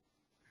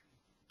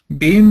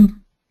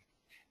 Beam.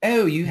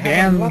 Oh, you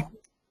have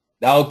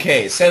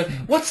Okay, so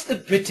what's the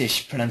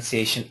British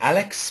pronunciation,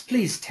 Alex?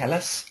 Please tell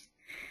us.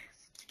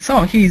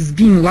 So he's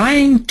been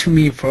lying to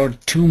me for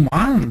 2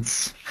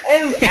 months.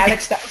 Oh,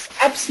 Alex, that was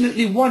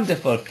absolutely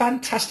wonderful.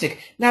 Fantastic.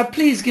 Now,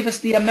 please give us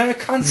the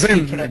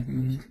Amerikansky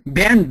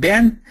pronunciation.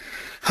 Ben?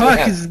 How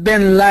he's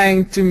been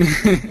lying to me?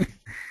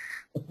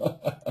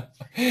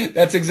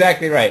 That's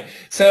exactly right.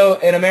 So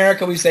in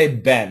America, we say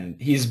Ben.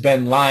 He's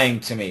been lying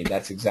to me.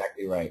 That's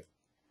exactly right.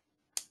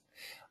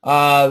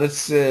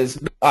 This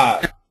is...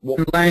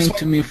 lying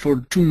to me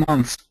for 2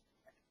 months.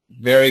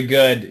 Very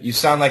good. You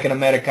sound like an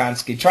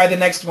Amerikansky. Try the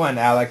next one,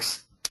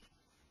 Alex.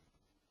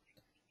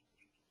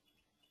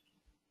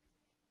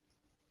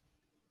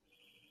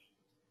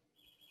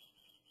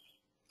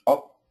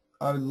 Oh,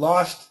 I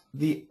lost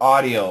the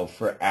audio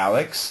for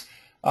Alex.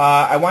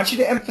 I want you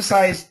to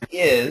emphasize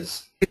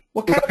is.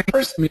 What kind of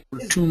person for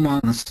 2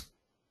 months.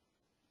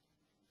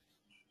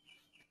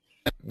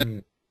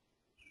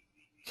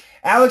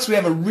 Alex, we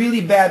have a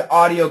really bad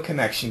audio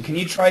connection. Can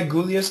you try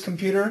Gulia's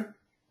computer?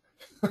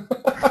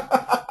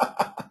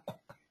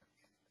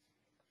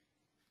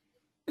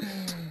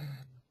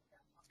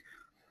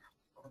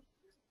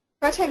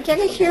 Cochain, can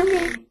you hear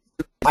me?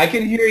 I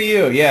can hear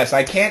you, yes.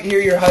 I can't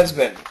hear your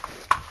husband.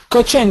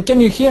 Cochain,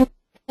 can you hear me?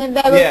 And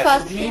I will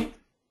pass him.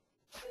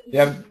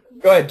 Yeah.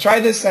 Go ahead. Try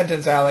this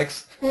sentence,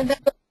 Alex.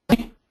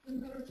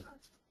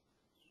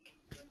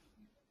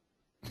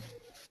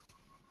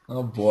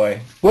 Oh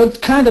boy.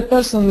 What kind of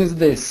person is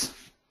this?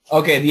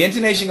 Okay, the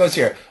intonation goes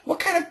here. What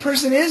kind of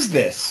person is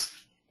this?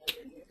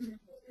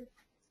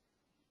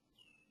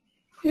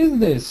 Is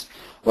this?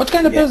 What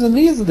kind of person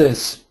is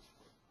this?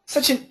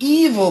 Such an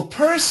evil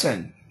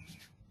person.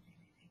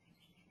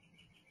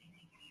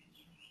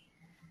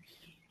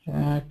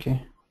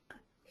 Okay.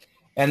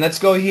 And let's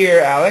go here,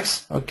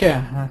 Alex.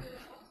 Okay.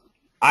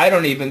 I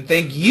don't even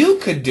think you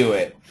could do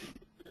it.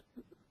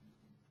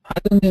 I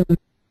don't even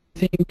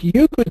think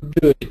you could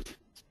do it.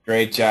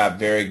 Great job.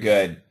 Very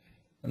good.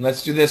 And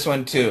let's do this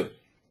one too.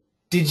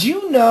 Did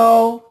you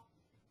know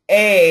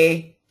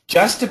A,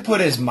 just to put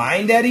his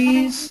mind at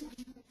ease?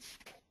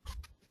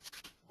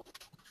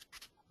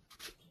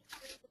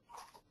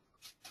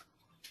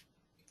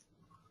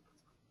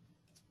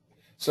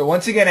 So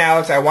once again,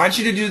 Alex, I want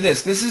you to do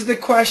this. This is the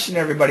question,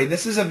 everybody.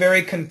 This is a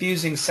very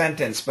confusing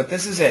sentence, but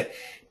this is it.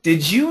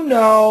 Did you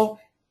know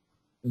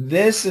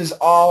this is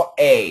all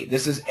A?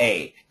 This is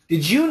A.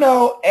 Did you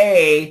know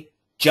A,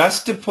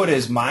 just to put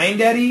his mind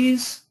at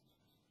ease?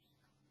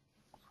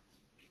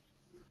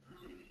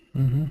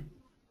 Mm-hmm.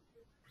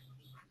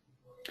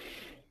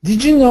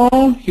 Did you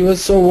know he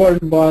was so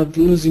worried about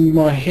losing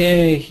more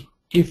hair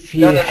if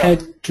he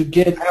had to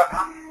get...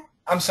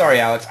 I'm sorry,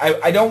 Alex.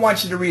 I don't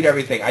want you to read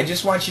everything. I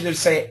just want you to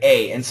say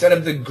A. Instead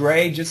of the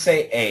gray, just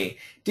say A.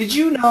 Did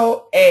you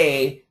know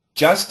A,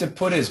 just to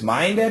put his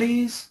mind at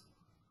ease?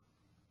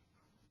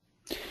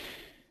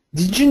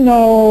 Did you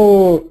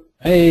know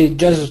A,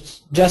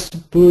 just to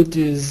put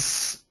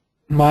his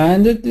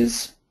mind at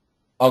ease?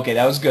 Okay,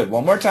 that was good.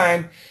 One more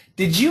time.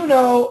 Did you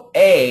know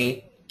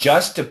A,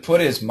 just to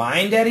put his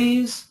mind at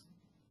ease?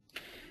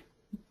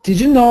 Did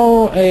you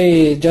know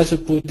A, just to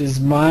put his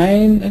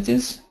mind at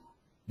ease?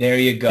 There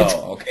you go.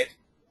 Okay.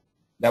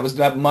 That was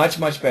much,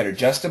 much better.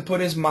 Just to put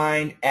his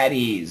mind at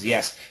ease.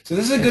 Yes. So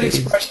this is a good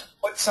expression.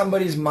 Put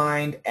somebody's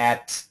mind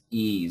at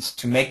ease,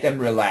 to make them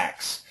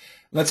relax.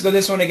 Let's go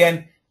this one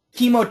again.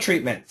 Chemo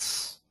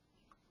treatments.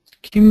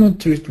 Chemo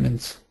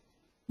treatments.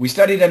 We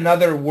studied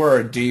another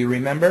word. Do you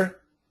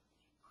remember?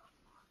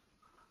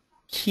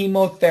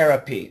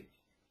 Chemotherapy.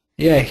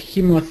 Yeah,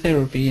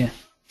 chemotherapy, yeah.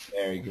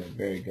 Very good,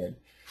 very good.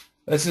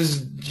 This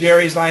is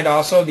Jerry's line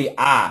also, the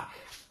ah.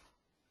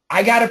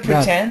 I gotta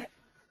pretend.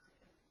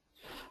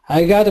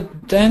 I gotta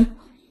pretend.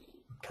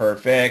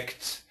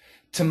 Perfect.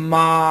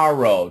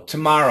 Tomorrow.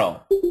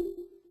 Tomorrow.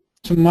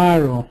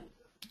 Tomorrow.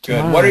 Good.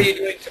 Tomorrow. What are you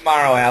doing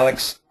tomorrow,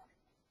 Alex?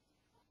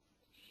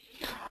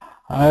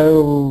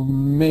 I'll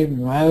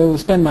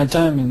spend my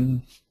time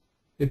in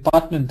the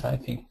apartment, I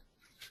think.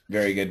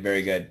 Very good,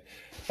 very good.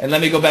 And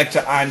let me go back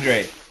to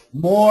Andre.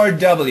 More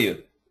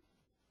W.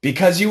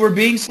 Because you were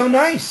being so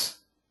nice.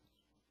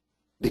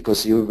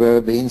 Because you were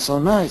being so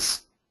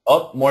nice.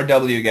 Oh, more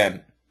W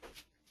again.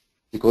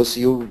 Because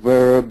you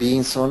were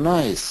being so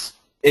nice.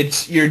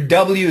 It's your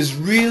W is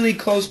really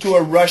close to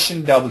a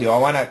Russian W. I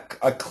want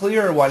a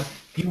clearer one.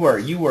 You were.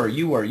 You were.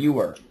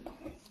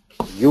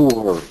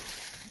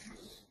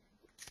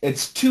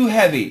 It's too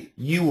heavy.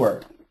 You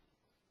were.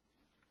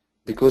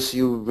 Because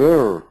you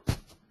were.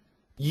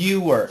 You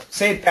were.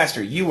 Say it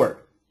faster. You were.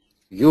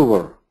 You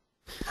were.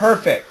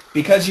 Perfect.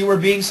 Because you were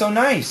being so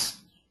nice.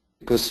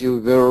 Because you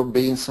were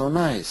being so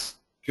nice.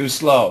 Too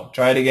slow.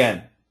 Try it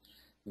again.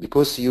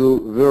 Because you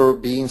were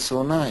being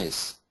so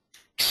nice.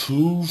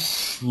 Too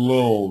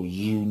slow.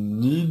 You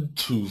need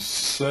to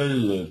say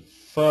it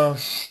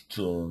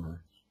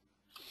faster.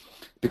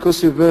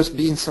 Because you were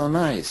being so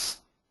nice.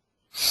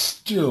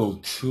 Still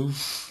too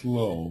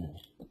slow.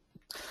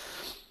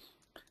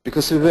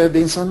 Because you were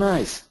being so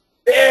nice.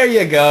 There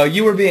you go.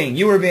 You were being.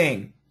 You were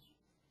being.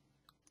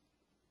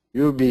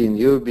 You're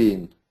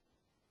being.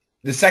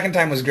 The second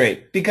time was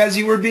great. Because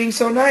you were being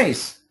so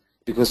nice.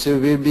 Because you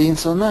were being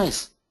so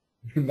nice.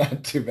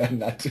 Not too bad,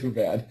 not too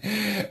bad.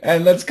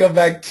 And let's go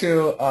back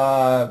to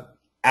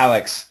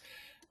Alex.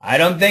 I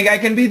don't think I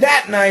can be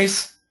that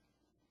nice.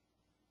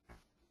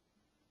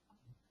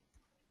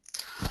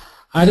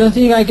 I don't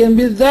think I can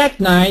be that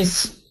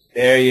nice.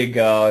 There you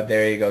go,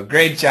 there you go.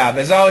 Great job.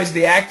 As always,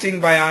 the acting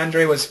by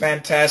Andre was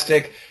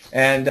fantastic.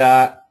 And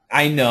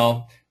I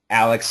know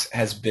Alex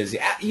has busy.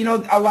 You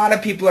know, a lot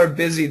of people are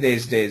busy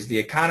these days. The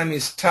economy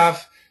is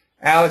tough.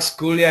 Alex,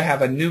 Gulia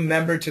have a new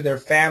member to their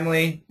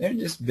family. They're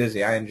just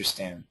busy. I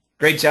understand.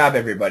 Great job,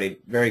 everybody.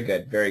 Very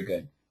good. Very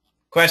good.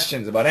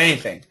 Questions about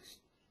anything?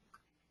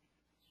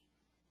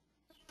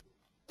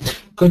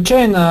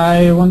 Cochain,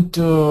 I want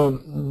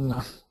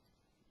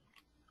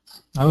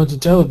to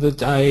tell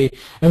that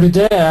every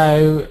day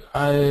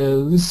I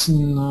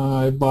listen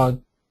about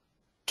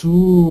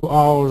 2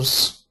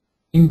 hours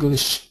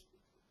English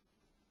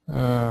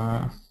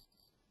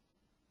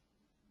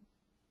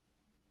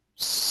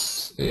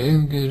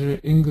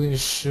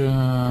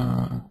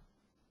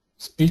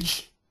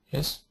speech.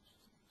 Yes.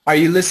 Are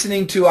you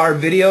listening to our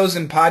videos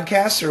and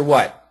podcasts or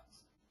what?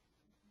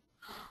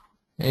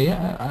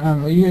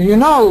 Yeah, you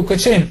know,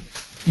 Kachin,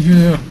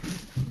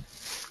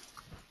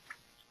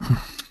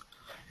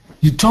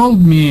 you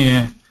told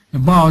me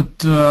about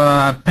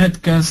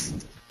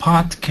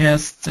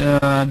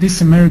podcast,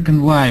 This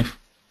American Life.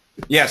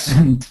 Yes.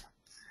 And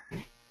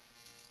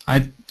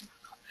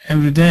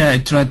every day I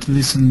try to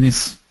listen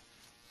this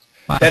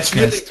podcast. That's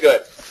really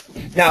good.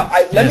 Now,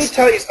 let me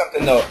tell you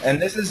something though,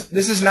 and this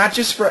is not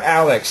just for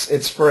Alex;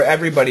 it's for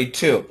everybody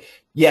too.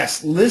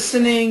 Yes,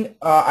 listening.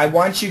 I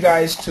want you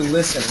guys to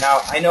listen.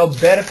 Now, I know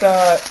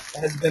Berta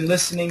has been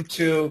listening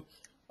to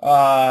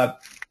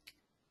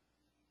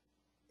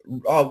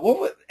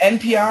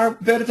NPR.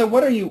 Berta,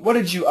 what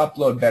did you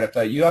upload,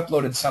 Berta? You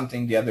uploaded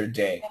something the other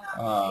day.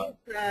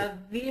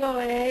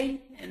 VOA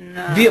and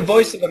via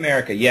Voice of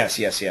America. Yes.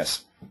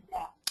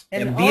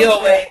 and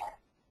VOA.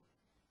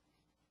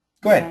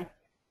 Go ahead.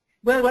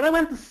 Well, what I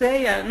want to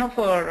say,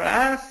 for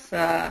us,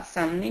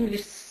 some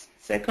English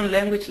second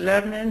language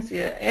learners,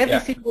 every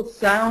single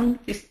sound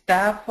is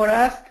tough for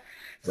us.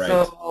 Right.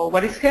 So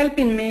what is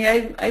helping me,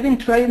 I've been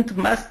trying to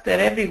master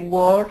every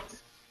word,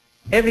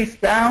 every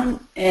sound,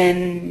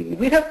 and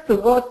we have to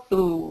go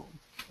to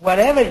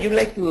whatever you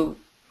like to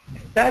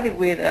study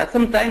with.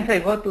 Sometimes I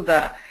go to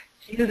the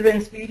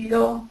children's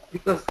video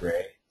because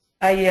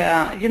I,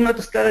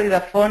 to study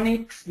the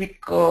phonics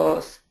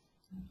because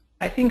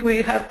I think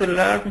we have to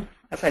learn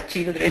as a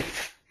children.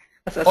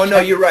 No,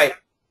 you're right.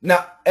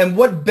 Now, and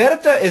what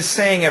Berta is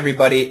saying,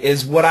 everybody,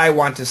 is what I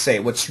want to say.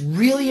 What's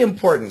really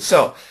important.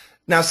 So,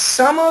 now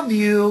some of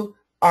you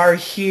are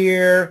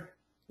here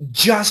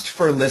just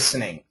for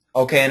listening,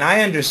 okay? And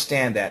I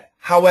understand that.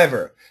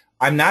 However,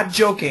 I'm not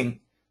joking.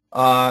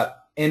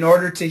 In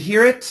order to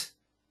hear it,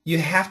 you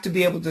have to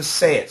be able to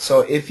say it.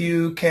 So if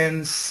you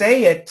can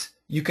say it,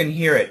 you can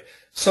hear it.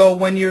 So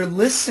when you're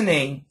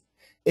listening,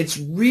 it's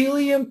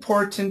really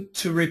important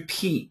to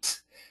repeat.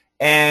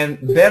 And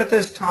Berta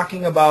is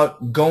talking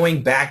about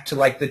going back to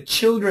like the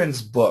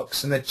children's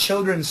books and the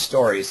children's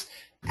stories.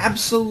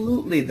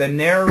 Absolutely, the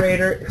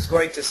narrator is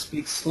going to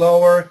speak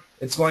slower.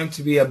 It's going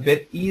to be a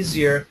bit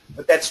easier,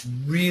 but that's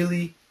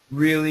really,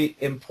 really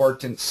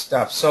important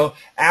stuff. So,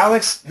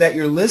 Alex, that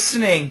you're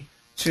listening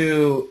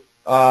to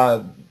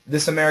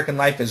This American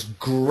Life is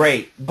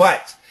great,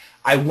 but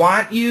I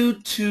want you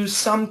to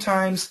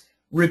sometimes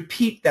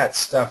repeat that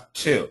stuff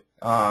too,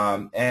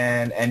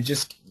 and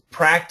just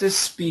practice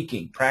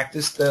speaking.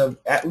 Practice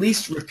at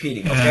least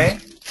repeating, okay?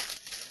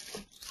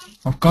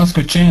 Of course,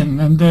 Coach Ian.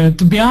 And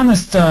to be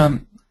honest, I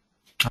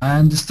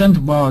understand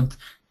about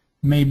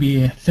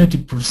maybe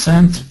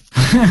 30%.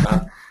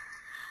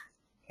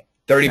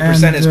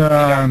 30% is pretty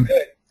darn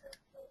good.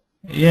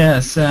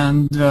 Yes,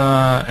 and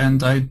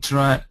I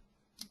try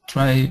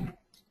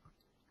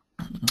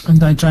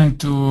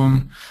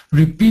to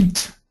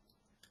repeat.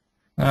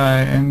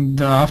 And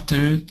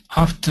after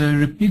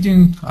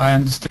repeating, I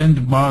understand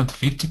about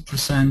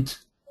 50%.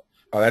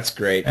 Oh, that's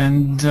great.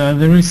 And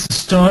there is a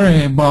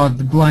story about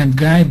the blind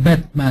guy,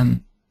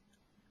 Batman.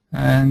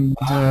 And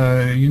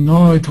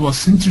it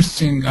was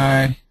interesting.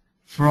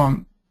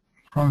 From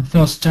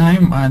first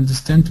time, I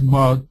understand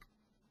about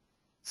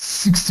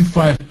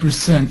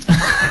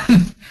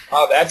 65%.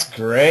 Oh, that's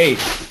great.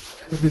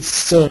 This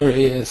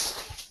story,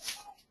 yes.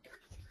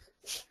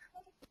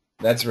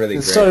 That's really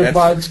great. Sorry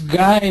about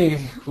guy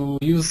who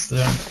used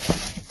the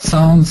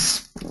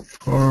sounds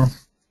for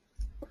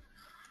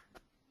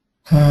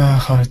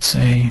how to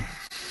say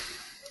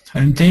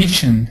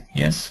orientation.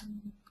 Yes.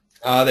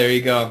 Oh, there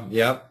you go.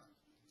 Yep.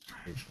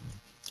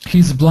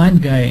 He's a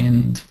blind guy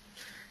and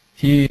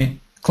he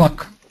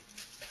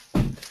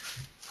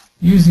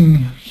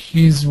using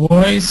his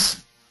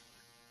voice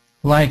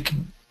like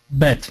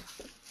bat.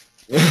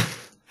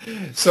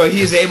 So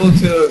he's able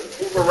to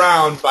move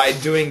around by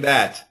doing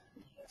that.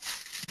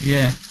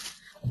 Yeah.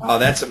 Oh,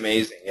 that's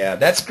amazing. Yeah,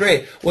 that's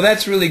great. Well,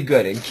 that's really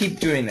good, and keep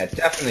doing that,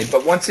 definitely.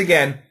 But once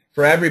again,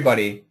 for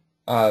everybody,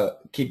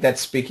 keep that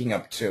speaking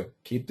up too.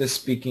 Keep the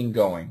speaking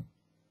going.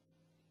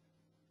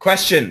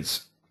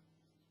 Questions?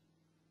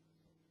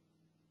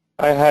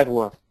 I had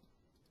one.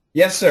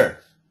 Yes, sir.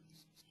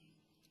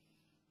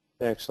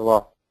 Thanks a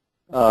lot.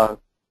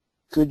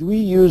 Could we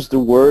use the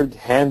word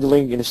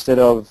handling instead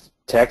of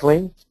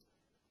tackling?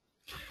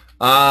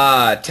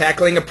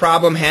 Tackling a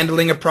problem,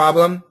 handling a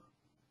problem.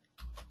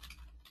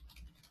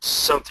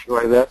 Something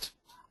like that.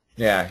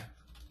 Yeah.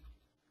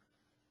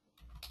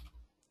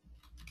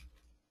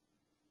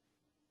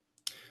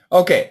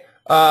 Okay.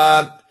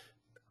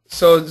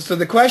 So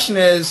the question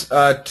is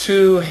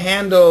to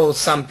handle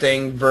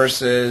something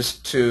versus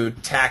to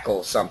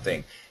tackle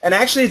something. And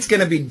actually it's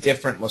going to be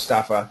different,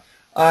 Mustafa.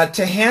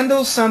 To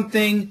handle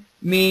something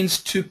means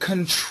to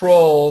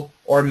control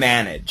or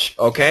manage,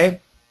 okay?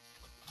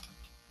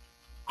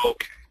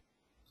 Okay.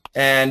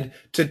 And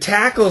to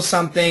tackle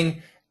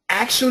something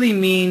actually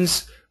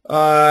means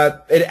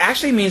it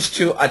actually means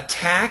to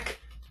attack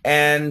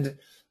and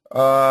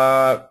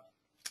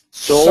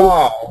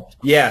solve.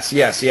 Yes.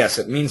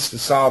 It means to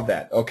solve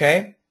that.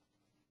 Okay.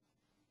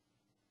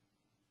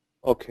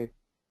 Okay.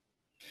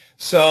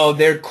 So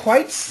they're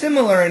quite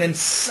similar, and in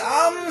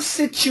some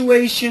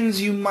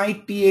situations you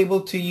might be able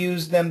to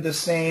use them the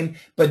same,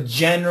 but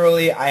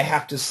generally I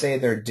have to say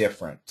they're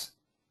different.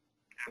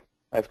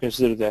 I've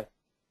considered that.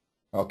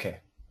 Okay.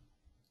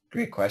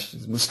 Great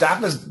questions.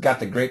 Mustafa's got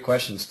the great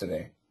questions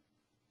today.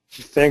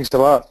 Thanks a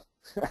lot.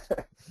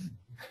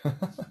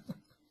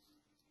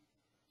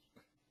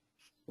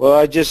 Well,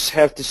 I just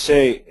have to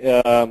say,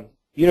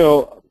 you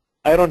know,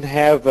 I don't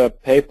have a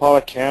PayPal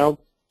account,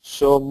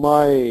 so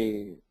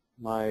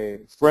my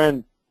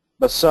friend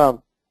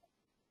Bassam,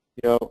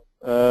 you know,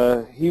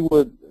 he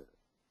would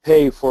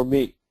pay for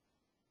me.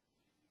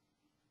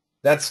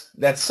 That's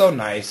so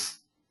nice.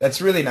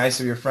 That's really nice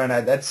of your friend.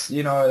 That's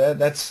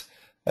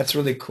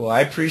really cool.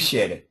 I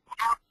appreciate it.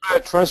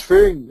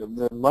 Transferring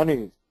the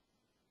money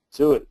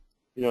to it,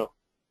 you know.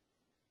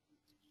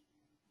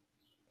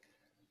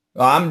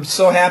 Well, I'm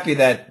so happy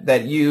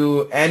that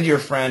you and your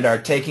friend are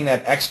taking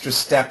that extra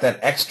step, that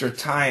extra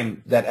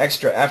time, that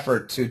extra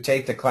effort to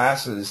take the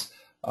classes.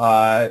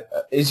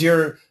 Does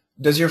your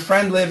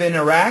friend live in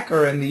Iraq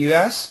or in the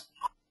U.S.?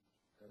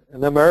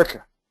 In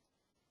America.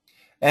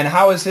 And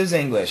how is his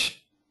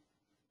English?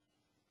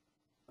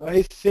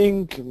 I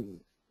think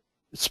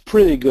it's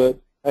pretty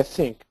good. I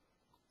think.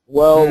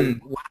 Well,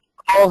 when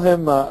I call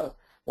him,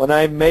 when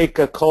I make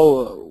a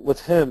call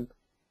with him,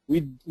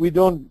 we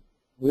don't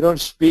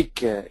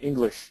speak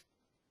English.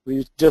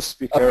 We just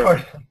speak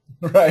Arabic.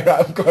 Right,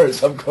 of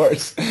course.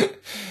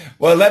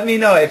 Well, let me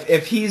know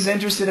if he's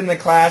interested in the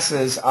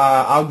classes.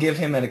 I'll give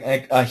him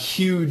a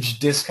huge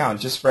discount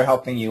just for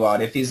helping you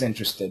out if he's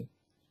interested.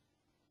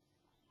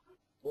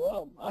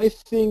 Well, I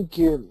think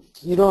you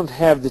don't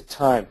have the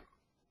time.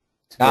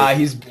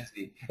 He's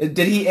busy.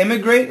 Did he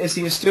immigrate? Is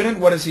he a student?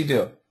 What does he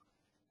do?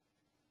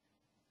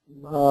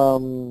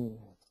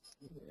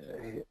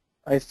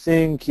 I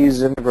think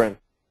he's immigrant.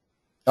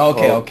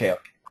 Okay.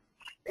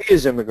 He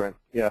is immigrant.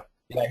 Yeah.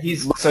 Yeah,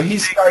 he's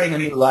starting a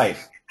new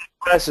life.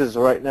 Classes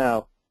right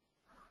now.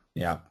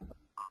 Yeah.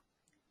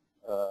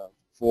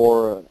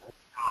 For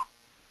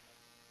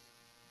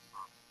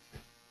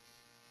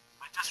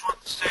I just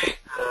want to say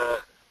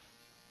to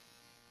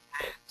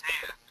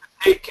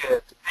take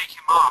him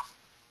off,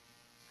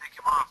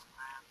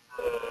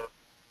 and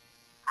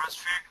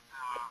transfer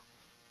the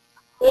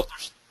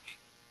folders.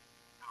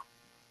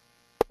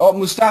 Oh,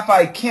 Mustafa,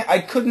 I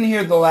couldn't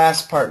hear the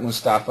last part,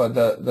 Mustafa.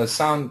 The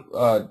sound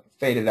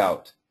faded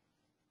out.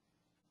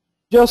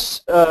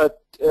 Just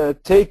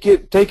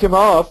take him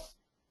off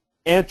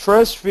and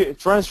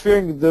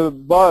transferring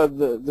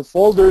the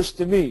folders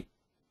to me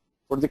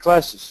for the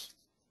classes.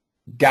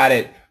 Got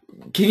it.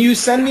 Can you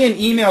send me an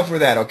email for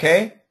that,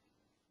 okay?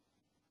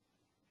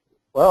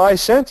 Well, I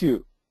sent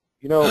you.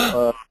 You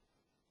know,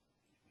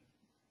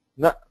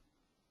 not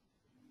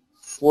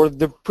for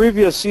the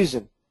previous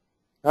season,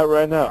 not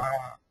right now.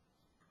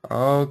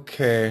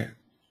 Okay.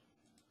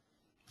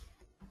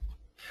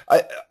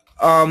 Did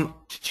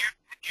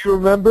you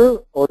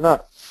remember or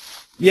not?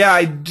 Yeah,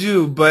 I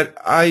do, but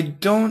I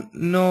don't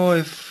know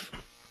if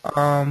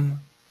I'll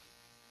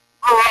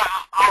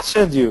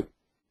send you.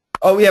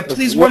 Oh yeah,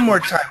 please one more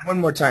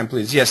time,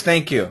 please. Yes,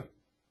 thank you.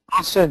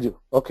 I'll send you.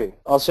 Okay,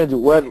 I'll send you.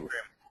 When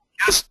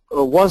just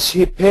once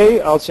he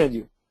pay, I'll send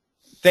you.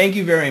 Thank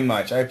you very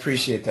much. I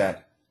appreciate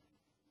that.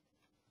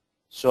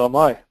 So am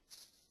I.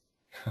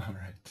 All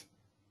right.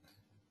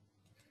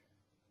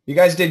 You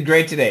guys did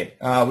great today.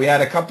 We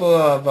had a couple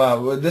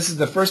of, this is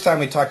the first time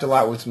we talked a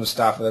lot with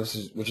Mustafa,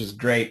 which is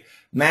great.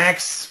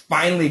 Max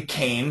finally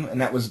came, and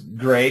that was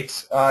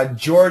great.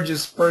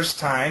 George's first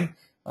time.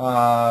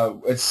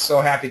 It's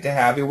so happy to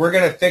have you. We're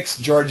going to fix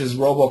George's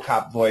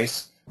RoboCop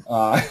voice.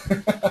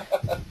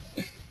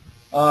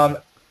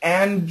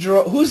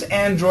 Who's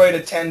Android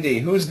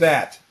attendee? Who's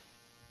that?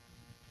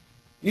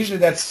 Usually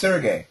that's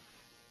Sergey.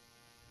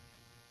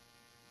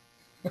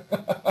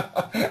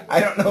 I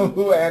don't know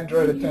who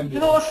Android attendee. You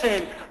know,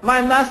 Shane,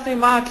 my last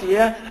remark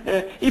here,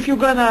 if you're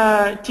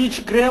gonna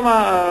teach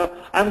grammar,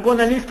 I'm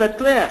gonna leave the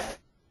class.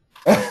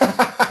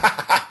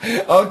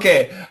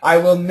 Okay, I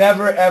will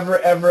never, ever,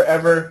 ever,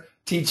 ever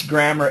teach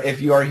grammar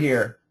if you're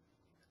here.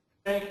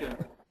 Thank you.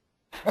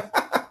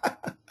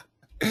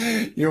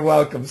 You're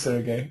welcome,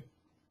 Sergey.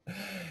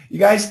 You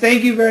guys,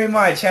 thank you very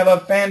much. Have a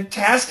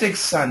fantastic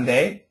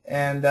Sunday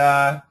and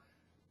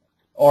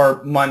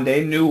or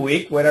Monday, new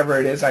week, whatever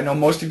it is. I know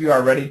most of you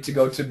are ready to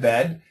go to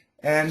bed.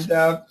 And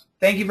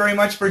thank you very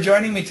much for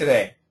joining me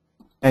today.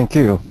 Thank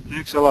you.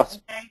 Thanks a lot.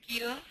 Thank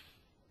you.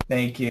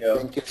 Thank you.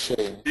 Thank you,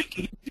 Shane.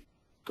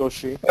 Go,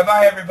 Shane.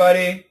 Bye-bye,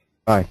 everybody.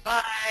 Bye.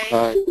 Bye.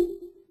 Bye.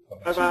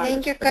 Bye-bye.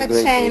 Thank you, Have a Coach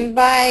great Shane.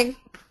 Bye.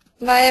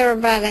 Bye,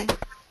 everybody.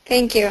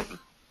 Thank you.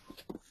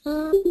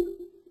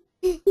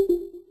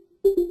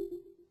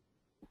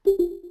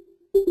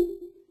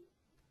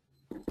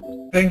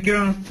 Thank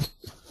you.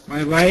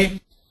 Bye bye.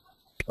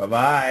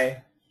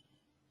 Bye-bye.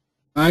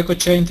 Bye,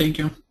 Coach Shane. Thank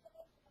you.